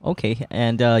 Okay,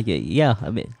 and yeah, I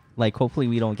mean, like hopefully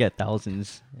we don't get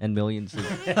thousands and millions of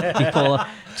people.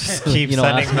 Just keep you know,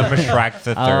 sending them a Shrek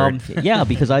the Third. Yeah,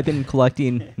 because I've been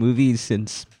collecting movies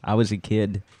since I was a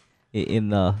kid in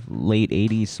the late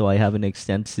 80s, so I have an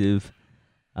extensive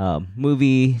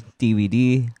movie,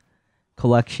 DVD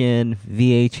collection,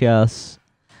 VHS,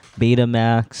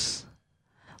 Betamax,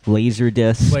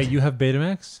 Laserdisc, Wait, you have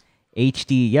Betamax?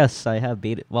 HD. Yes, I have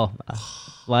Beta. Well,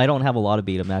 I don't have a lot of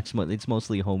Betamax. It's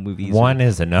mostly home movies. One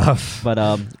is enough. But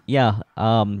yeah,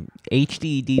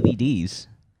 HD DVDs,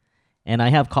 and I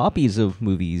have copies of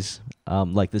movies,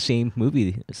 like the same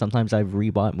movie. Sometimes I've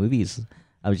rebought movies.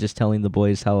 I was just telling the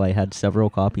boys how I had several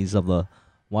copies of the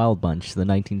Wild Bunch, the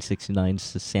 1969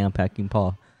 Sam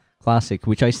Peckinpah classic,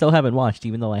 which I still haven't watched,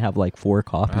 even though I have like 4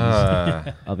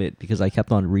 copies of it, because I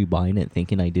kept on rebuying it,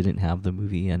 thinking I didn't have the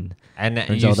movie, and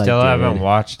turns you out I still haven't did.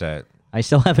 watched it. I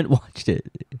still haven't watched it.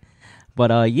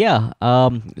 But yeah,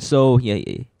 so yeah,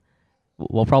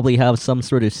 we'll probably have some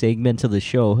sort of segment of the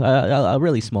show, a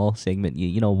really small segment,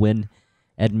 you know, Win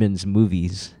Edmonds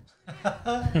Movies,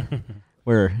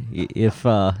 where if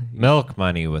Milk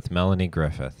Money with Melanie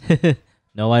Griffith.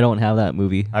 no, I don't have that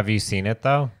movie. Have you seen it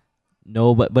though?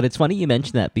 No, but it's funny you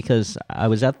mention that, because I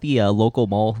was at the local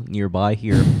mall nearby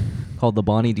here called the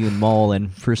Bonnie Doon Mall,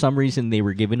 and for some reason they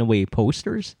were giving away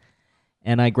posters,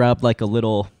 and I grabbed like a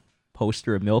little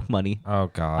poster of Milk Money. Oh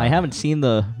God. I haven't seen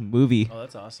the movie, Oh,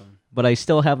 that's awesome. but I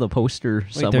still have the poster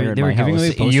somewhere they in were my giving house.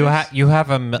 away posters?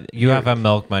 You have a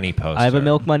Milk Money poster. I have a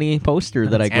Milk Money poster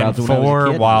that I grabbed and when I was a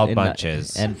 4 kid, Wild and,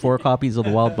 Bunches. and 4 copies of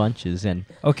the Wild Bunches, and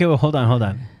Okay, well, hold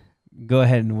on. Go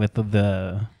ahead with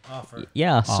the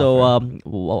yeah. So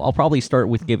I'll probably start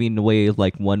with giving away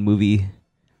like 1 movie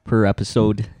per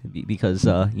episode, because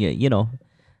yeah, you know,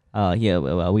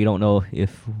 we don't know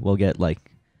if we'll get like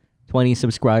 20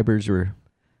 subscribers or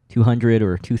 200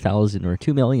 or 2,000 or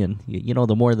 2 million. You know,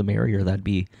 the more the merrier. That'd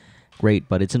be great.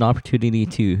 But it's an opportunity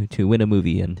to win a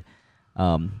movie, and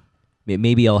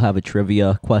maybe I'll have a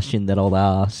trivia question that I'll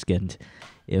ask, and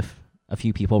if a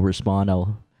few people respond,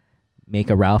 I'll make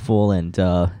a raffle, and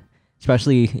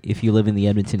especially if you live in the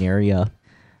Edmonton area,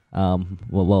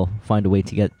 we'll find a way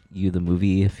to get you the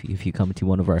movie if you come to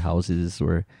one of our houses,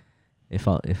 or if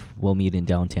we'll meet in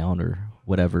downtown or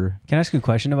whatever. Can I ask you a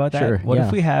question about that? Sure, What yeah.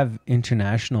 if we have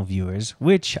international viewers,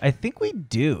 which I think we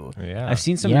do? Yeah. I've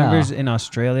seen some Yeah. members in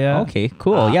Australia. Okay,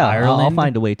 cool. Yeah, I'll Ireland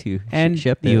find a way to and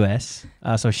ship the it. U.S.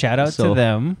 So shout out So- to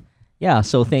them. Yeah,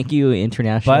 so thank you,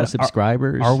 international But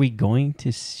subscribers. Are we going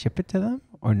to ship it to them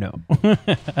or no?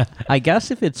 I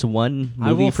guess if it's one I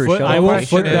movie will per foot, show, I will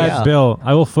question foot is- that yeah. bill.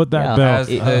 I will foot that Yeah. bill. As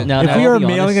the- now, If now we I'll are be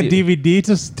mailing honest, a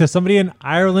DVD to somebody in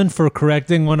Ireland for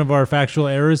correcting one of our factual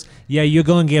errors, yeah, you're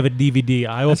going to give a DVD.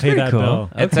 I will That's pay pretty that cool. bill.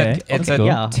 It's Okay, a that's cool.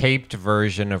 Yeah. taped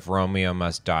version of Romeo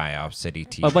Must Die off City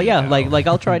TV. but yeah, though. like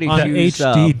I'll try to On choose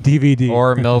HD DVD.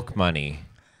 or Milk Money.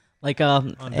 like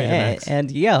Betamax.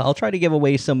 and yeah, I'll try to give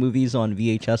away some movies on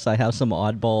VHS. I have some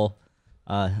oddball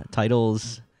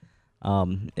titles,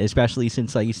 especially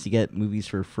since I used to get movies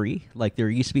for free. Like there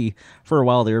used to be, for a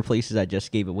while, there were places that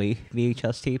just gave away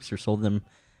VHS tapes or sold them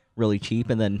really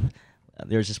cheap, and then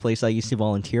there's this place I used to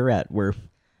volunteer at where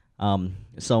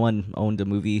someone owned a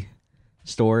movie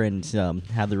store and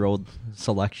had their old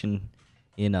selection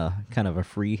in a kind of a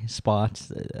free spot.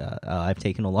 I've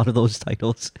taken a lot of those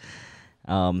titles.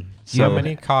 How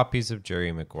many copies of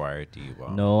Jerry Maguire do you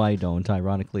own? No, I don't.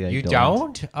 Ironically, I don't. You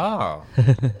don't? Oh.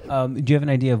 Do you have an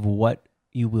idea of what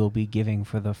you will be giving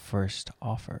for the first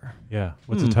offer? Yeah.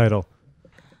 What's the title?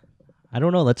 I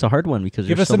don't know. That's a hard one because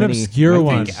Give there's us so an many. obscure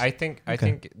one. I think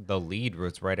the lead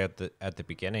was right at the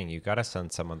beginning. You got to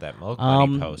send someone that Milk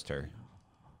Money poster.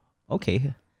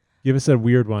 Okay. Give us a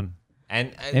weird one.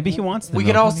 And Maybe he wants the We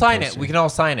can Milk all Money sign poster. it. We can all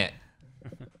sign it.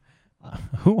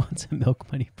 Who wants a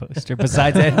Milk Money poster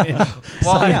besides Edmund?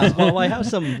 Well, yeah. Well, I have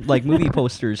some like movie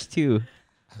posters too.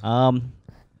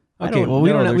 Okay, well, we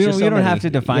don't have to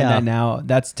define that now.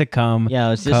 That's to come.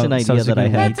 Yeah, it's just an idea that I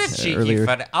had That's a cheeky earlier.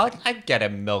 fun. I'd get a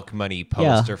Milk Money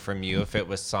poster from you if it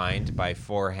was signed by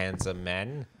 4 handsome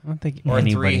men. I don't think Or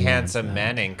anybody 3 wants handsome that.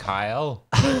 men and Kyle.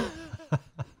 I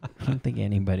don't think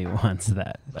anybody wants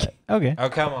that. But okay. Oh,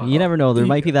 come on. You never know. There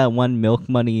might be that one Milk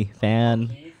Money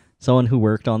fan, someone who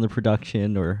worked on the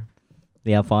production, or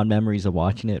they have fond memories of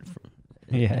watching it.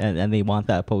 Yeah. And they want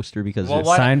that poster because Well, it's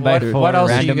what- signed by four what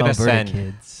else are you random gonna Alberta send?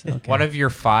 kids. Okay. One of your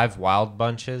 5 wild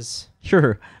bunches.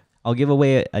 sure. I'll give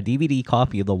away a DVD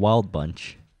copy of The Wild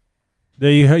Bunch.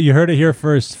 There you heard it here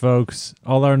first, folks.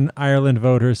 All our Ireland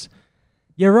voters.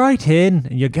 You write in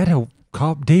and you get a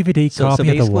DVD So copy of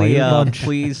the basically, Wild Bunch.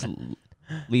 please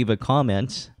leave a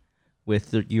comment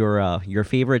with your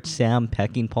favorite Sam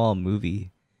Peckinpah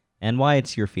movie and why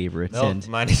it's your favorite. Milk And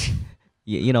Money.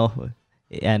 you know,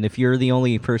 and if you're the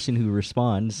only person who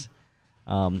responds,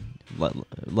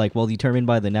 like well determined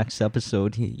by the next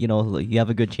episode, you know, you have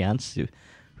a good chance to,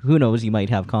 who knows, you might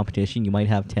have competition, you might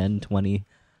have 10, 20,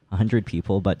 100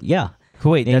 people, but yeah.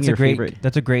 Cool, wait, name that's a your great. favorite.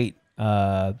 That's a great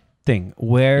thing.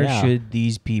 Where Yeah. should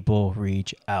these people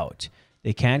reach out?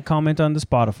 They can't comment on the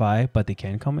Spotify, but they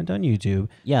can comment on YouTube.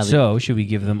 Yeah, So should we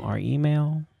give them our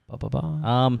email? Blah blah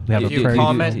blah. We have If a you prairie-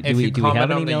 comment, do if we you have comment an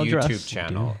on the email YouTube address?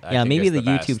 channel, I Yeah, think maybe is the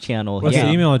best. YouTube channel. What's yeah.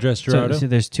 the email address, So, Gerardo? so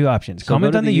there's 2 options. So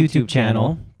Comment go to on the the YouTube YouTube channel,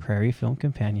 channel. Prairie Film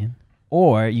Companion,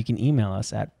 or you can email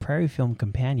us at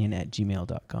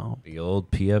prairiefilmcompanion@gmail.com, The old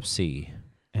PFC.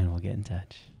 and we'll get in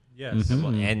touch. Yes.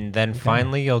 Mhm. And then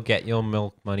finally, you'll get your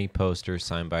Milk Money poster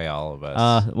signed by all of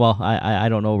us. Well, I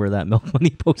don't know where that Milk Money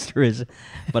poster is,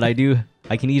 but I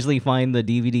can easily find the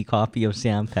DVD copy of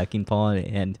Sam Peckinpah,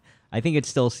 and I think it's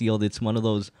still sealed. It's one of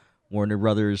those Warner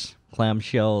Brothers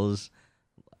clamshells,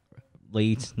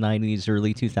 late 90s,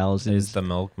 early 2000s. Is the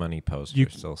Milk Money poster You-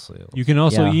 still sealed? You can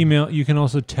also Yeah. email. You can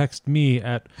also text me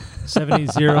at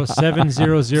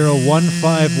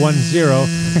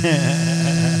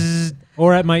 780-700-1510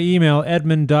 or at my email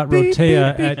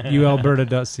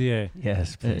edmund.rotea@ulberta.ca.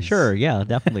 Yes, please. Sure, yeah,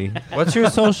 definitely. What's your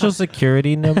social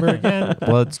security number again?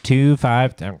 Well, it's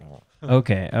 25.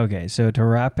 Okay. So to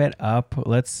wrap it up,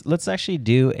 let's actually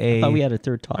do I thought we had a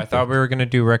third topic. I thought we were gonna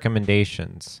do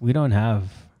recommendations. We don't have.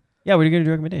 Yeah, we're gonna do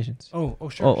recommendations. Oh,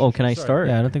 sure. Oh, can I start?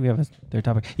 Yeah, I don't think we have a third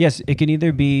topic. Yes, it can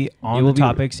either be on will the be-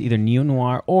 topics, either neo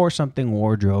noir or something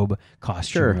wardrobe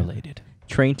costume Sure. related.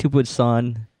 Train to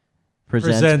Busan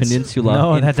presents Presents. Peninsula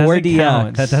No, in that doesn't 4DX.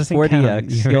 count. That doesn't 4DX. count.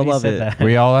 You You'll already love said it. that.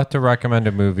 We all have to recommend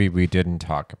a movie we didn't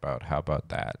talk about. How about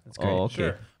that? Oh, okay.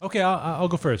 Sure. Okay, I'll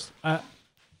go first.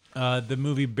 The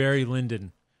movie Barry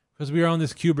Lyndon, because we are on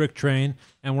this Kubrick train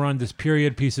and we're on this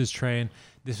period pieces train.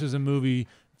 This was a movie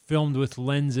filmed with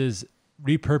lenses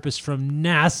repurposed from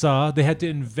NASA. They had to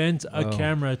invent a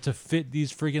camera to fit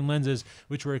these freaking lenses,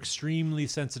 which were extremely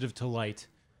sensitive to light.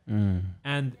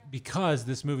 And because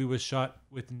this movie was shot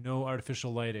with no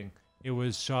artificial lighting, it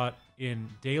was shot in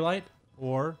daylight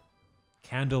or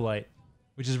candlelight,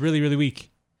 which is really, really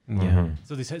weak. Yeah.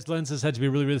 So these lenses had to be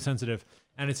really, really sensitive.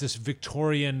 And it's this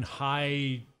Victorian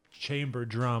high chamber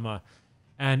drama.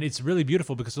 And it's really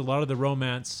beautiful because a lot of the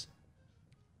romance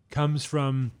comes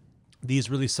from these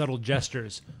really subtle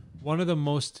gestures. One of the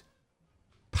most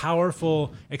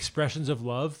powerful expressions of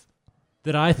love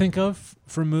that I think of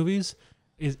from movies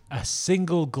is a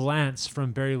single glance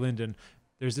from Barry Lyndon.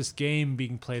 There's this game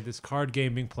being played, this card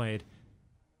game being played,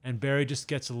 and Barry just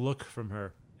gets a look from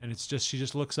her. And it's just, she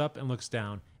just looks up and looks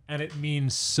down. And it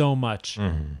means so much.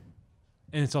 And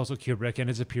it's also Kubrick,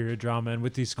 and it's a period drama, and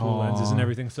with these cool lenses and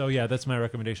everything. So yeah, that's my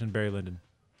recommendation, Barry Lyndon.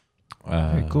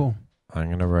 Very cool. I'm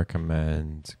going to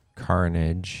recommend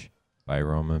Carnage by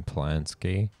Roman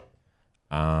Polanski.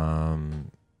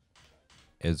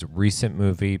 It's a recent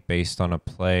movie based on a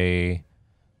play.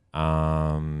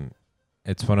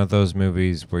 It's one of those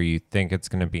movies where you think it's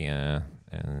going to be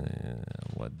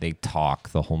what they talk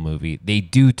the whole movie. They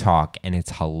do talk, and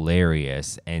it's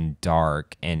hilarious and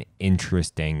dark and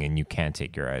interesting, and you can't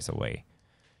take your eyes away.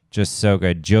 Just so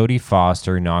good. Jodie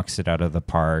Foster knocks it out of the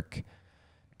park.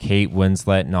 Kate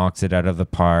Winslet knocks it out of the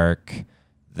park.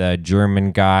 The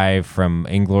German guy from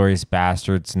Inglourious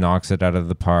Bastards knocks it out of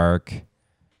the park.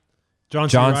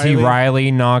 John C.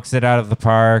 Reilly knocks it out of the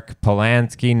park.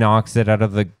 Polanski knocks it out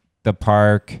of the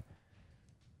park.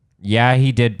 Yeah,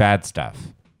 he did bad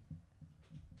stuff.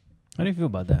 How do you feel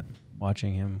about that?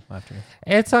 Watching him after.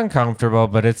 It's uncomfortable,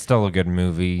 but it's still a good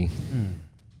movie.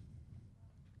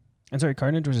 And sorry,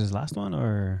 Carnage was his last one,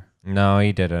 or? No,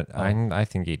 he did it. Oh. I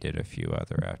think he did a few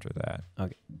other after that.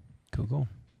 Okay, cool.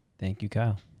 Thank you,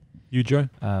 Kyle. You, Joy?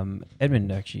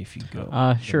 Edmund, actually, if you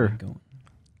go. Sure. Go.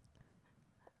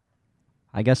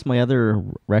 I guess my other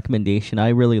recommendation, I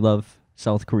really love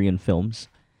South Korean films.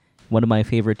 One of my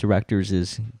favorite directors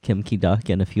is Kim Ki-duk,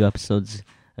 and a few episodes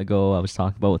ago I was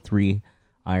talking about 3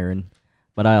 Iron.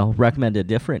 But I'll recommend a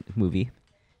different movie.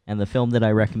 And the film that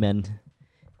I recommend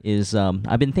is,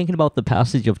 I've been thinking about the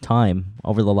passage of time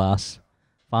over the last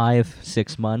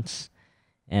 5-6 months,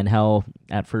 and how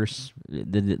at first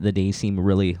the days seem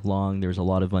really long. There's a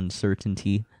lot of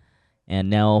uncertainty. And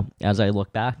now, as I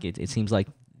look back, it seems like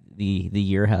the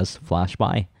year has flashed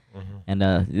by. And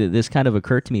this kind of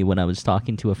occurred to me when I was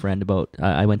talking to a friend about,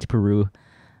 I went to Peru.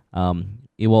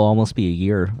 It will almost be a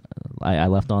year. I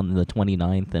left on the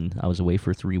 29th, and I was away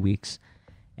for 3 weeks.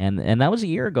 And that was a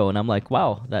year ago, and I'm like,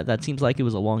 wow, that seems like it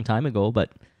was a long time ago,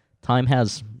 but time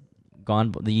has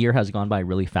gone, the year has gone by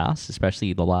really fast,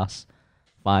 especially the last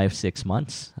 5-6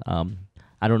 months.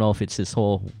 I don't know if it's this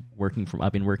whole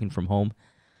I've been working from home.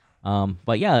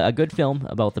 But yeah, a good film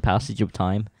about the passage of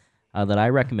time that I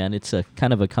recommend. It's a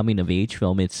kind of a coming of age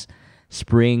film. It's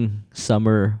spring,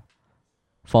 summer,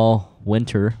 fall,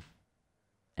 winter,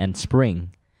 and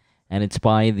spring. And it's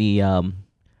by the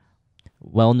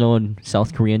well-known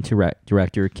South Korean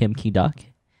director Kim Ki-duk.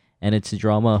 And it's a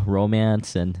drama,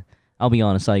 romance, and I'll be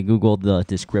honest, I Googled the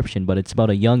description, but it's about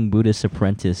a young Buddhist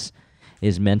apprentice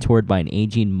is mentored by an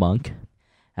aging monk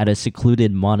at a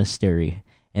secluded monastery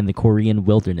in the Korean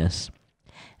wilderness.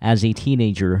 As a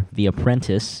teenager, the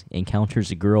apprentice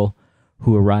encounters a girl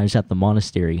who arrives at the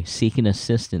monastery seeking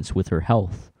assistance with her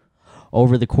health.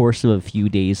 Over the course of a few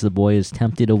days, the boy is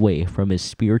tempted away from his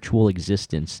spiritual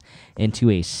existence into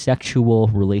a sexual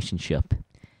relationship.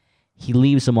 He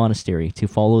leaves the monastery to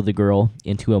follow the girl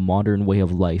into a modern way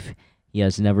of life he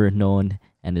has never known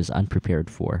and is unprepared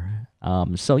for.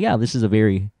 So yeah, this is a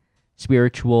very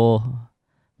spiritual,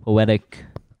 poetic,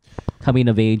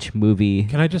 coming-of-age movie.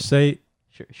 Can I just say,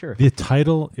 Sure. the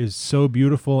title is so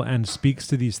beautiful and speaks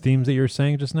to these themes that you were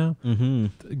saying just now.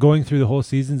 Mm-hmm. Going through the whole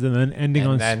seasons and then ending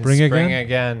on spring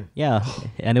again. Yeah,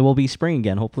 and it will be spring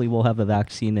again. Hopefully we'll have a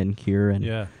vaccine and cure,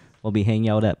 and we'll be hanging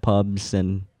out at pubs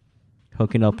and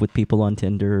hooking up with people on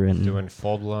Tinder and doing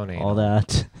full-blown anal. all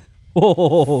that.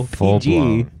 Oh,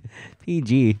 PG.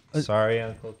 PG. Sorry,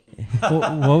 Uncle Keith.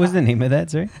 What was the name of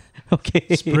that, sorry?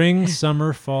 Okay. Spring,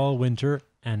 summer, fall, winter,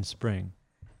 and spring.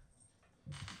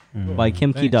 By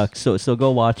Kim Ki-duk. So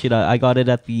go watch it. I got it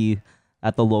at the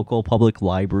local public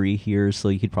library here, so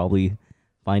you could probably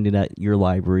find it at your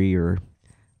library, or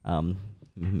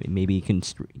maybe you can.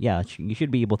 You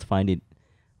should be able to find it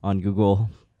on Google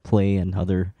Play and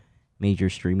other major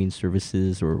streaming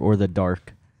services, or the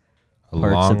dark parts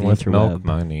Along of the with interweb. Milk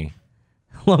Money.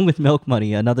 Along with Milk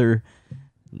Money, another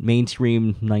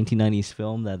mainstream 1990s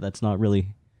film that's not really.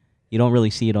 You don't really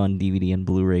see it on DVD and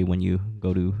Blu-ray when you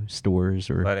go to stores,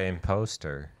 or. But in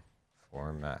poster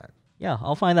format. Yeah,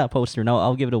 I'll find that poster. No,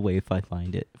 I'll give it away if I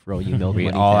find it for all you Milk We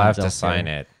Money all fans have to out sign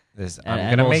there. it. And I'm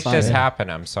gonna we'll make sign this it. happen.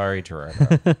 I'm sorry,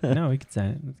 Gerardo. No, we can sign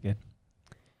it. That's good.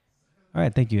 All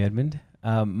right, thank you, Edmund.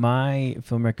 My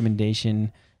film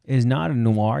recommendation is not a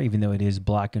noir, even though it is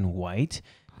black and white.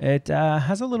 It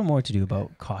has a little more to do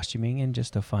about costuming and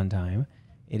just a fun time.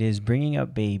 It is Bringing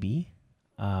Up Baby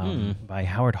by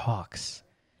Howard Hawks.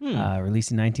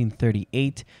 Released in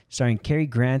 1938, starring Cary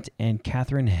Grant and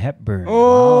Katharine Hepburn.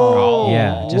 Oh,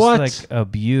 yeah, just what? like a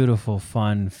beautiful,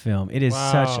 fun film. It is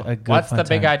such a good. What's fun the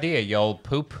big time. idea, you old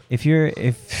poop? If you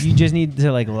just need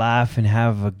to like laugh and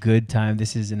have a good time,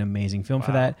 this is an amazing film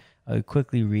for that. I'll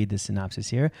quickly read the synopsis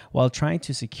here. While trying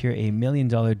to secure $1 million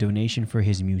donation for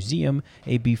his museum,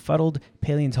 a befuddled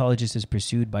paleontologist is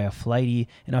pursued by a flighty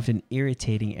and often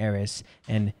irritating heiress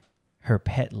and her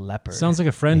pet leopard. Sounds like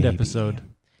a Friend baby. episode.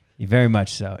 Very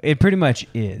much so. It pretty much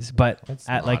is, but It's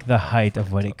at not like the a height of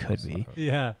Friends what it could be. episode.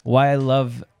 Yeah. Why I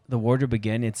love the wardrobe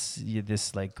again, it's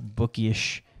this like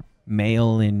bookish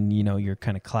male in, your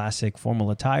kind of classic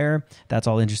formal attire. That's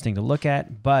all interesting to look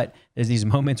at. But there's these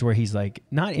moments where he's like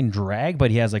not in drag, but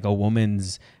he has like a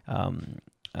woman's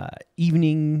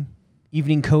evening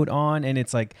coat on, and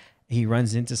it's like he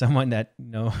runs into someone that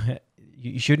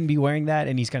you shouldn't be wearing that,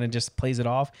 and he's kind of just plays it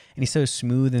off, and he's so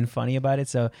smooth and funny about it.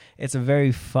 So it's a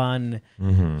very fun,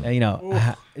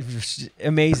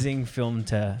 amazing film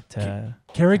to.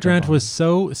 Cary Grant was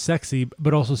so sexy,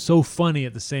 but also so funny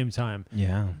at the same time.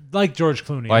 Yeah, like George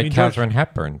Clooney, like Katharine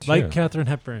Hepburn, too. like Katharine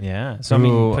Hepburn. Yeah. So I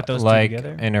mean, put those two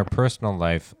together. In her personal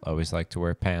life, always like to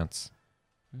wear pants.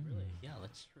 Really? Yeah,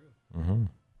 that's true. Mm-hmm.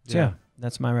 So yeah,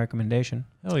 that's my recommendation.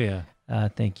 Oh yeah.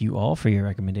 Thank you all for your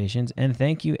recommendations, and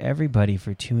thank you everybody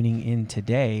for tuning in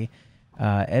today.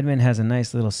 Edmund has a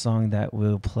nice little song that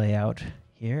will play out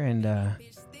here, and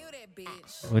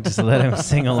we'll just let him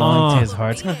sing along to his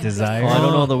heart's desire. Oh, I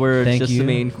don't know the words, Thank just you. the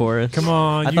main chorus. Come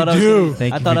on, I you thought I was do. gonna,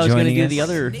 Thank I you thought for I was going to joining do us. the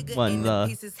other one, the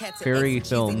fairy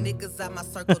film.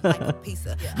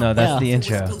 No, that's Yeah. the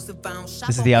intro.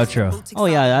 This is the outro. Oh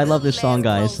yeah, I love this song,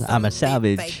 guys. I'm a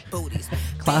savage.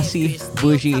 Classy,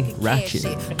 bougie, ratchet.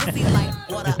 I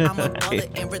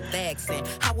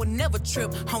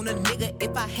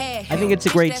think it's a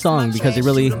great song because it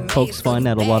really pokes fun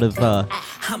at a lot of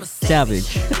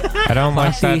savage. I don't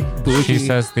like Classy, that bougie, she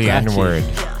says the ratchet. N-word.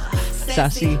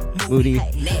 Sassy, moody,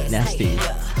 nasty.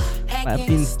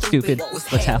 Laughing, stupid. What's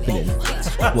happening?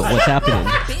 What's happening?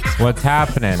 What's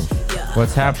happening?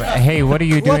 What's happening? Hey, what are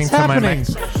you doing What's to my happening?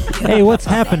 mic? Hey, what's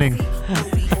happening?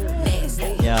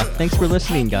 Yeah, thanks for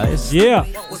listening, guys. Yeah.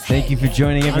 Thank you for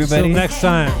joining everybody. Until next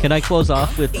time. Can I close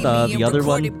off with the other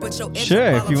one?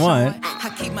 Sure, if you want.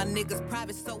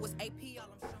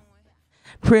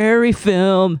 Prairie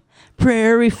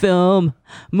film,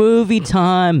 movie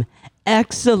time,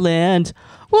 excellent.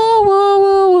 Woo, woo,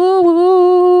 woo,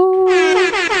 woo, woo.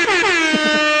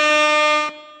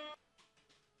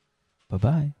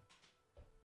 Bye-bye.